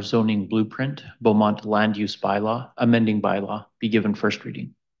 1055-24, our zoning blueprint, Beaumont land use bylaw, amending bylaw, be given first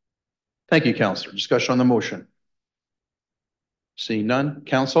reading. Thank you, Councillor. Discussion on the motion. Seeing none.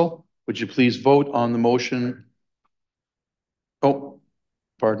 Council, would you please vote on the motion? Oh,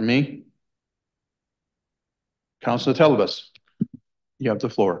 pardon me. Councillor Telebas, you have the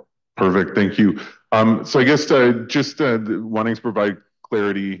floor. Perfect. Thank you. So I guess just wanting to provide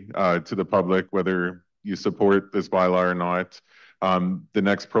clarity to the public, whether you support this bylaw or not. The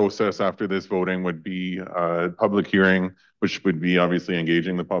next process after this voting would be a public hearing, which would be obviously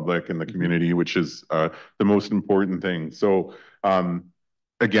engaging the public and the community, which is the most important thing. So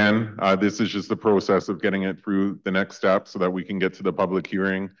again, this is just the process of getting it through the next step so that we can get to the public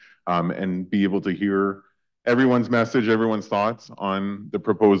hearing and be able to hear everyone's message, everyone's thoughts on the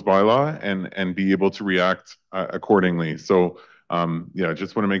proposed bylaw and be able to react accordingly. So yeah,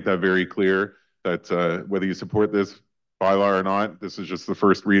 just want to make that very clear that whether you support this bylaw or not, this is just the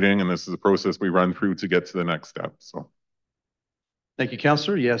first reading and this is the process we run through to get to the next step. So. Thank you,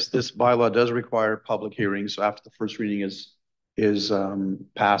 Councillor. Yes, this bylaw does require public hearings. So after the first reading is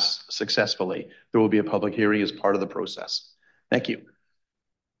passed successfully, there will be a public hearing as part of the process. Thank you.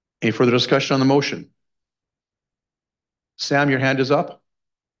 Any further discussion on the motion? Sam, your hand is up.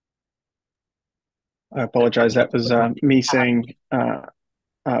 I apologize. That was me saying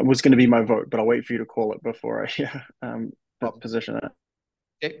was going to be my vote, but I'll wait for you to call it before I position that.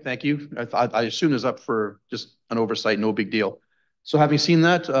 Okay, thank you. I assume it's up for just an oversight, no big deal. So having seen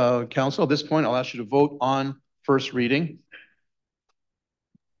that, Council, at this point, I'll ask you to vote on first reading.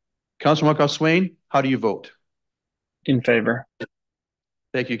 Councillor Markov-Swain, how do you vote? In favor.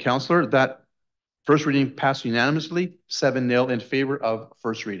 Thank you, Councillor. That first reading passed unanimously, 7-0 in favor of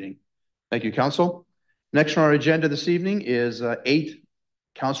first reading. Thank you, Council. Next on our agenda this evening is 8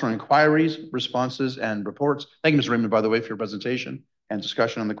 Councillor inquiries, responses, and reports. Thank you, Mr. Raymond, by the way, for your presentation and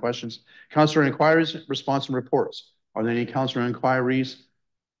discussion on the questions. Councillor inquiries, response and reports. Are there any councillor inquiries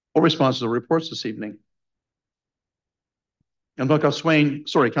or responses or reports this evening? And Councillor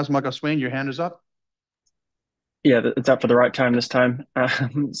McGuff-Swain, your hand is up. Yeah, it's up for the right time this time.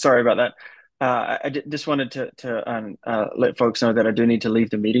 Sorry about that. I just wanted to let folks know that I do need to leave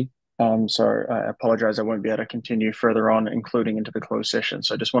the meeting. So I apologize. I won't be able to continue further on, including into the closed session.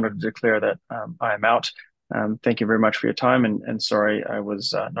 So I just wanted to declare that I am out. Thank you very much for your time, and sorry I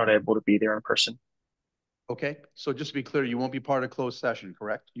was not able to be there in person. Okay, so just to be clear, you won't be part of closed session,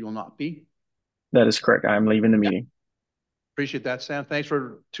 correct? You will not be? That is correct. I am leaving the meeting. Appreciate that, Sam. Thanks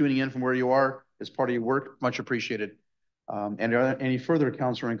for tuning in from where you are as part of your work. Much appreciated. And are there any further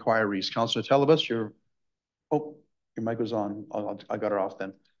councillor inquiries? Councillor Telebus, your mic was on. I got it off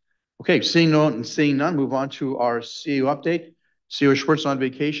then. Okay, seeing none, move on to our CEO update. CEO Schwartz on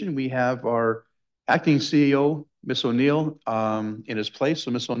vacation. We have our acting CEO, Ms. O'Neill, in his place.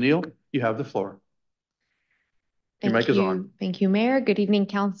 So Ms. O'Neill, you have the floor. Your mic is on. Thank you, Mayor. Good evening,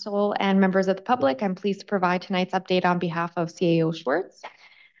 Council and members of the public. I'm pleased to provide tonight's update on behalf of CAO Schwartz.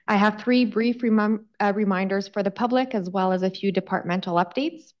 I have 3 brief reminders for the public, as well as a few departmental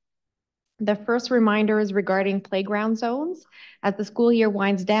updates. The first reminder is regarding playground zones. As the school year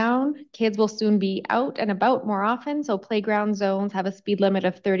winds down, kids will soon be out and about more often, so playground zones have a speed limit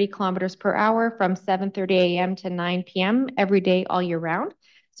of 30 kilometers per hour from 7:30 a.m. to 9 p.m. every day all year round.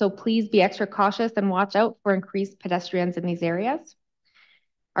 So please be extra cautious and watch out for increased pedestrians in these areas.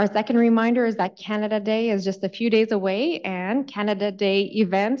 Our second reminder is that Canada Day is just a few days away, and Canada Day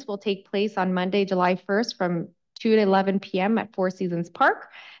events will take place on Monday, July 1st from 2 to 11 p.m. at Four Seasons Park.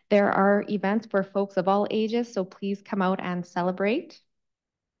 There are events for folks of all ages, so please come out and celebrate.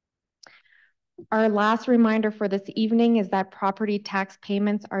 Our last reminder for this evening is that property tax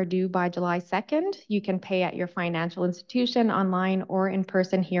payments are due by July 2nd. You can pay at your financial institution, online, or in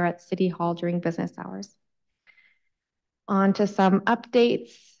person here at City Hall during business hours. On to some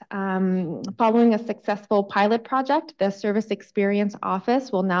updates. Following a successful pilot project, the Service Experience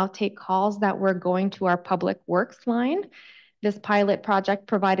Office will now take calls that were going to our Public Works line. This pilot project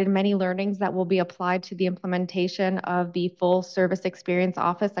provided many learnings that will be applied to the implementation of the full Service Experience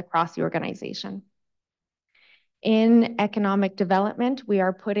Office across the organization. In economic development, we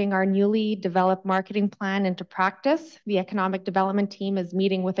are putting our newly developed marketing plan into practice. The economic development team is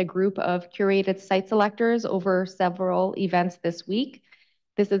meeting with a group of curated site selectors over several events this week.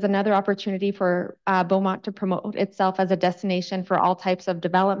 This is another opportunity for Beaumont to promote itself as a destination for all types of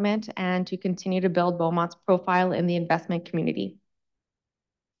development and to continue to build Beaumont's profile in the investment community.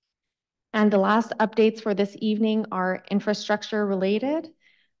 And the last updates for this evening are infrastructure related.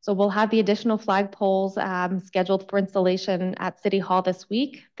 So we'll have the additional flagpoles scheduled for installation at City Hall this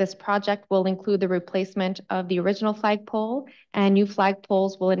week. This project will include the replacement of the original flagpole, and new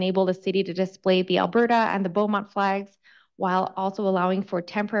flagpoles will enable the city to display the Alberta and the Beaumont flags, while also allowing for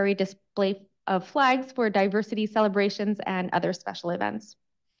temporary display of flags for diversity celebrations and other special events.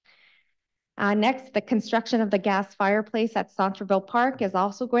 Next, the construction of the gas fireplace at Centreville Park is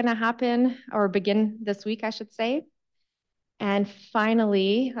also going to happen, or begin this week, I should say. And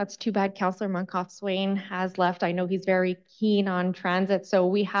finally, that's too bad Councillor McGuff-Swain has left. I know he's very keen on transit, so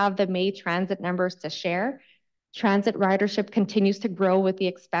we have the May transit numbers to share. Transit ridership continues to grow with the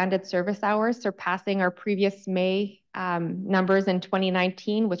expanded service hours, surpassing our previous May numbers in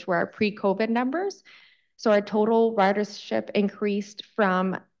 2019, which were our pre-COVID numbers. So our total ridership increased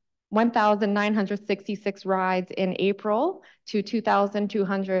from 1,966 rides in April to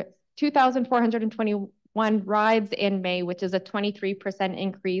 2,421 rides in May, which is a 23%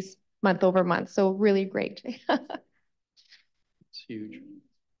 increase month over month. So really great. It's huge.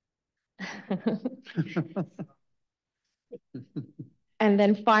 And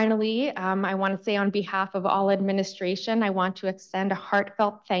then finally, I want to say on behalf of all administration, I want to extend a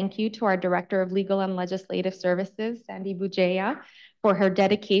heartfelt thank you to our Director of Legal and Legislative Services, Sandy Bujaya, for her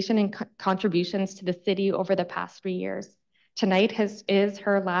dedication and contributions to the city over the past 3 years. Tonight is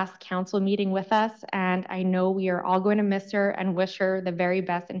her last council meeting with us, and I know we are all going to miss her and wish her the very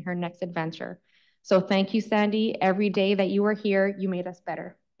best in her next adventure. So thank you, Sandy. Every day that you were here, you made us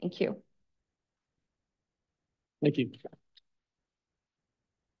better. Thank you. Thank you.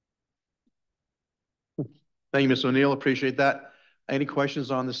 Thank you, Ms. O'Neill. Appreciate that. Any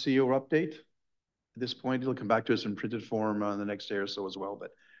questions on the CEO update? At this point, it'll come back to us in printed form the next day or so as well.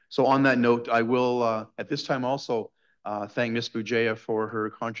 But so on that note, I will at this time also thank Ms. Bujaya for her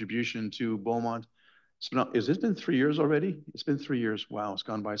contribution to Beaumont. Has it been 3 years already? It's been 3 years. Wow, it's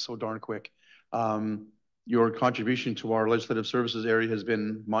gone by so darn quick. Your contribution to our legislative services area has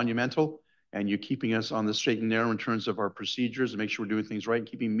been monumental, and you keeping us on the straight and narrow in terms of our procedures and make sure we're doing things right, and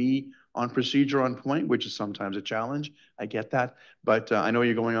keeping me on procedure on point, which is sometimes a challenge. I get that. But I know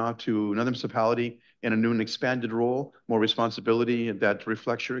you're going off to another municipality in a new and expanded role, more responsibility that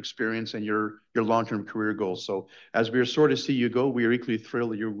reflects your experience and your long-term career goals. So as we are sorry to see you go, we are equally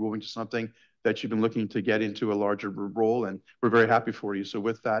thrilled that you're going to something that you've been looking to get into a larger role, and we're very happy for you. So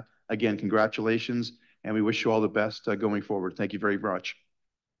with that, again, congratulations, and we wish you all the best going forward. Thank you very much.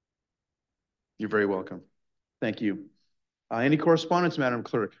 You're very welcome. Thank you. Any correspondence, Madam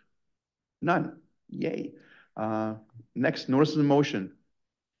Clerk? None. Yay. Next, notice of motion.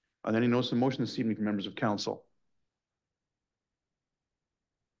 Are there any notice of motion this evening from members of council?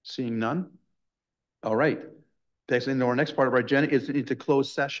 Seeing none? All right. Our next part of our agenda is into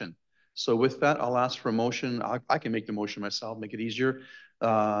closed session. So with that, I'll ask for a motion. I can make the motion myself, make it easier.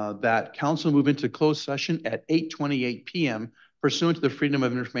 That council move into closed session at 8:28 p.m. pursuant to the Freedom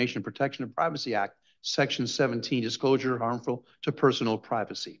of Information and Protection of Privacy Act, Section 17, disclosure harmful to personal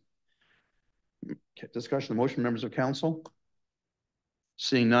privacy. Okay, discussion of the motion, members of council.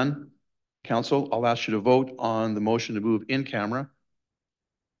 Seeing none, council, I'll ask you to vote on the motion to move in camera.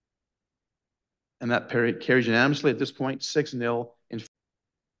 And that carries unanimously at this point, 6-0 in.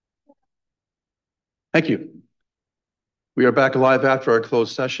 Thank you. We are back live after our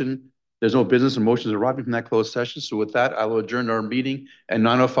closed session. There's no business and motions arriving from that closed session. So with that, I will adjourn our meeting at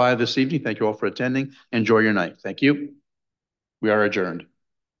 9:05 this evening. Thank you all for attending. Enjoy your night. Thank you. We are adjourned.